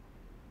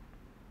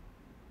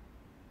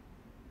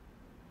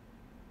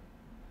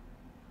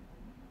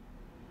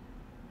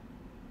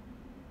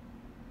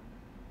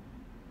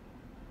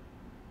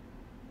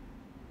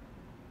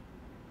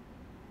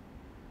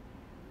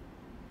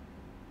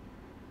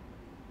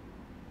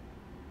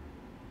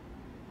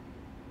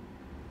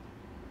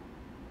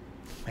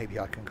 Maybe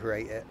I can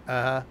create it.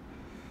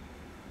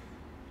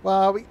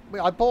 Well,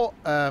 I bought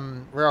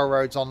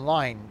Railroads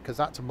Online because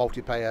that's a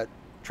multiplayer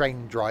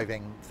train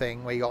driving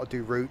thing where you got to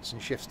do routes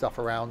and shift stuff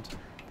around.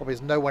 Probably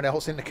there's no one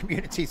else in the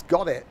community's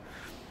got it,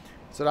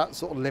 so that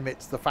sort of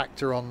limits the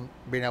factor on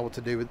being able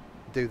to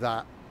do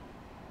that.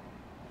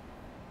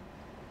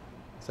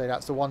 So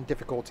that's the one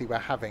difficulty we're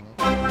having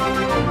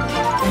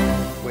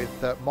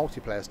with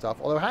multiplayer stuff.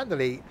 Although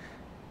handily,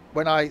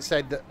 when I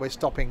said that we're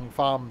stopping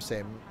Farm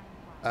Sim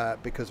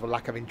because of a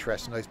lack of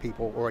interest in those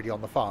people already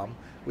on the farm,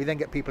 we then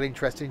get people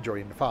interested in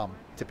joining the farm.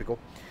 Typical.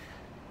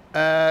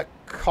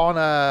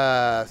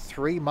 Connor,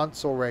 3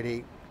 months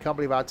already. Can't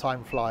believe how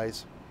time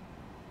flies.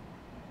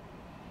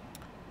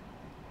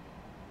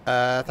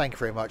 Thank you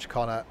very much,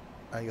 Connor.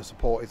 Your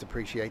support is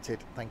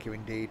appreciated. Thank you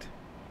indeed.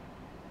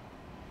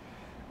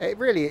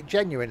 It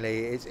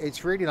genuinely,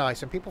 it's really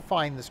nice when people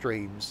find the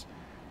streams.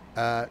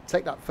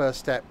 Take that first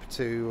step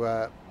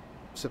to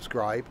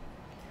subscribe.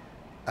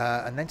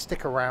 And then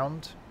stick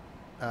around.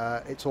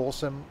 It's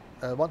awesome.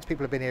 Once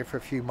people have been here for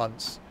a few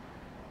months,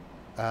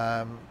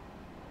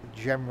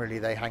 generally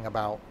they hang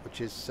about,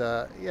 which is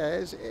yeah,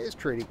 it's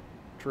truly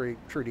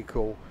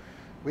cool.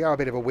 We are a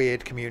bit of a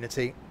weird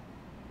community.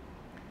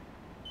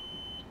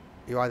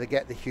 You either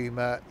get the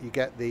humour, you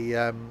get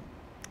the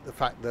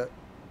fact that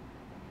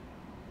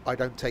I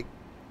don't take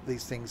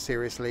these things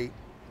seriously,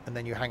 and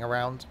then you hang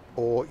around,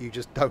 or you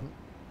just don't.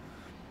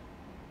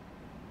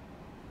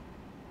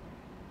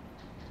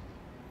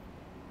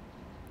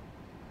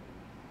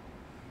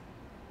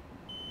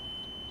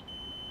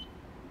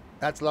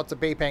 That's lots of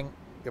beeping.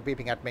 You're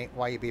beeping at me.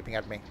 Why are you beeping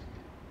at me?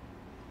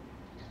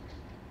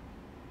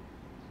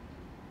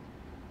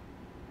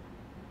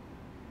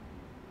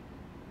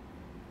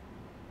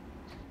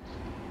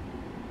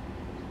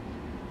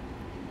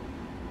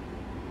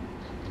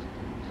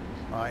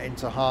 Right,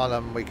 into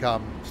Harlem we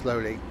come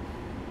slowly.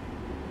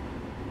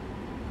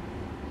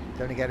 It's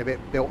only getting a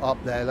bit built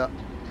up there, look.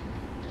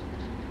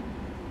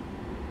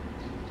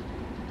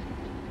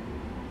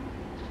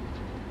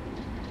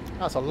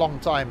 That's a long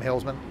time,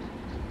 Hillsman.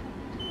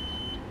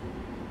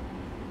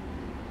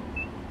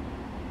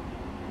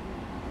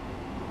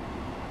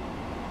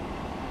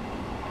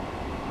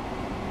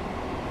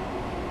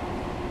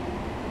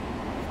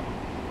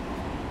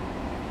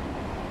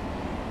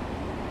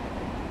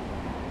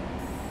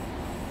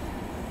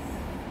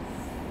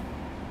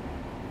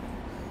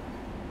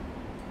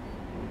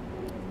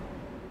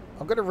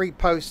 I'm going to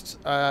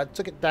repost.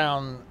 Took it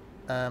down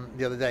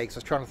the other day because I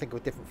was trying to think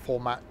of a different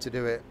format to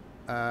do it.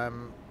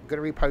 I'm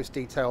going to repost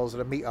details of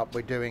a meetup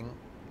we're doing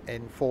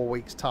in 4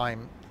 weeks'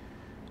 time.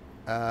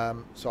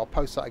 So I'll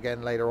post that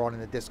again later on in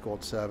the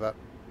Discord server.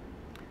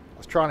 I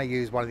was trying to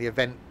use one of the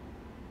event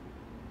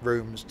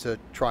rooms to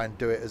try and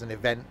do it as an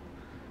event,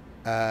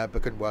 but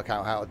couldn't work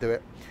out how to do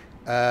it.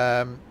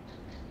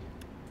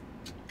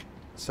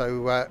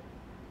 So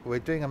we're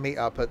doing a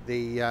meetup at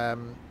the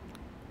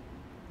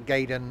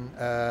Gaydon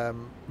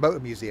Motor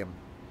Museum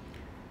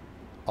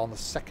on the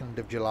 2nd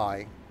of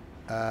July,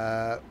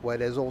 where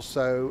there's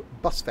also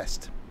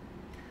Busfest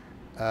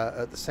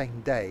at the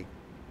same day.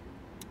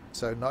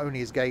 So not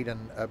only is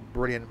Gaydon a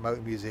brilliant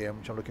motor museum,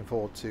 which I'm looking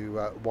forward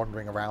to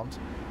wandering around,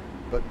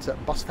 but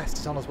Busfest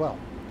is on as well.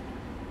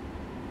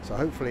 So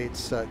hopefully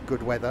it's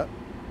good weather.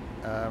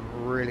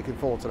 Really looking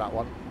forward to that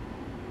one.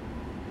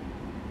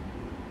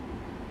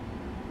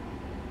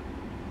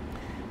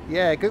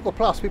 Yeah, Google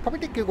Plus. We probably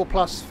did Google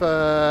Plus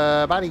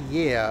for about a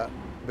year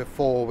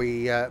before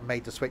we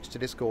made the switch to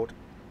Discord.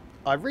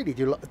 I really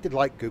did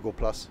like Google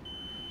Plus.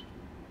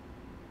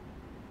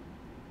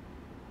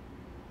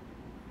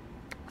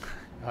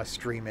 I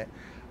stream it.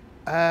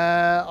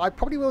 I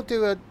probably will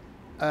do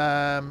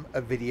a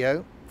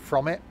video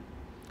from it.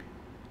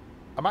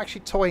 I'm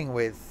actually toying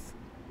with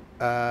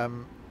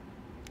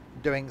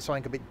doing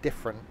something a bit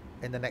different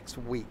in the next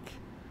week.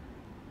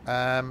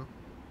 As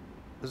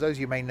those of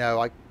you may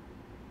know, I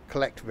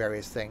collect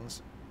various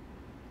things.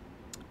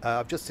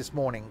 I've just this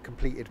morning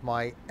completed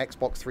my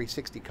Xbox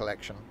 360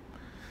 collection.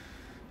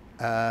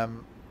 So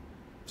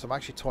I'm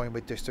actually toying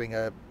with just doing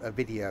a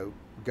video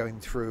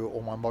going through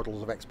all my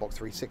models of Xbox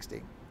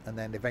 360 and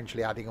then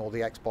eventually adding all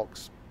the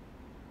Xbox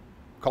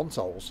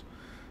consoles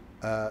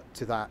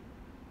to that,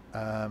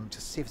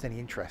 to see if there's any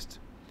interest.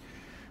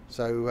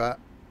 So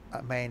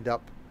that may end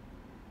up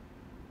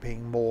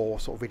being more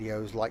sort of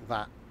videos like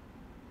that,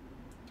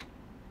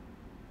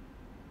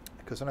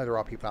 because I know there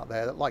are people out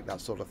there that like that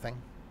sort of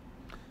thing.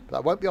 But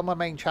that won't be on my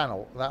main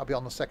channel. That'll be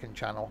on the second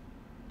channel,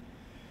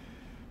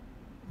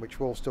 which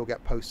will still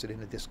get posted in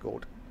the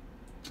Discord.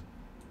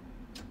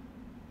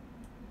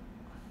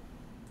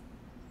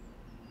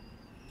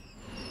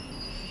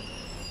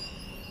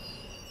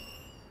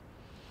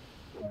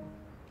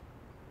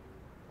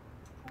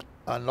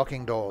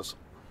 Unlocking doors.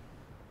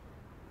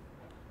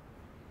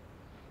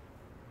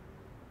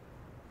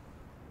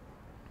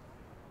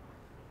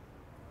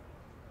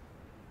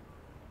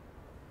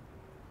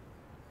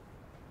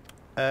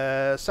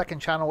 Second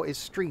channel is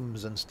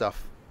streams and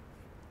stuff.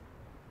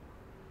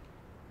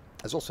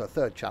 There's also a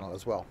third channel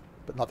as well,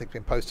 but nothing's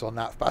been posted on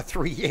that for about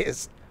 3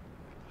 years.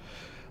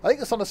 I think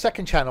that's on the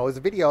second channel. Is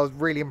a video I was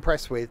really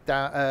impressed with.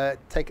 I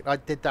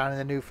did down in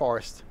the New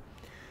Forest.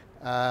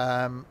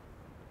 That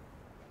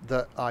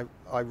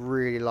I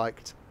really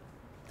liked.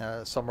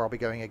 Somewhere I'll be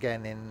going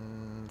again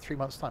in 3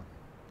 months' time.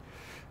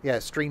 Yeah,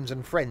 Streams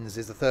and Friends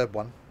is the third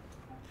one.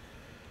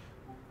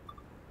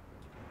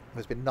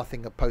 There's been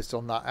nothing posted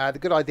on that. I had a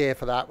good idea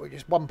for that.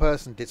 Just one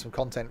person did some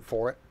content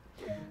for it.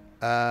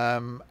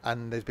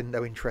 And there's been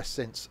no interest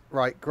since.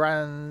 Right,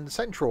 Grand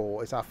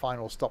Central is our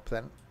final stop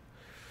then.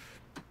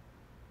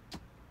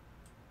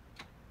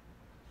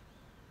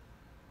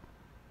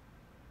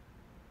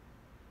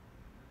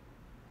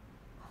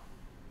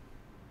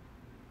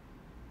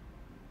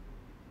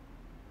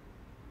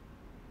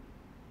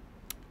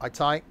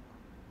 Tight.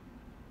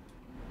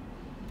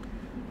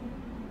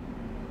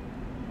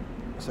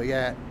 So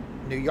yeah,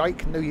 New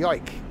York, New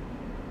York.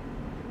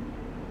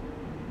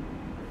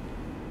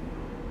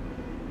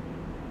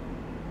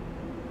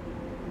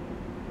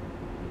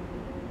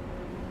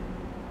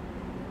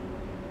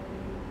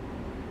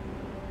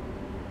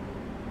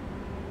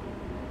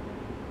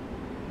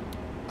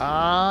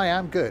 I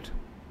am good.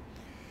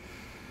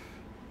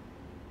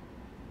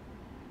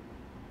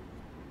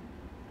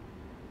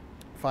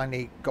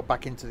 Finally got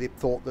back into the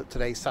thought that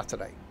today's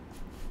Saturday.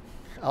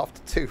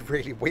 After 2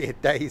 really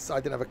weird days, I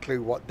didn't have a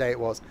clue what day it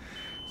was.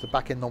 So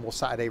back in normal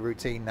Saturday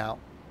routine now.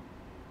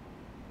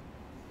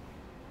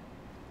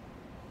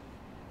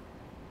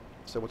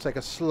 So we'll take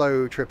a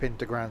slow trip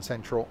into Grand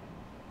Central.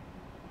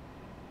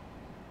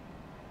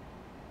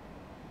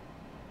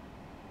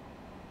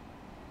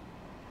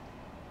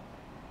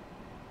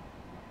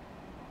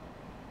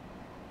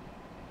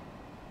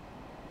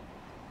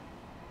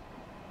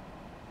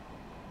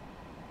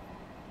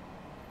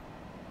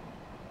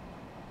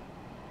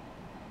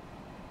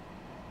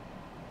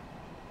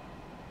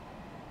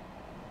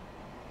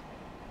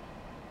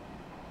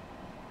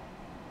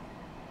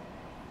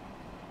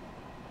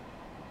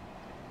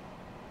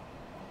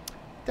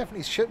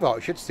 Definitely should. Well,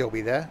 it should still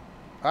be there.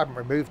 I haven't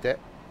removed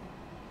it.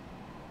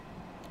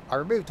 I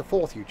removed the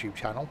 4th YouTube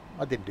channel.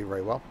 I didn't do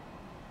very well.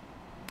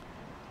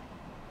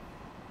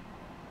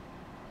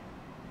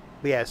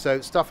 But yeah, so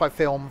stuff I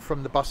film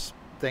from the bus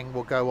thing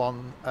will go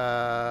on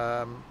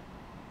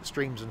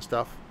streams and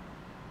stuff,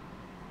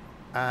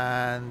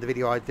 and the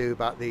video I do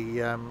about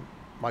the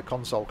my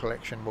console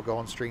collection will go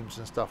on streams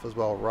and stuff as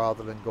well,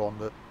 rather than go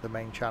on the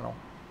main channel.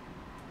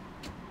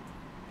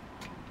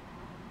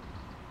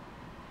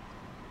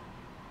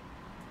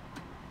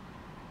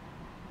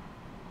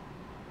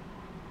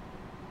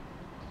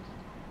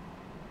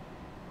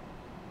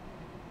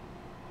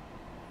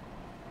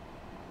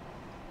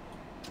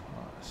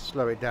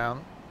 slow it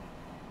down.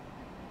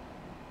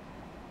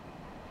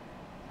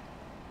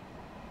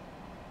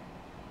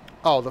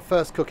 Oh, the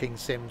first cooking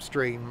sim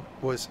stream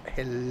was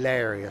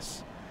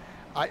hilarious.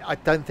 I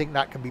don't think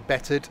that can be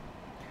bettered,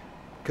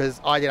 because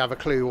I didn't have a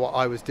clue what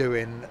I was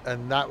doing,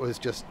 and that was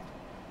just...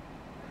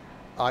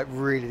 I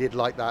really did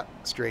like that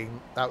stream.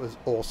 That was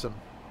awesome.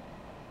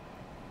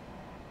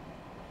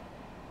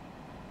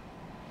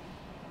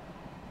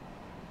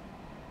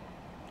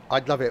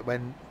 I'd love it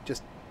when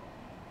just...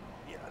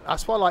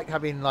 That's why I like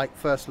having like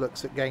first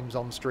looks at games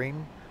on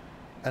stream,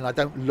 and I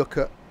don't look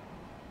at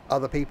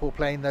other people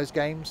playing those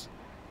games,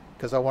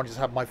 because I want to just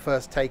have my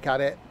first take at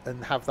it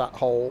and have that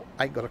whole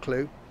ain't got a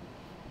clue.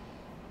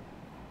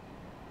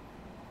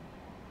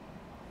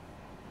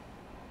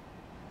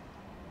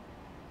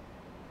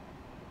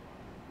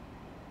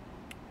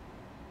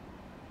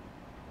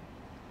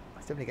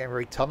 It's definitely getting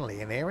very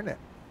tunnely in here, isn't it?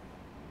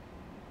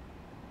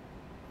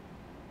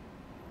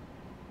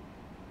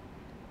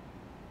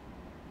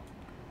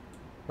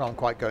 Well, I'm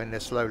quite going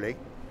this slowly.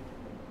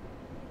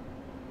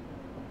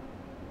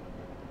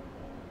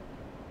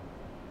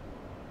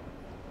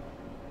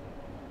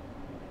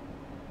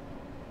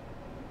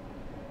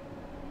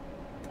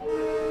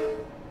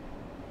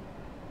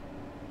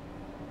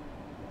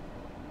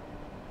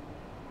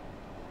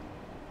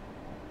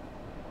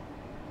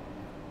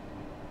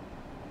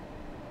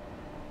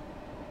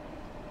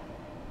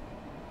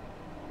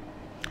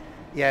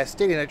 Yeah,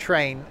 stealing a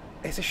train.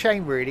 It's a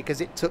shame, really,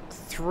 because it took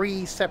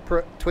 3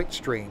 separate Twitch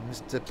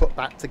streams to put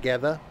that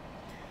together.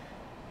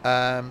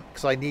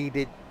 Because I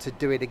needed to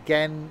do it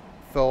again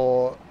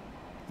for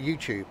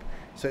YouTube.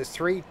 So it's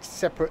 3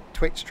 separate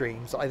Twitch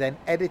streams. I then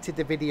edited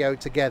the video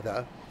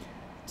together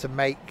to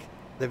make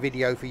the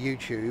video for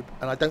YouTube.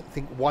 And I don't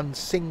think one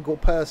single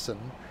person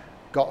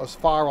got as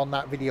far on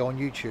that video on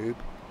YouTube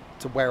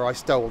to where I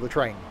stole the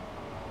train.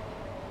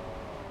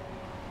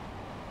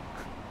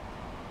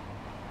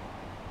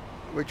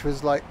 Which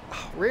was like,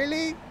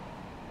 really?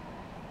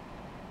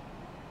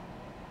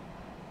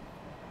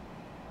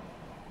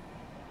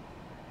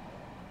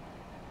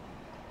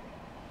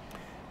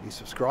 You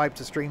subscribe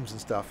to streams and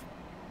stuff.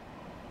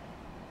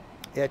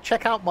 Yeah,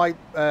 check out my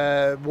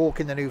walk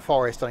in the New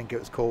Forest, I think it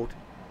was called.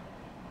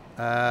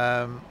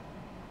 I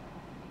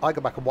go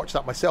back and watch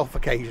that myself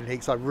occasionally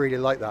because I really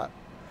like that.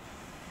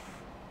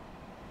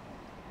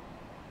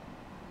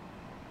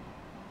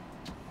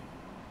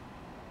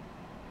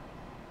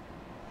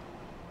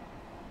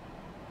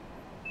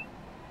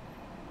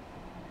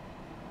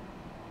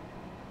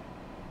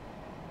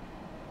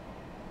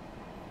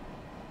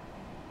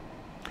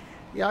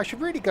 Yeah, I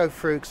should really go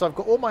through, because I've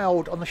got all my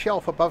old, on the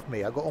shelf above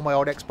me, I've got all my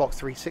old Xbox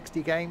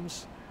 360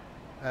 games,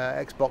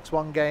 Xbox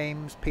One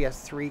games,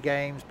 PS3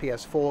 games,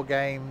 PS4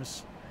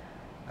 games.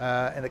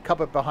 In the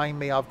cupboard behind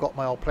me, I've got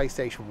my old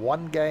PlayStation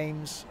 1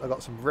 games. I've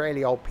got some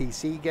really old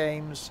PC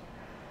games.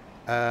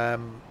 I've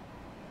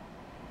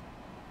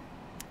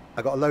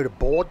got a load of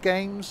board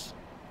games,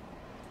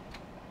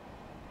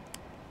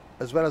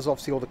 as well as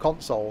obviously all the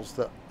consoles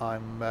that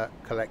I'm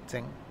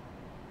collecting.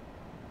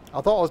 I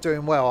thought I was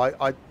doing well.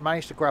 I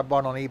managed to grab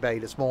one on eBay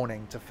this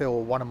morning to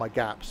fill one of my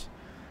gaps,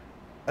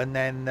 and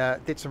then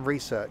did some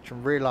research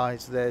and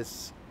realised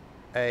there's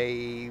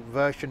a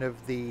version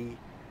of the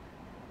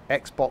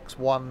Xbox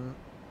One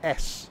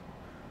S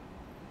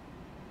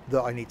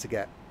that I need to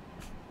get.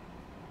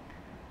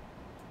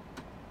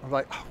 I'm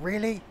like, oh,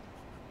 really?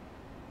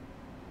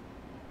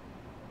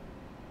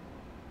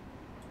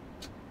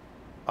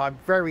 I'm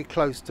very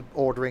close to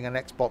ordering an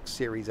Xbox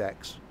Series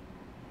X.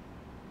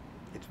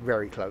 It's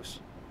very close.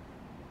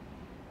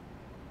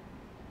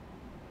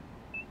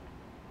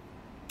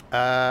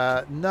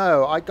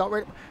 No, I got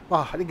rid.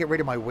 Well, I didn't get rid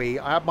of my Wii.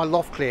 I had my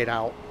loft cleared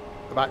out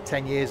about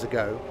 10 years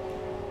ago,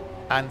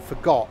 and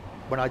forgot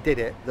when I did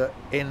it that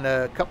in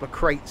a couple of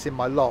crates in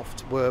my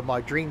loft were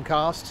my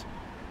Dreamcast,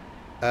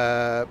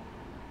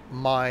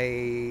 my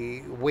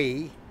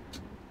Wii,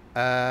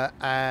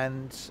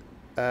 and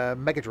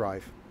Mega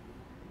Drive,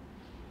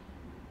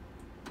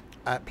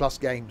 plus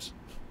games.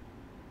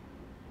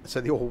 So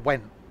they all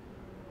went.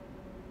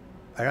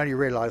 I only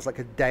realised like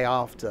a day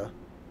after.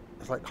 I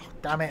was like, oh,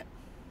 damn it.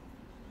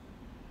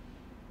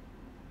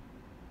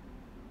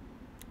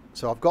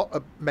 So I've got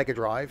a Mega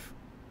Drive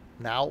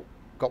now.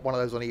 Got one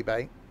of those on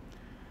eBay.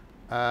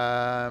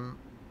 I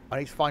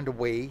need to find a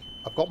Wii.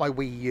 I've got my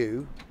Wii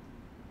U.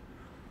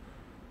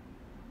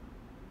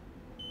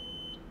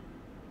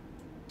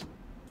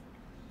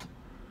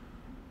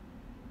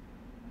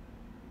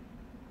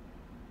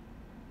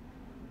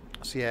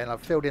 So yeah, and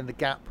I've filled in the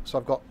gap. So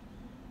I've got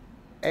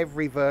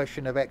every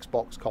version of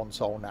Xbox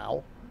console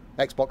now.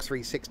 Xbox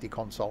 360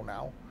 console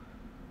now.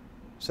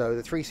 So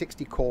the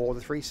 360 Core, the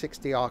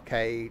 360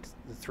 Arcade,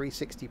 the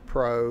 360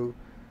 Pro,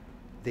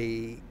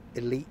 the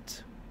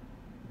Elite,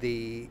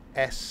 the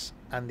S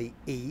and the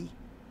E.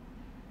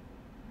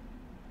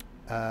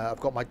 I've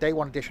got my Day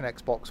 1 Edition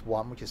Xbox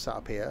One, which is set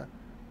up here.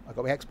 I've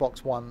got my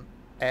Xbox One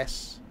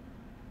S.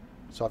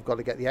 So I've got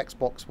to get the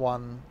Xbox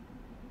One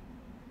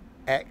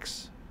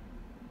X.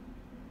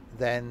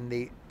 Then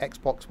the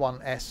Xbox One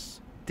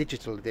S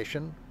Digital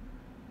Edition.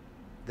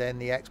 then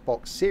the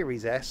Xbox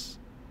Series S,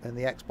 and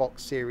the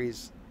Xbox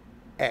Series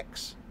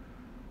X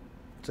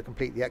to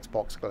complete the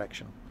Xbox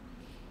collection.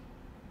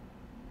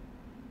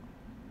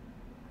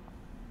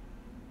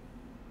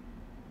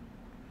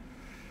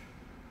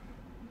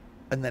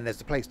 And then there's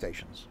the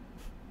PlayStations.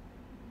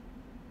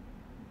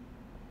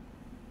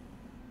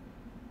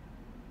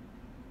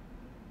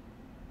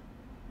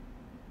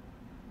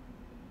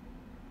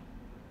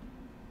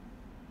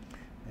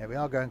 Yeah, we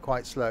are going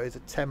quite slow. It's a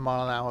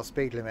 10-mile-an-hour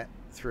speed limit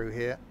through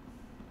here.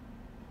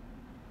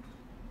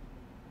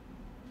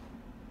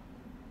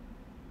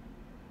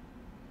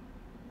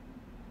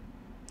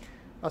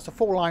 That's a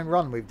 4-line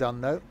run we've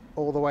done, though,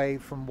 all the way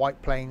from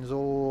White Plains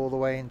all the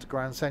way into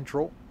Grand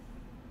Central.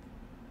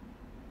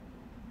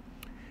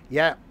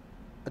 Yeah,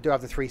 I do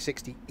have the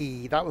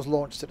 360E. That was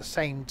launched at the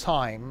same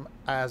time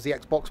as the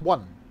Xbox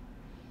One.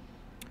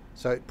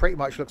 So it pretty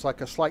much looks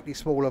like a slightly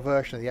smaller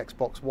version of the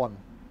Xbox One.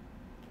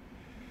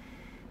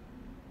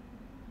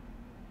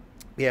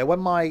 Yeah, when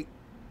my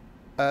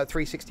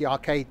 360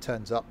 arcade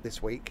turns up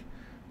this week,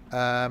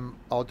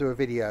 I'll do a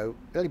video.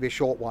 It'll only be a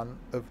short one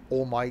of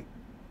all the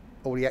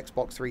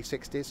Xbox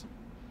 360s,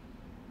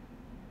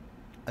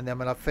 and then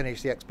when I've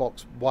finished the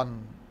Xbox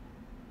One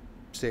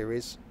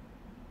series,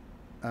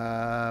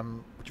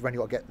 which you've only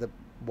got to get the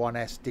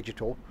 1S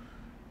digital,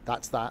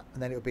 that's that,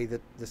 and then it'll be the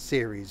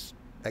series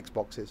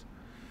Xboxes.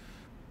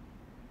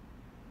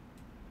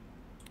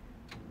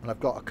 And I've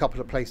got a couple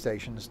of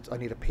PlayStations. I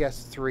need a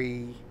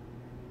PS3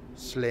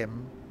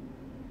 Slim,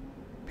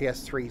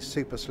 PS3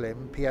 Super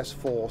Slim,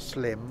 PS4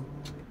 Slim,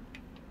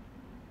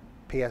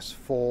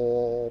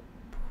 PS4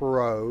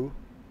 Pro,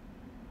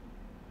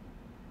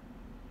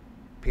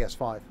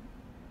 PS5.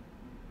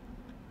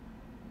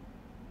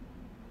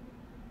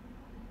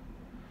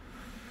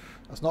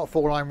 That's not a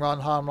 4-line run.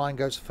 Harlem Line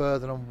goes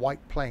further than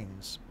White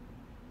Plains.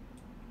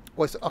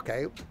 Well, it's,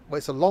 okay, well,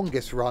 it's the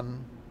longest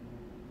run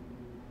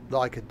that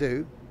I could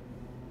do.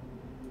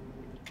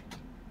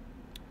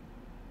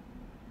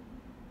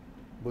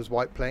 Was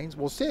White Plains.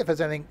 We'll see if there's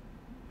anything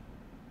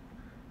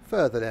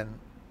further then.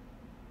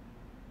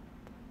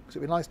 Because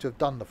it'd be nice to have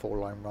done the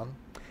 4-line run.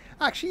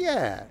 Actually,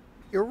 yeah,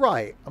 you're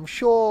right. I'm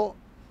sure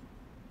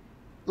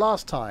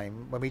last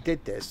time when we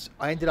did this,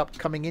 I ended up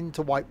coming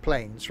into White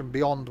Plains from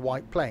beyond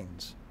White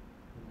Plains.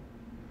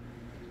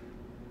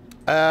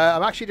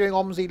 I'm actually doing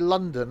OMSI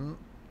London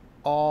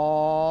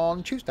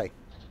on Tuesday.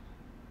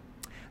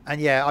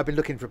 And yeah, I've been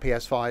looking for a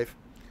PS5.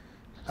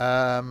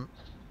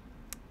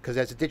 Because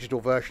there's a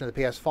digital version of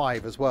the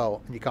PS5 as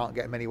well, and you can't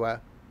get them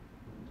anywhere.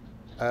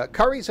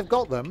 Currys have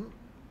got them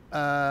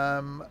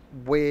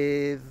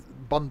with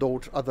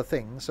bundled other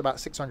things, about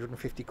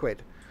 650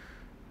 quid.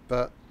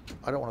 But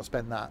I don't want to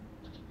spend that.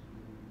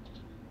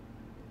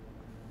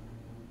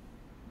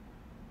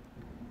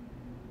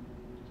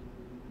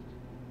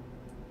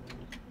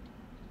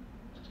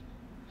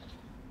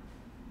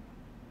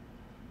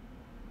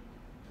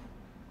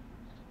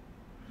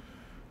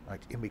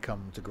 Right, in we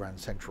come to Grand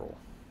Central.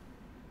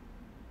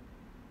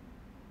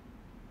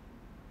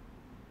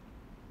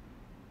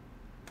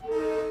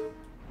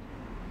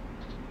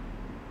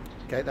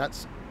 Okay, there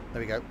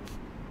we go.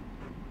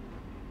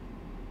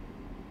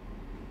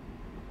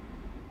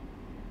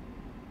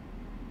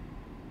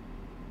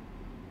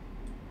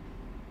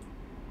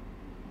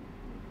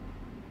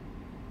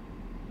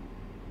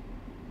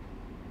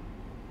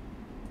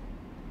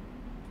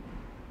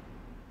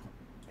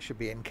 Should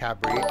be in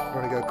Cadbury. We're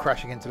going to go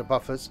crashing into the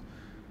buffers.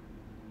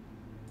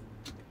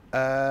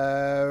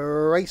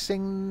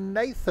 Racing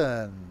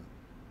Nathan.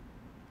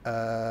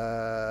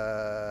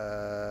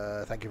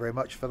 Thank you very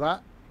much for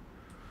that.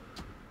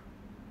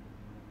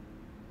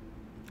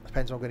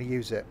 Depends on I'm going to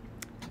use it.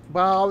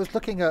 Well, I was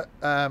looking at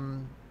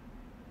Gran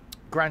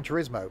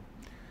Turismo,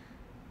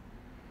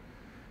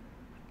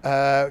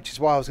 which is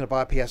why I was going to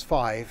buy a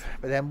PS5.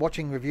 But then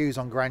watching reviews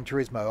on Gran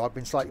Turismo, I've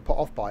been slightly put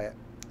off by it.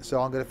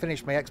 So I'm going to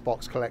finish my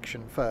Xbox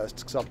collection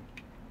first, because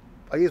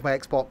I use my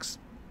Xbox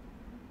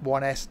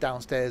One S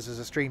downstairs as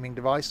a streaming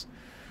device.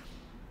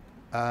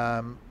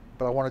 But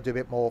I want to do a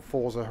bit more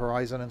Forza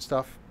Horizon and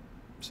stuff.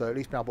 So at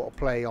least being able to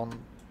play in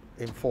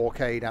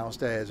 4K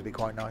downstairs would be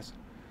quite nice.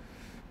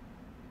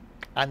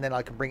 And then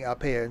I can bring it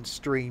up here and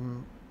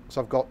stream.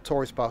 So I've got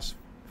Tourist Bus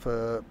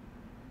for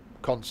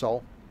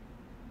console.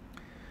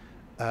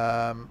 So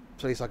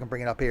at least I can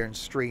bring it up here and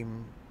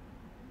stream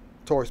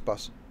Tourist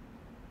Bus.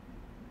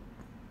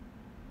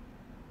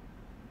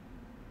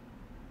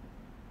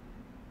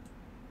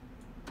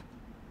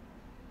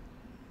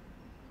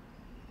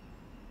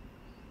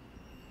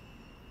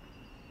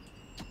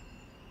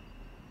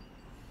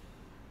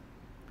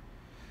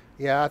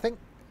 Yeah, I think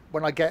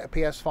when I get a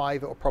PS5,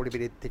 it will probably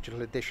be the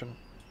digital edition.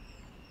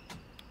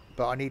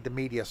 But I need the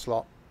media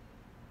slot.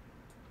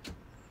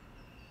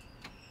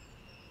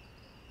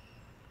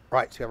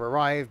 Right, so we have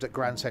arrived at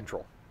Grand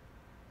Central.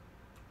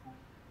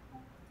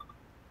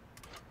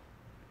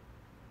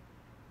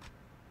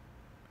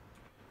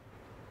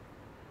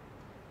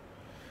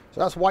 So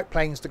that's White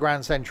Plains to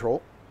Grand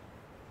Central.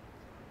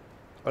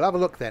 We'll have a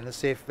look then and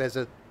see if there's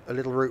a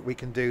little route we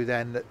can do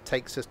then that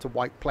takes us to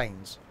White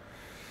Plains.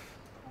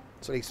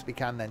 So at least we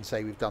can then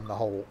say we've done the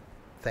whole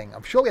thing.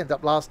 I'm sure we ended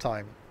up last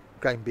time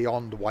going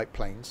beyond the White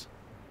Plains.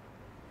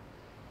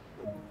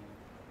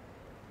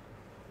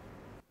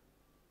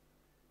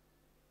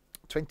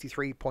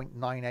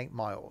 .98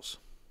 miles.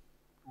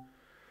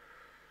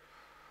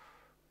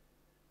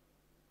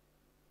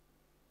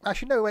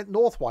 Actually, no, we went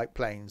North White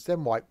Plains,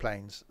 then White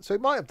Plains. So we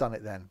might have done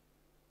it then.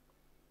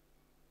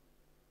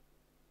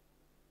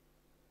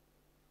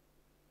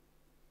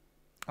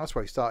 That's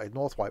where we started,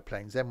 North White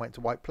Plains, then went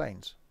to White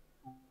Plains.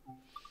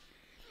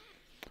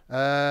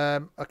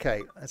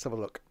 Okay, let's have a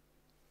look.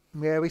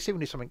 Yeah, we see we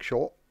need something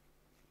short.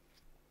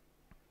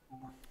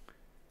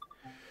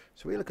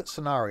 So we look at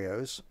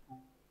scenarios.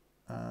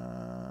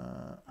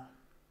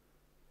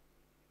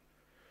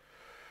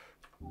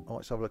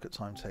 Let's have a look at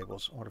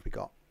timetables. What have we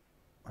got?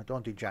 I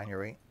don't do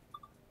January.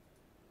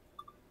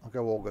 I'll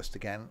go August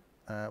again.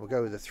 We'll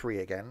go with the 3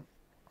 again.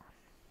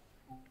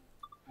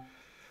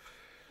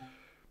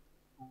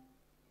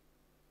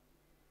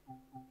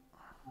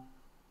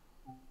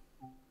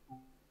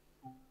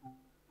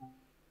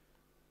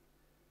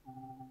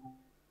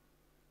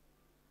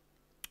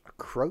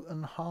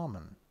 Croton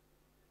Harmon.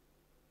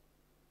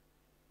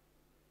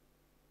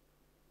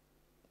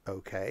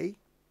 Okay,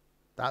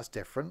 that's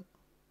different.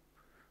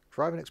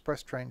 Drive an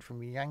express train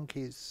from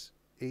Yankees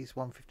East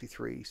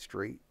 153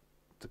 Street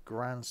to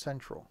Grand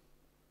Central.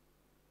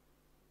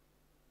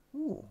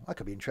 Ooh, that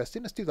could be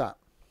interesting. Let's do that.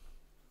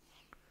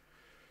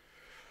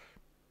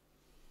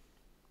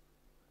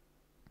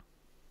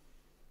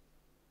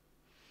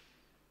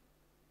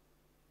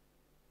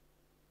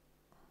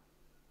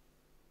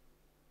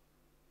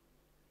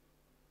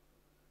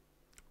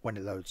 When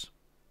it loads.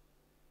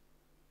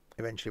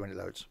 Eventually when it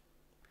loads.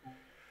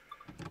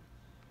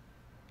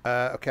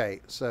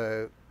 Okay,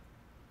 so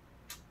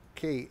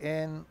key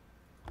in,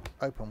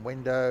 open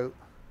window,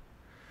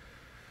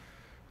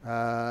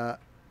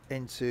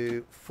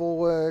 into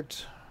forward,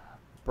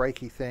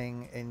 brakey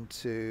thing,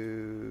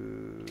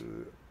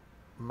 into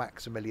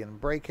Maximilian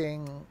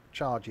braking,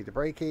 chargey the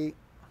brakey.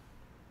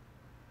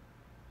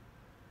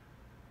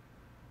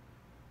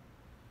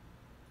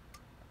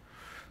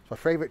 My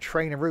favourite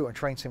train and route on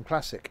Train Sim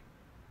Classic.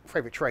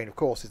 Favourite train, of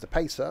course, is the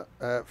Pacer.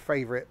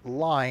 Favourite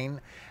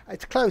line,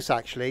 it's close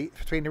actually,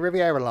 between the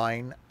Riviera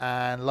line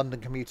and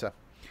London Commuter.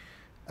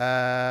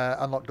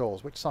 Unlock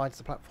doors. Which side's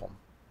the platform?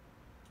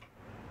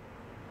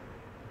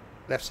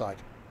 Left side.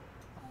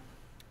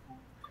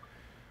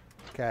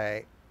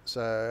 Okay,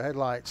 so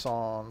headlights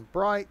on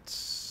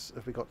bright.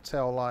 Have we got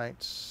tail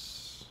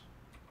lights?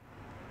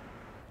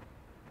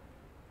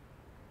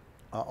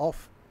 Are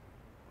off.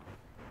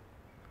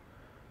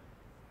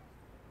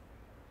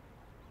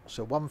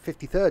 So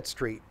 153rd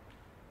Street,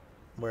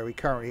 where we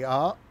currently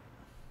are.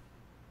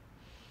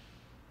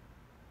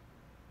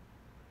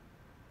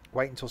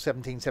 Wait until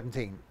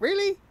 1717.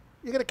 Really?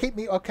 You're going to keep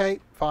me? Okay,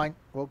 fine.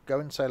 We'll go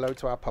and say hello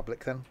to our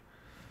public then.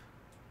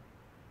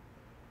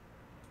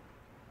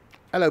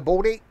 Hello,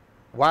 Baldy.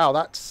 Wow,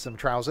 that's some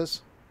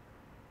trousers.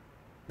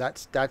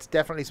 That's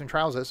definitely some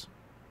trousers.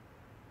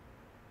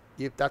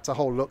 That's a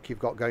whole look you've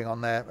got going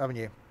on there, haven't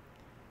you?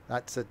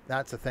 That's a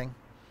thing.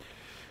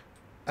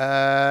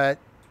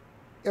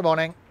 Good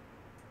morning.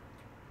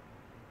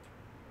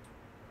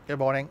 Good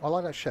morning. I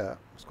like that shirt.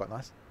 It's quite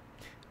nice.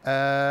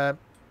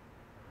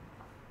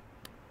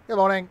 Good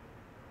morning.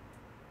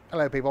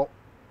 Hello, people.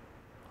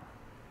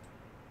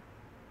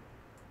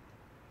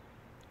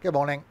 Good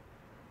morning.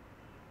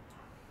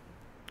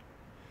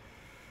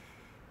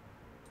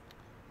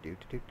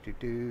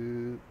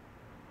 Do.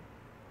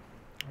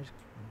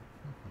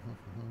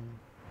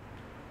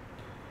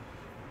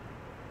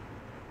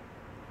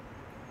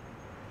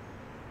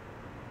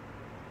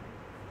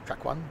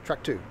 Track 1,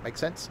 track 2, makes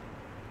sense.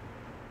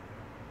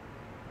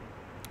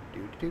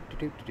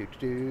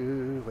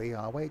 We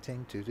are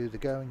waiting to do the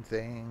going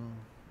thing.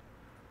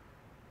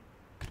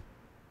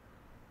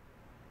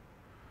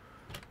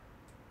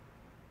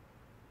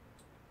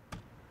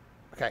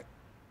 Okay.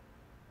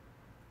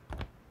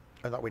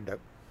 And that window.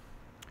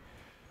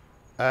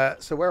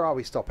 So where are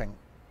we stopping?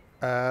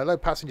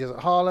 Load passengers at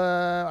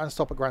Harlem and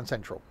stop at Grand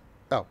Central.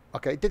 Oh,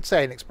 okay. It did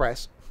say an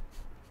express.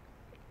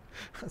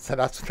 So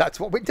that's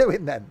what we're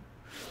doing then.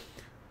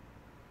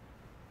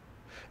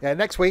 Yeah,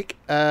 next week,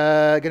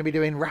 going to be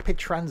doing rapid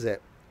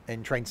transit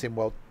in Train Sim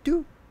World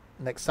 2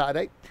 next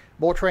Saturday.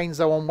 More trains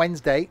though on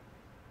Wednesday.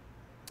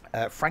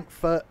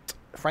 Frankfurt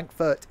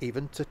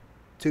even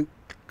to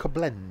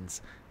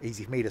Koblenz.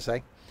 Easy for me to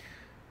say.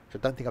 Which I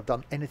don't think I've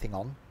done anything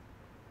on.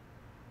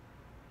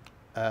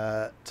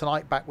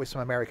 Tonight back with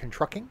some American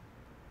trucking.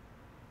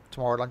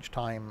 Tomorrow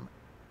lunchtime,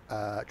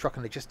 truck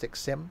and logistics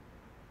sim.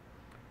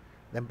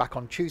 Then back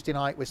on Tuesday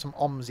night with some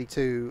OMSI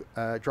 2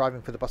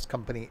 driving for the bus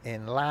company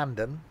in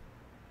London.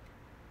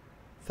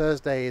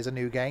 Thursday is a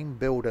new game,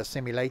 Builder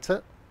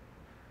Simulator.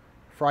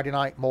 Friday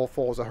night, more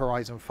Forza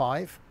Horizon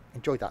 5.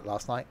 Enjoyed that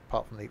last night,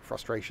 apart from the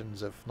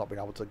frustrations of not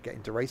being able to get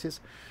into races.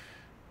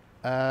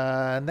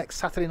 Next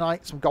Saturday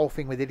night, some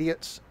golfing with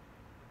idiots.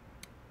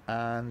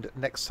 And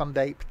next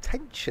Sunday,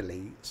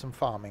 potentially some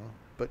farming,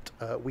 but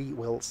we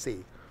will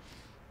see.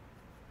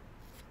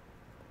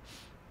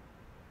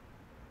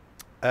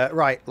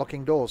 Right,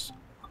 locking doors.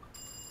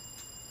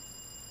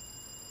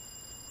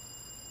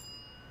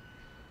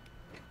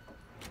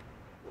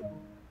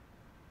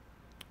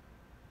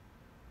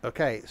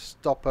 Okay,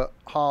 stop at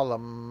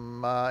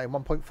Harlem in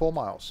 1.4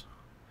 miles.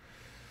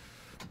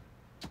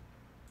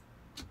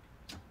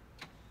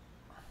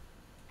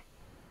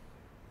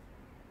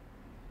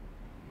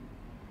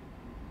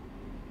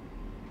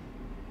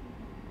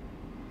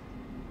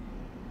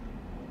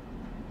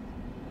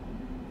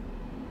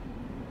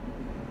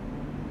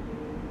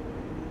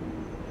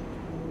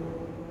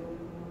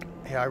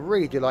 Yeah, I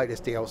really do like this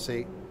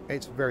DLC.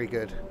 It's very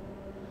good.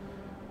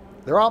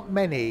 There aren't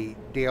many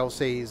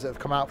DLCs that have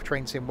come out for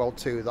Train Sim World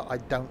 2 that I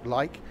don't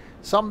like.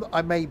 Some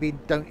I maybe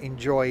don't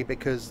enjoy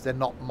because they're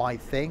not my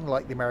thing,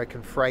 like the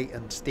American Freight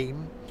and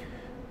Steam.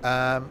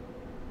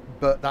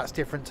 But that's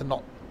different to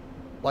not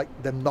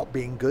like them not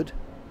being good.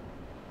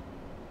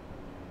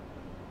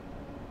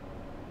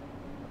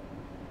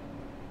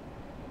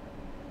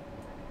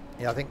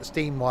 Yeah, I think the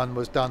Steam one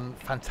was done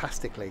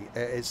fantastically.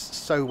 It is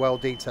so well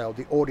detailed.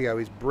 The audio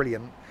is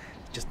brilliant.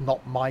 It's just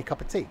not my cup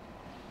of tea.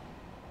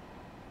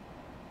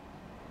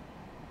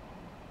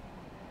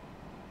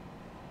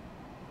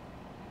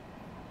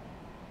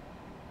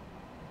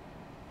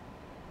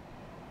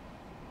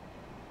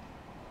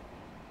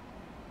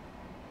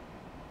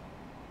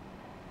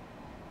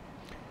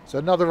 So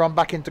another run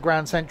back into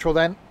Grand Central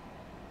then.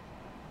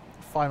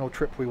 Final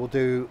trip we will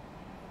do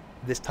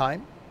this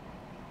time.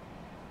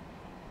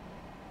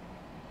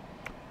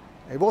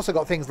 We've also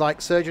got things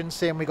like Surgeon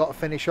Sim we got to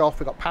finish off.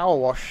 We've got Power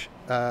Wash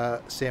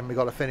Sim we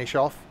got to finish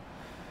off.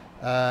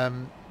 I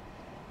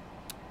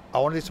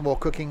want to do some more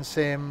Cooking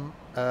Sim.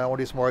 I want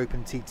to do some more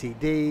Open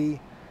TTD.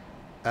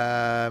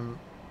 I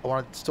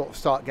want to sort of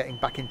start getting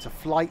back into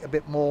Flight a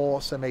bit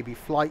more. So maybe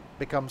Flight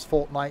becomes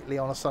fortnightly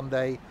on a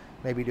Sunday.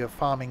 Maybe do a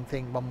farming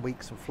thing 1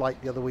 week, some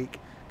Flight the other week.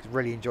 Because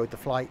really enjoyed the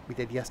Flight we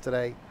did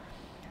yesterday.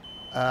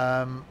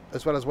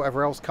 As well as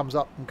whatever else comes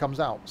up and comes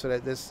out. So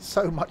there's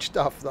so much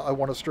stuff that I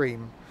want to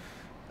stream.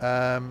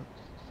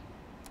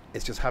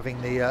 It's just having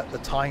the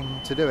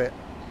time to do it.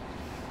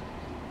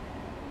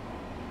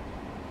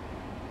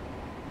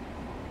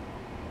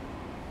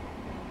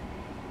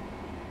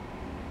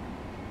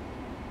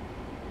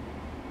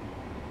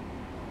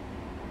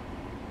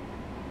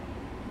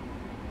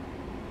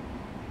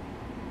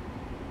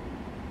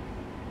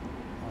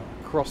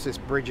 I'll cross this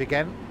bridge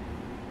again.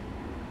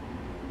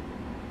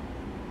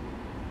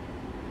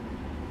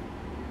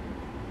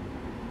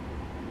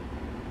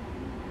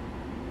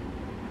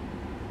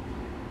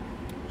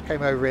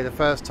 Came over here the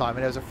first time and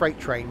there was a freight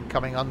train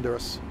coming under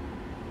us.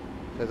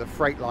 There's a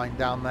freight line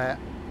down there.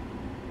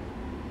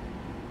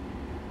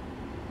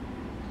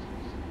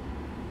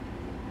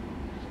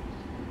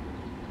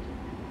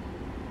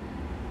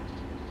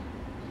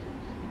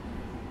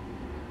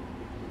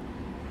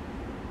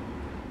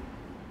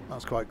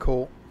 That's quite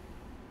cool.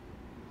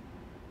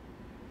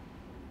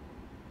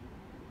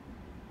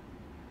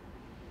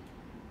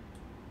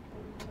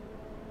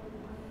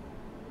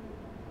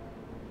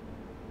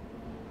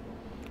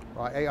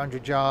 Right,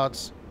 800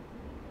 yards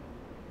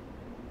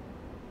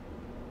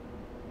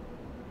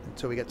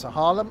until we get to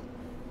Harlem.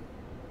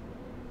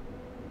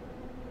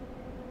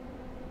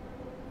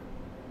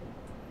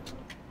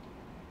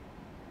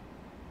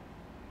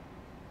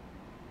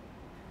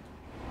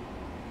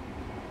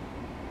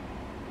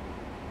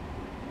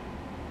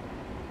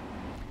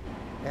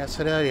 Yeah, I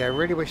said earlier, I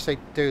really wish they'd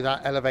do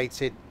that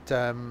elevated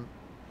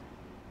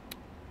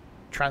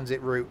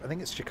transit route. I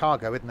think it's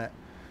Chicago, isn't it?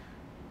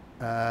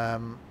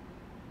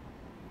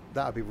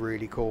 That would be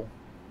really cool.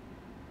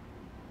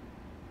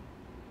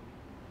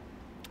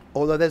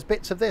 Although there's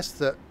bits of this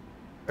that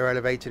are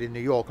elevated in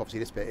New York, obviously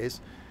this bit is,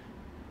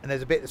 and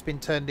there's a bit that's been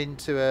turned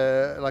into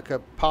like a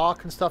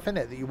park and stuff in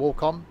it that you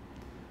walk on.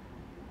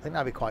 I think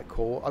that'd be quite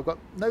cool. I've got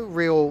no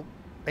real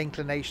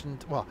inclination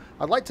to, well,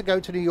 I'd like to go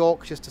to New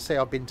York just to say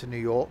I've been to New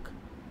York,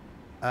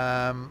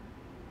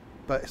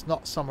 but it's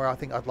not somewhere I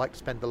think I'd like to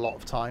spend a lot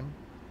of time.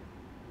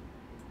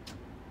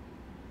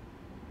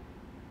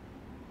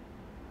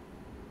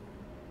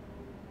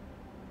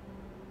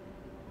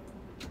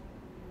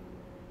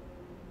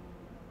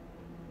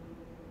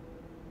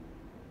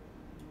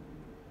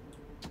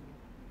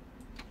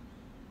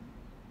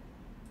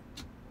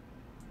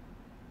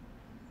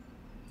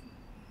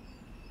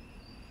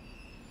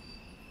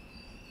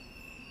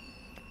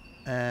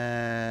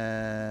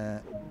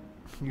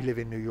 You live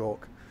in New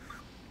York.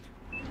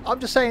 I'm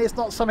just saying it's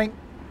not something.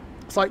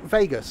 It's like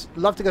Vegas.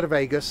 Love to go to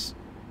Vegas,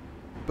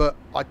 but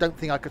I don't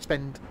think I could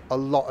spend a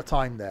lot of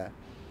time there.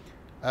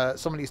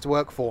 Someone used to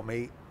work for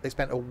me. They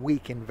spent a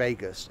week in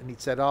Vegas, and he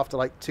said after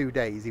like 2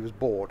 days he was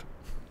bored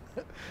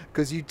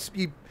because he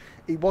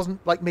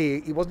wasn't like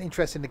me. He wasn't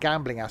interested in the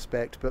gambling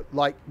aspect, but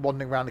like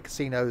wandering around the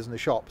casinos and the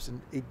shops,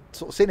 and he'd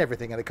sort of seen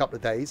everything in a couple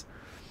of days.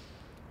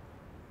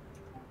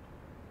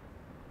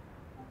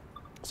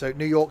 So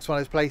New York's one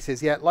of those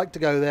places, yeah, like to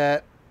go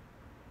there,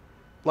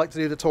 like to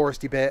do the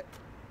touristy bit,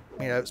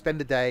 you know, spend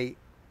a day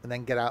and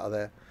then get out of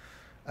there.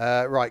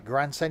 Right,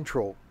 Grand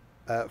Central,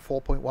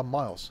 4.1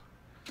 miles.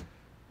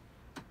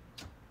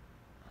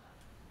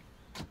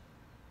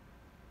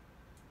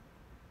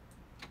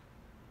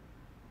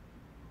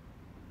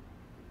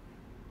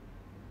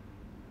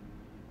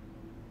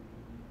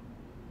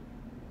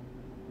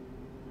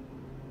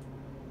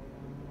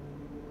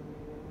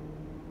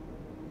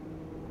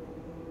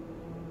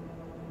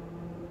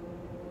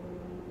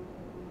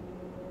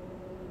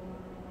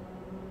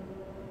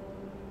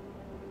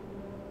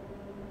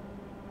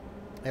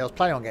 I was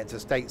planning on getting to the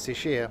States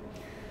this year.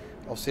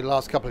 Obviously, the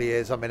last couple of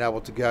years I've been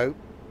able to go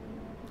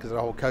because of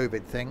the whole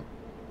COVID thing.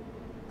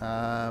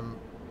 I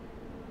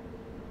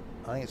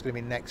think it's going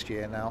to be next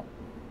year now.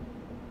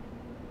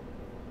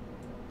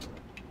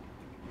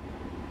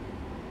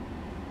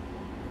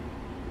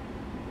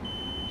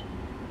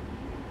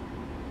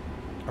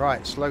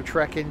 Right, slow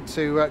trek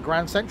into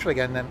Grand Central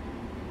again then.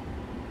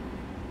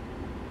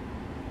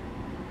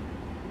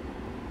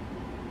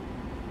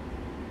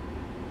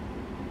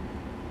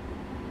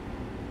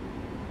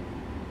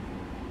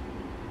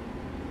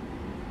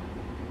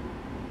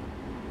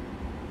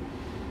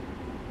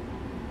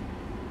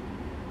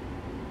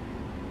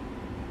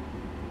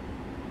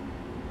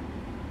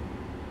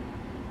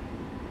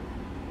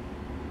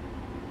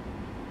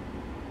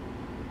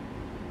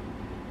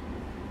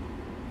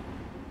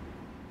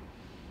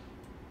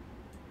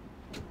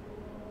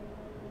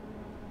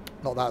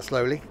 Not that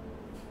slowly.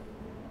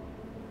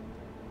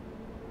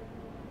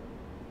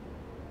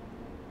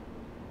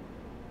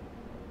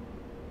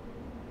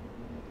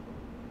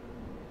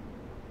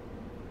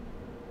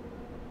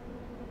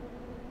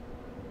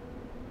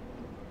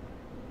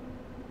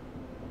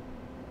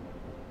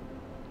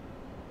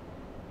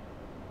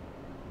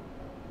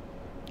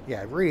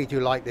 Yeah, I really do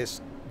like this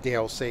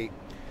DLC.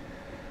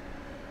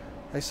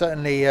 They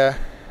certainly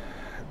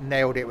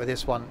nailed it with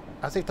this one,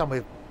 as they've done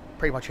with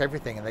pretty much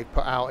everything and they've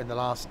put out in the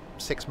last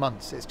 6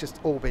 months. It's just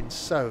all been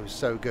so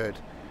good.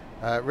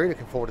 Really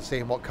looking forward to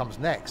seeing what comes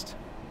next.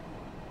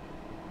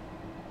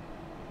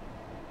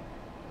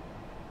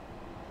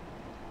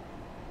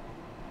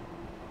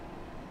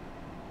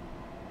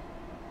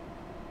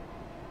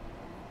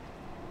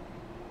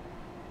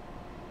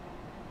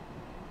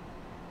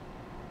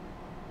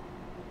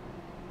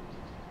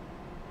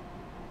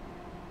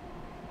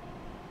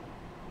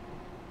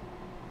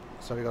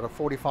 So we've got a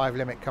 45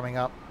 limit coming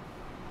up.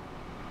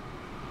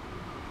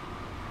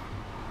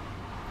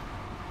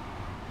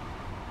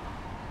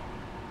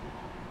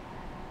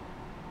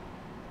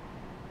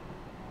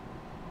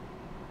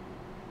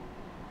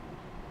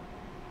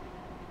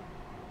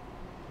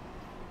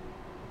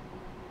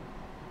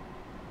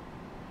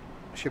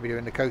 Should be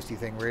doing the coasty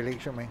thing really,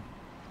 shouldn't we?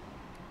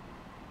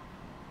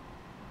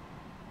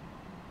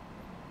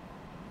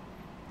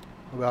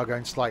 We are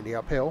going slightly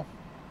uphill.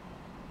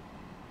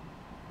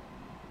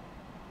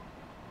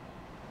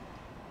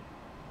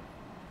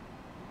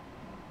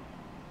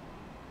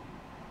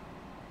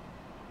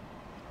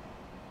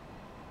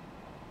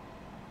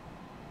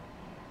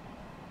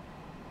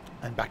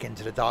 And back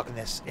into the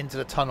darkness, into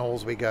the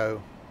tunnels we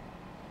go.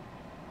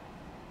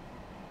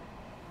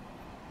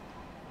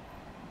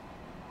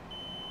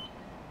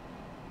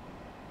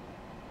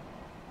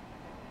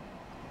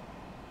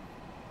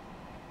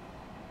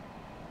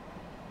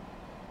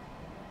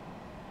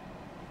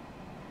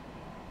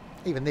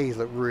 Even these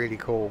look really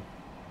cool.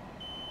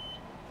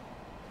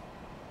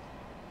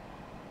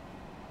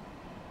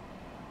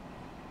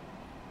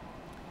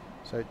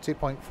 So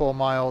 2.4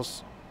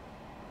 miles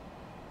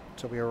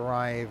till we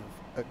arrive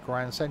at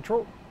Grand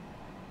Central.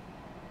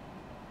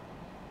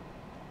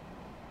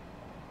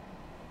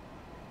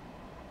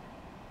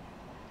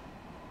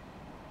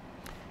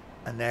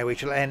 And there we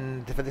shall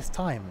end for this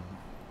time.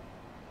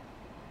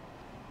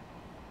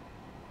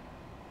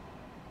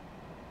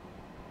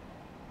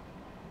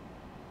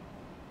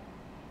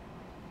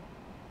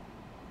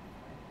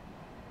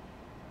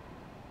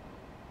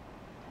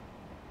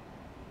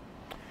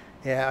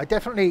 Yeah, I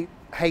definitely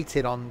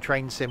hated on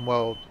Train Sim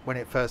World when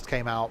it first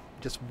came out.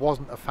 Just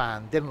wasn't a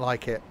fan, didn't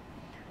like it.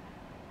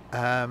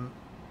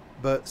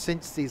 But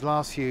since these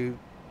last few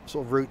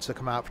sort of routes have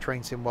come out for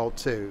Train Sim World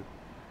 2,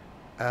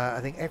 I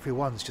think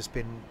everyone's just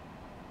been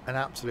an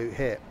absolute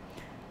hit.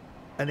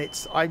 And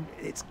it's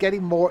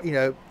getting more, you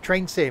know,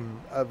 Train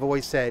Sim, I've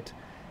always said,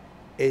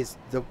 is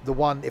the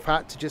one, if I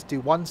had to just do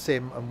one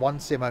sim and one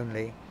sim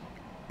only,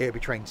 it would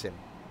be Train Sim.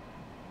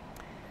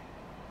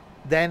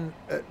 Then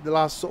the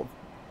last sort of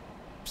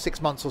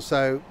 6 months or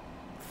so,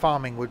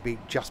 farming would be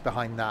just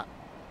behind that.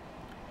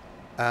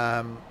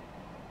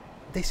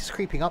 This is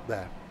creeping up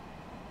there.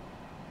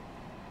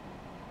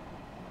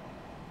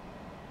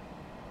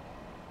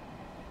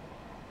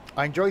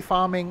 I enjoy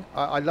farming.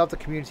 I love the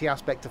community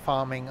aspect of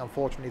farming.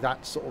 Unfortunately,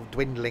 that's sort of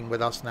dwindling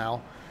with us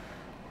now.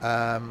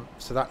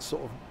 So that's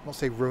sort of, not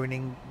say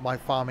ruining my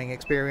farming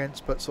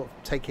experience, but sort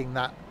of taking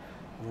that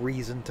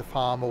reason to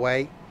farm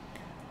away.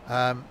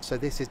 So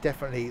this is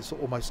definitely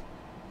sort of almost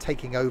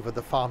taking over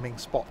the farming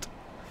spot.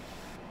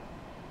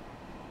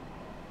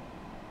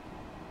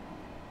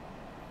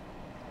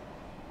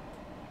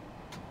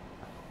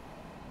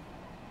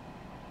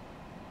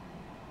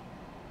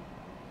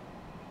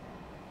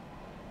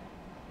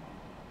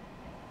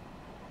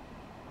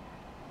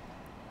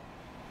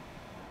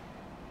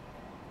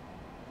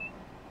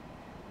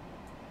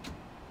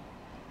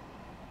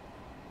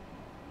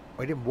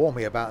 Well, it didn't warn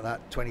me about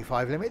that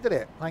 25 limit, did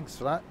it? Thanks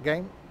for that,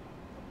 game.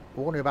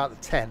 Warn me about the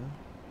 10.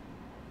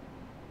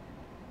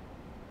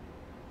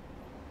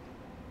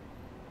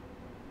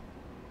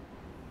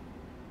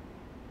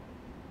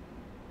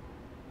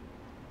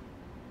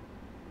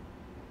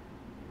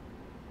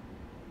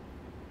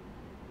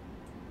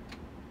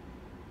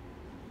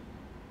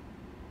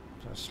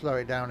 I'll slow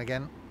it down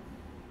again.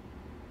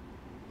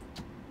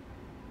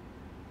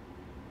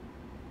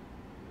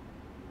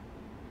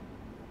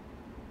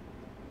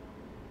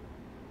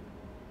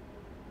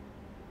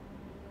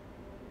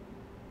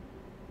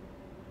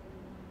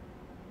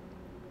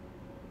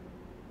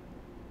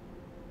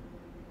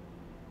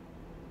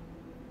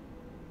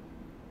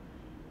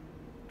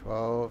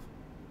 $12,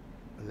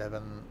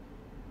 $11,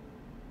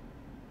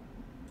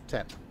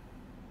 $10.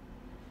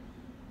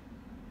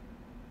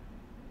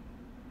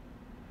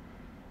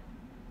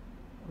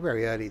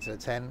 Very early to the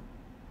 10.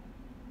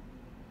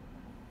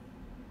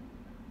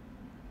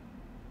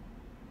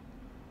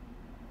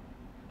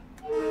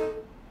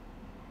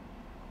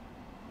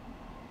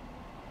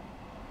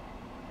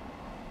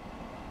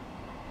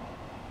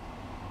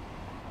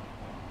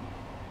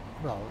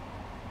 Well,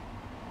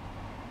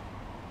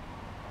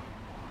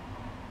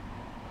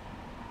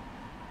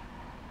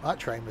 that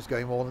train was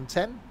going more than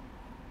 10,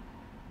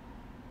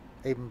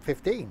 even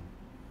 15.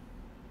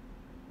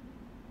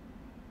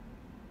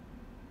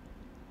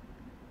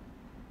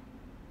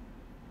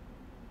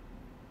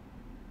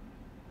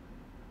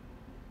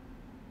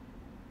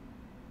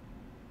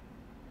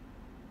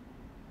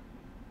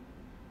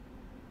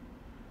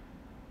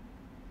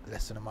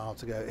 Less than a mile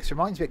to go. This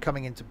reminds me of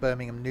coming into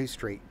Birmingham New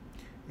Street.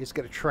 You used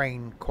to get a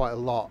train quite a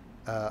lot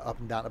up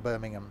and down to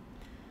Birmingham,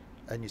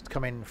 and used to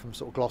come in from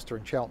sort of Gloucester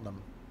and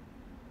Cheltenham.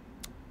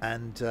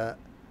 And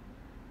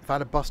if I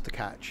had a bus to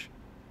catch,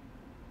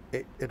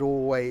 it'd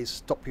always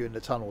stop you in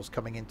the tunnels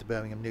coming into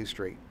Birmingham New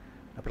Street.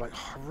 I'd be like,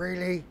 oh,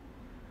 really?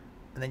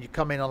 And then you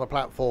come in on a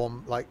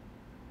platform like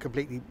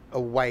completely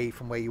away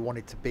from where you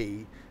wanted to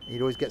be. And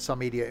you'd always get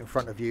some idiot in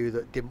front of you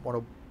that didn't want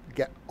to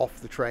get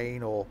off the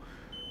train, or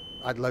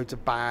had loads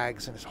of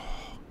bags, and it's,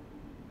 oh,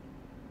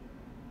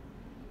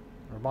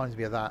 it reminds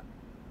me of that.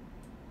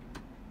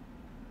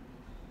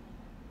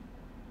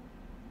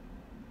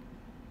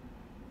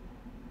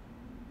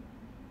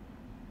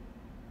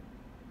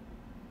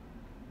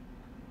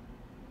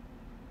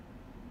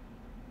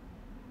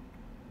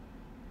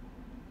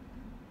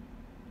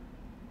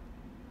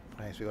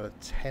 Okay, so we've got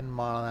a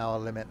 10-mile-an-hour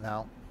limit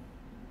now.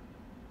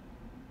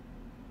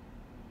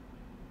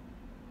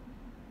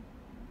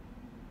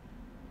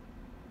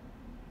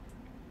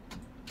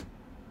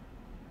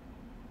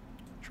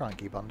 Try and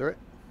keep under it.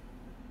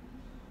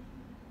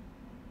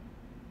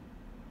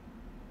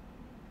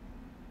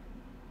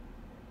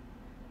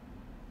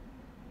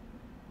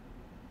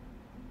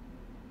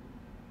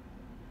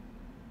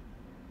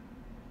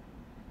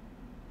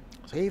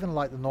 So even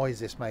like the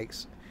noise this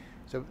makes.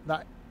 So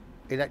that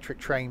electric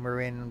train we were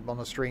in on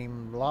the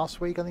stream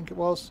last week, I think it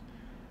was,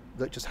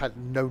 that just had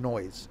no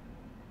noise.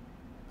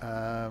 It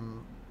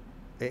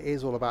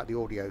is all about the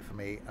audio for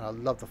me, and I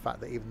love the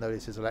fact that even though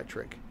this is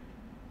electric,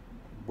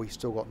 we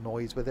still got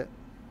noise with it.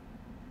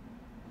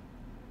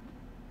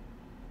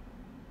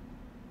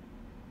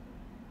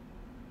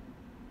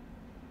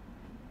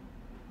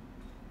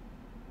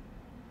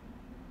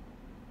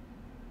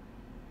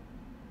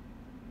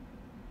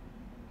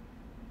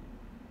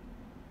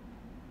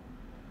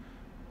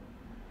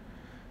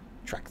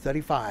 Track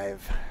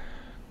 35.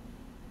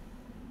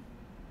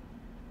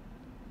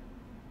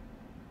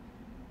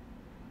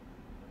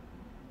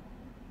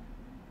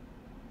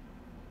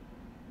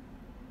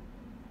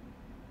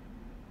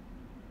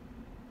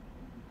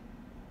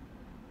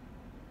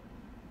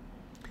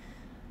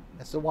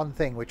 That's the one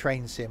thing with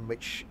train sim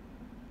which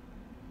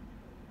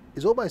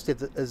is almost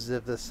as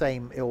of the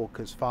same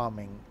ilk as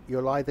farming.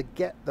 You'll either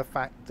get the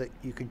fact that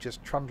you can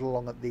just trundle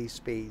along at these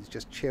speeds,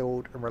 just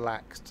chilled and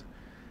relaxed,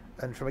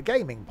 and from a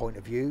gaming point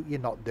of view you're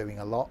not doing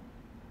a lot,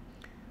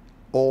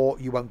 or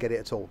you won't get it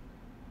at all.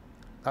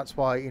 That's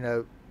why, you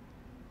know,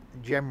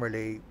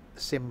 generally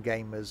sim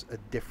gamers are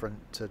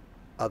different to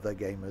other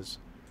gamers.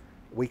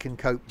 We can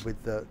cope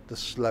with the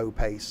slow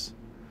pace.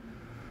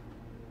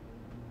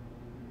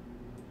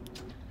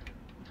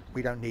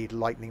 We don't need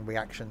lightning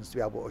reactions to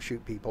be able to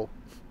shoot people.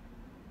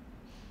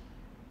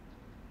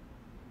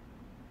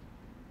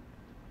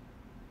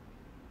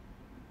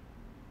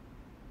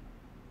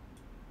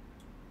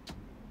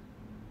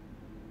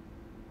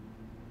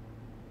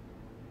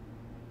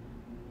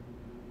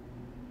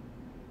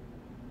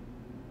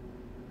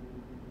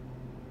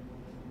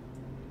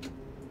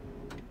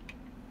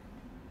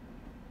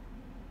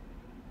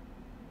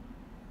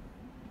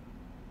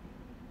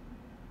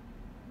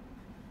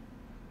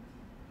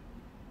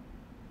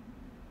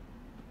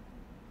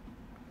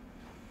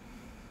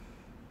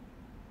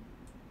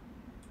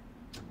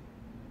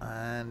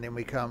 And then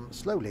we come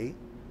slowly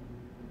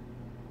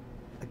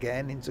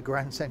again into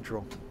Grand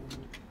Central.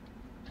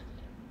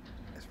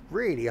 It's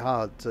really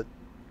hard to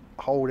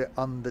hold it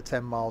under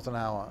 10 miles an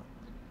hour,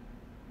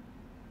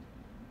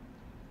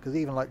 because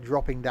even like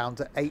dropping down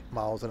to 8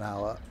 miles an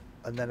hour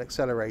and then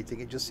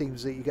accelerating, it just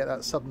seems that you get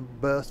that sudden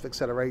burst of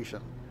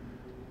acceleration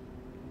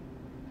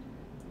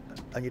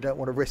and you don't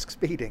want to risk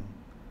speeding,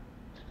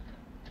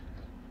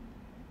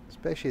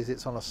 especially as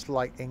it's on a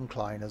slight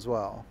incline as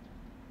well.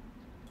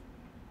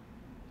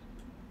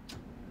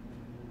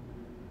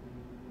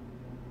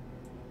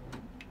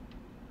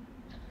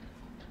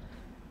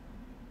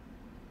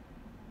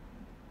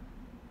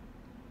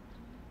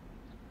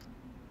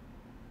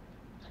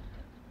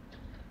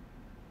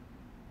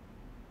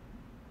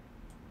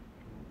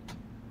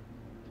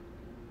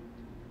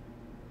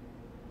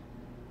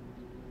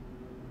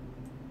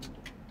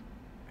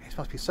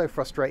 must be so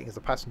frustrating as a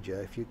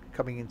passenger if you're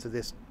coming into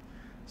this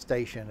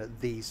station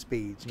at these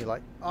speeds and you're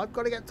like, I've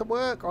got to get to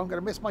work or I'm going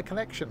to miss my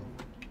connection.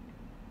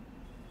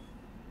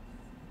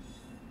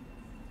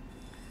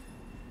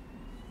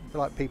 I feel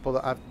like people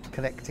that have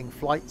connecting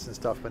flights and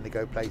stuff when they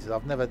go places.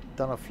 I've never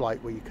done a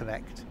flight where you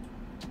connect.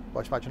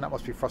 But I imagine that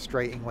must be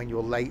frustrating when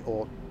you're late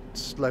or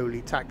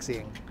slowly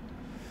taxiing.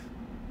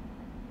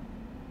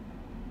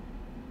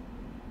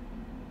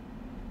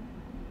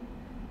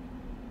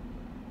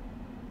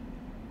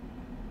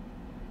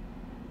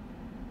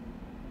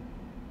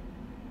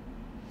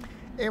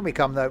 Here we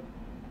come though,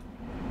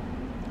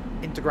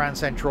 into Grand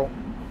Central.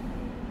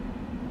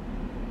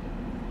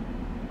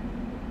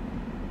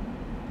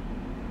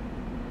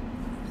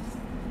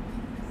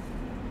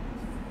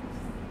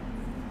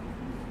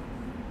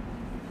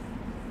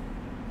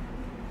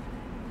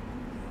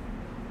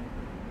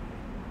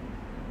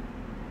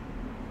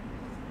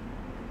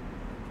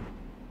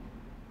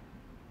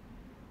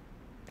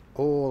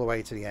 All the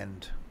way to the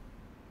end.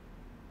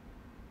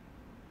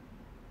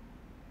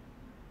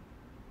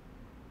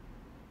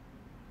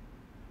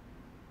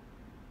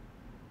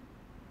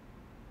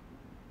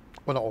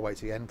 Well, not all the way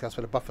to the end, because that's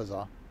where the buffers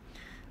are.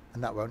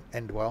 And that won't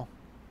end well.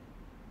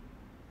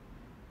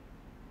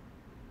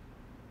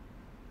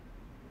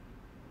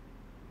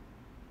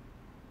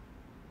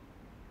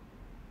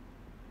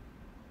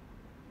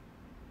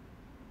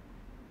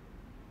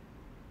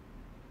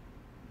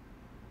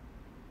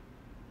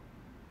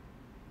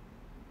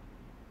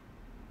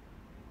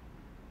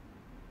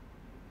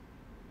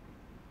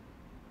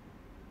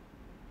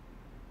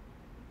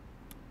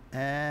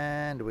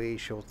 And we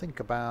shall think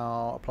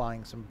about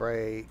applying some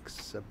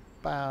brakes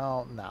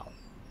about now.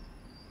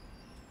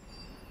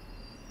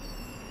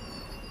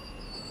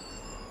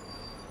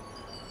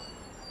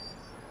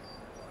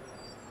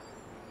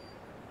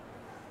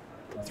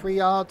 $3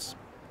 yards.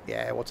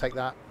 Yeah, we'll take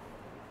that.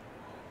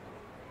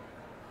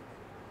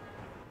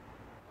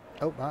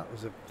 Oh, that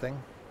was a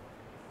thing.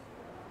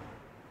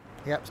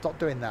 Yep, stop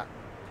doing that.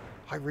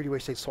 I really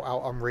wish they'd sort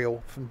out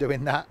Unreal from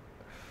doing that.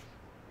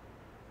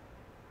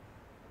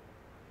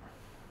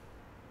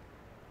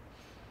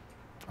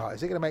 Alright,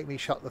 is it going to make me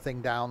shut the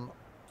thing down?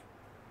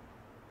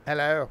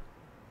 Hello?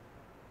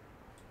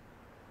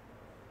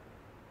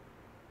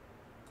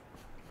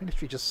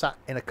 Ministry just sat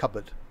in a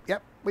cupboard.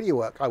 Yep, where do you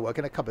work? I work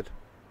in a cupboard.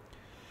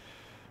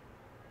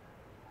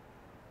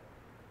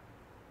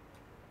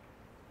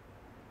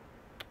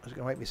 Is it going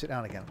to make me sit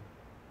down again?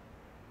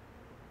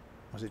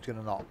 Or is it going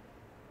to not?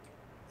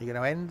 Are you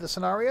going to end the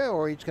scenario,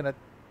 or are you just going to...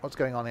 What's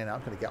going on here now?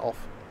 I'm going to get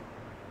off.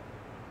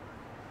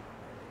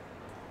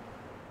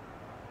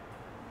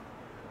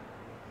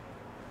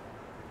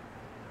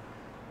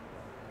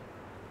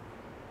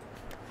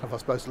 Am I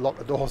supposed to lock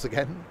the doors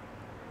again?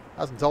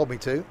 Hasn't told me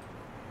to.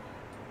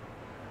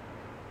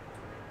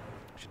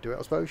 Should do it,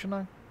 I suppose,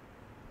 shouldn't I?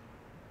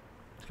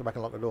 Let's go back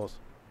and lock the doors.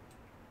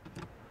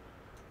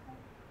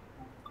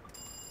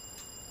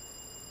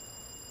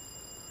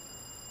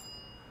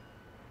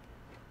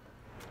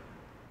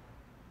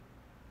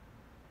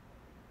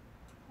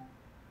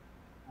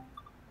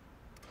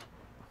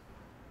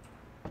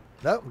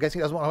 No, I'm guessing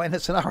he doesn't want to end the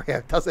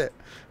scenario, does it?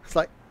 It's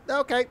like,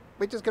 okay,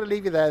 we're just going to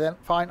leave you there then.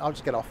 Fine, I'll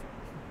just get off.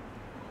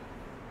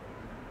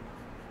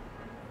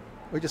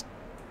 We just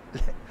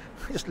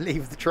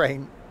leave the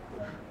train.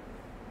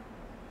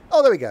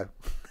 Oh, there we go.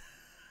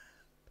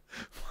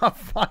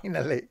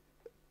 Finally.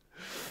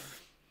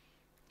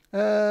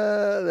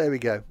 There we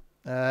go.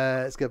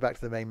 Let's go back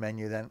to the main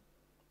menu then.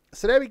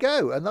 So there we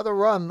go. Another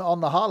run on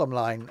the Harlem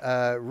Line.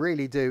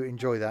 Really do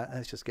enjoy that.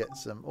 Let's just get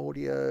some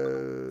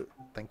audio.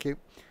 Thank you.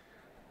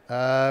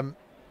 So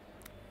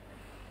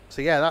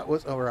yeah, that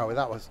was... Oh, where are we?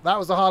 That was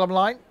the Harlem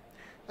Line.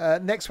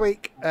 Next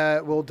week,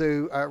 we'll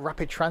do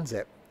rapid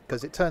transit.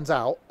 Because it turns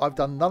out I've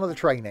done none of the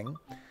training.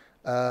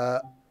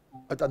 I've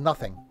done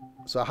nothing.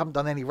 So I haven't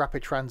done any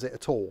rapid transit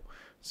at all.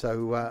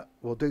 So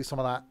we'll do some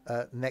of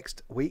that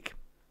next week.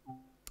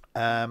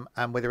 And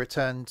with a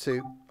return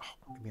to...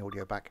 Oh, give me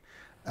audio back.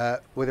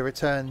 With a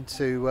return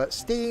to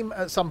Steam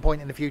at some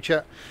point in the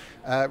future.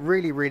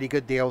 Really, really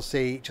good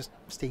DLC. Just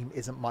Steam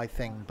isn't my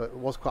thing, but it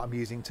was quite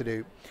amusing to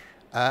do.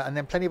 And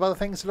then plenty of other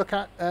things to look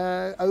at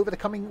over the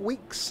coming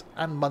weeks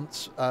and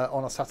months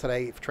on a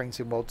Saturday for Train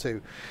Sim World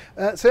 2.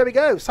 So there we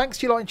go. Thanks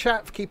to you lot in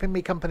chat for keeping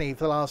me company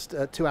for the last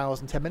 2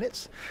 hours and 10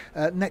 minutes.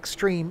 Next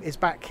stream is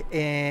back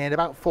in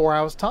about 4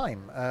 hours'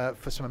 time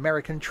for some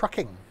American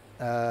trucking.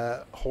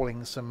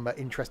 Hauling some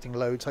interesting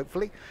loads,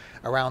 hopefully,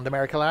 around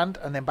America land.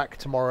 And then back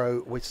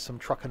tomorrow with some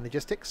truck and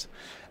logistics.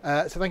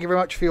 So thank you very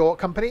much for your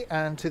company,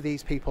 and to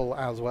these people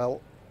as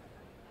well.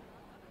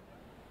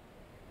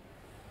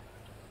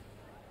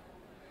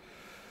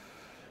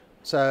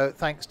 So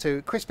thanks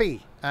to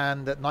Crispy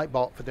and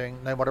Nightbot for doing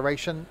no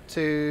moderation,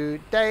 to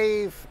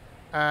Dave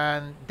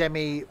and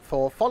Demi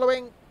for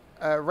following,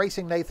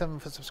 Racing Nathan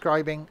for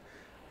subscribing,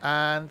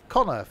 and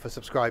Connor for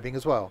subscribing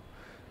as well.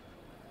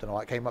 Don't know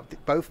why it came up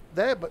both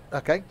there, but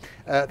okay.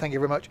 Thank you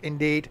very much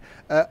indeed.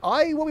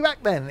 I will be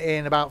back then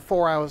in about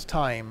 4 hours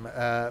time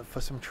for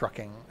some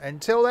trucking.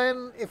 Until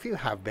then, if you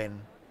have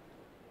been,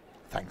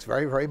 Thanks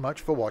very, very much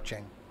for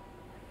watching.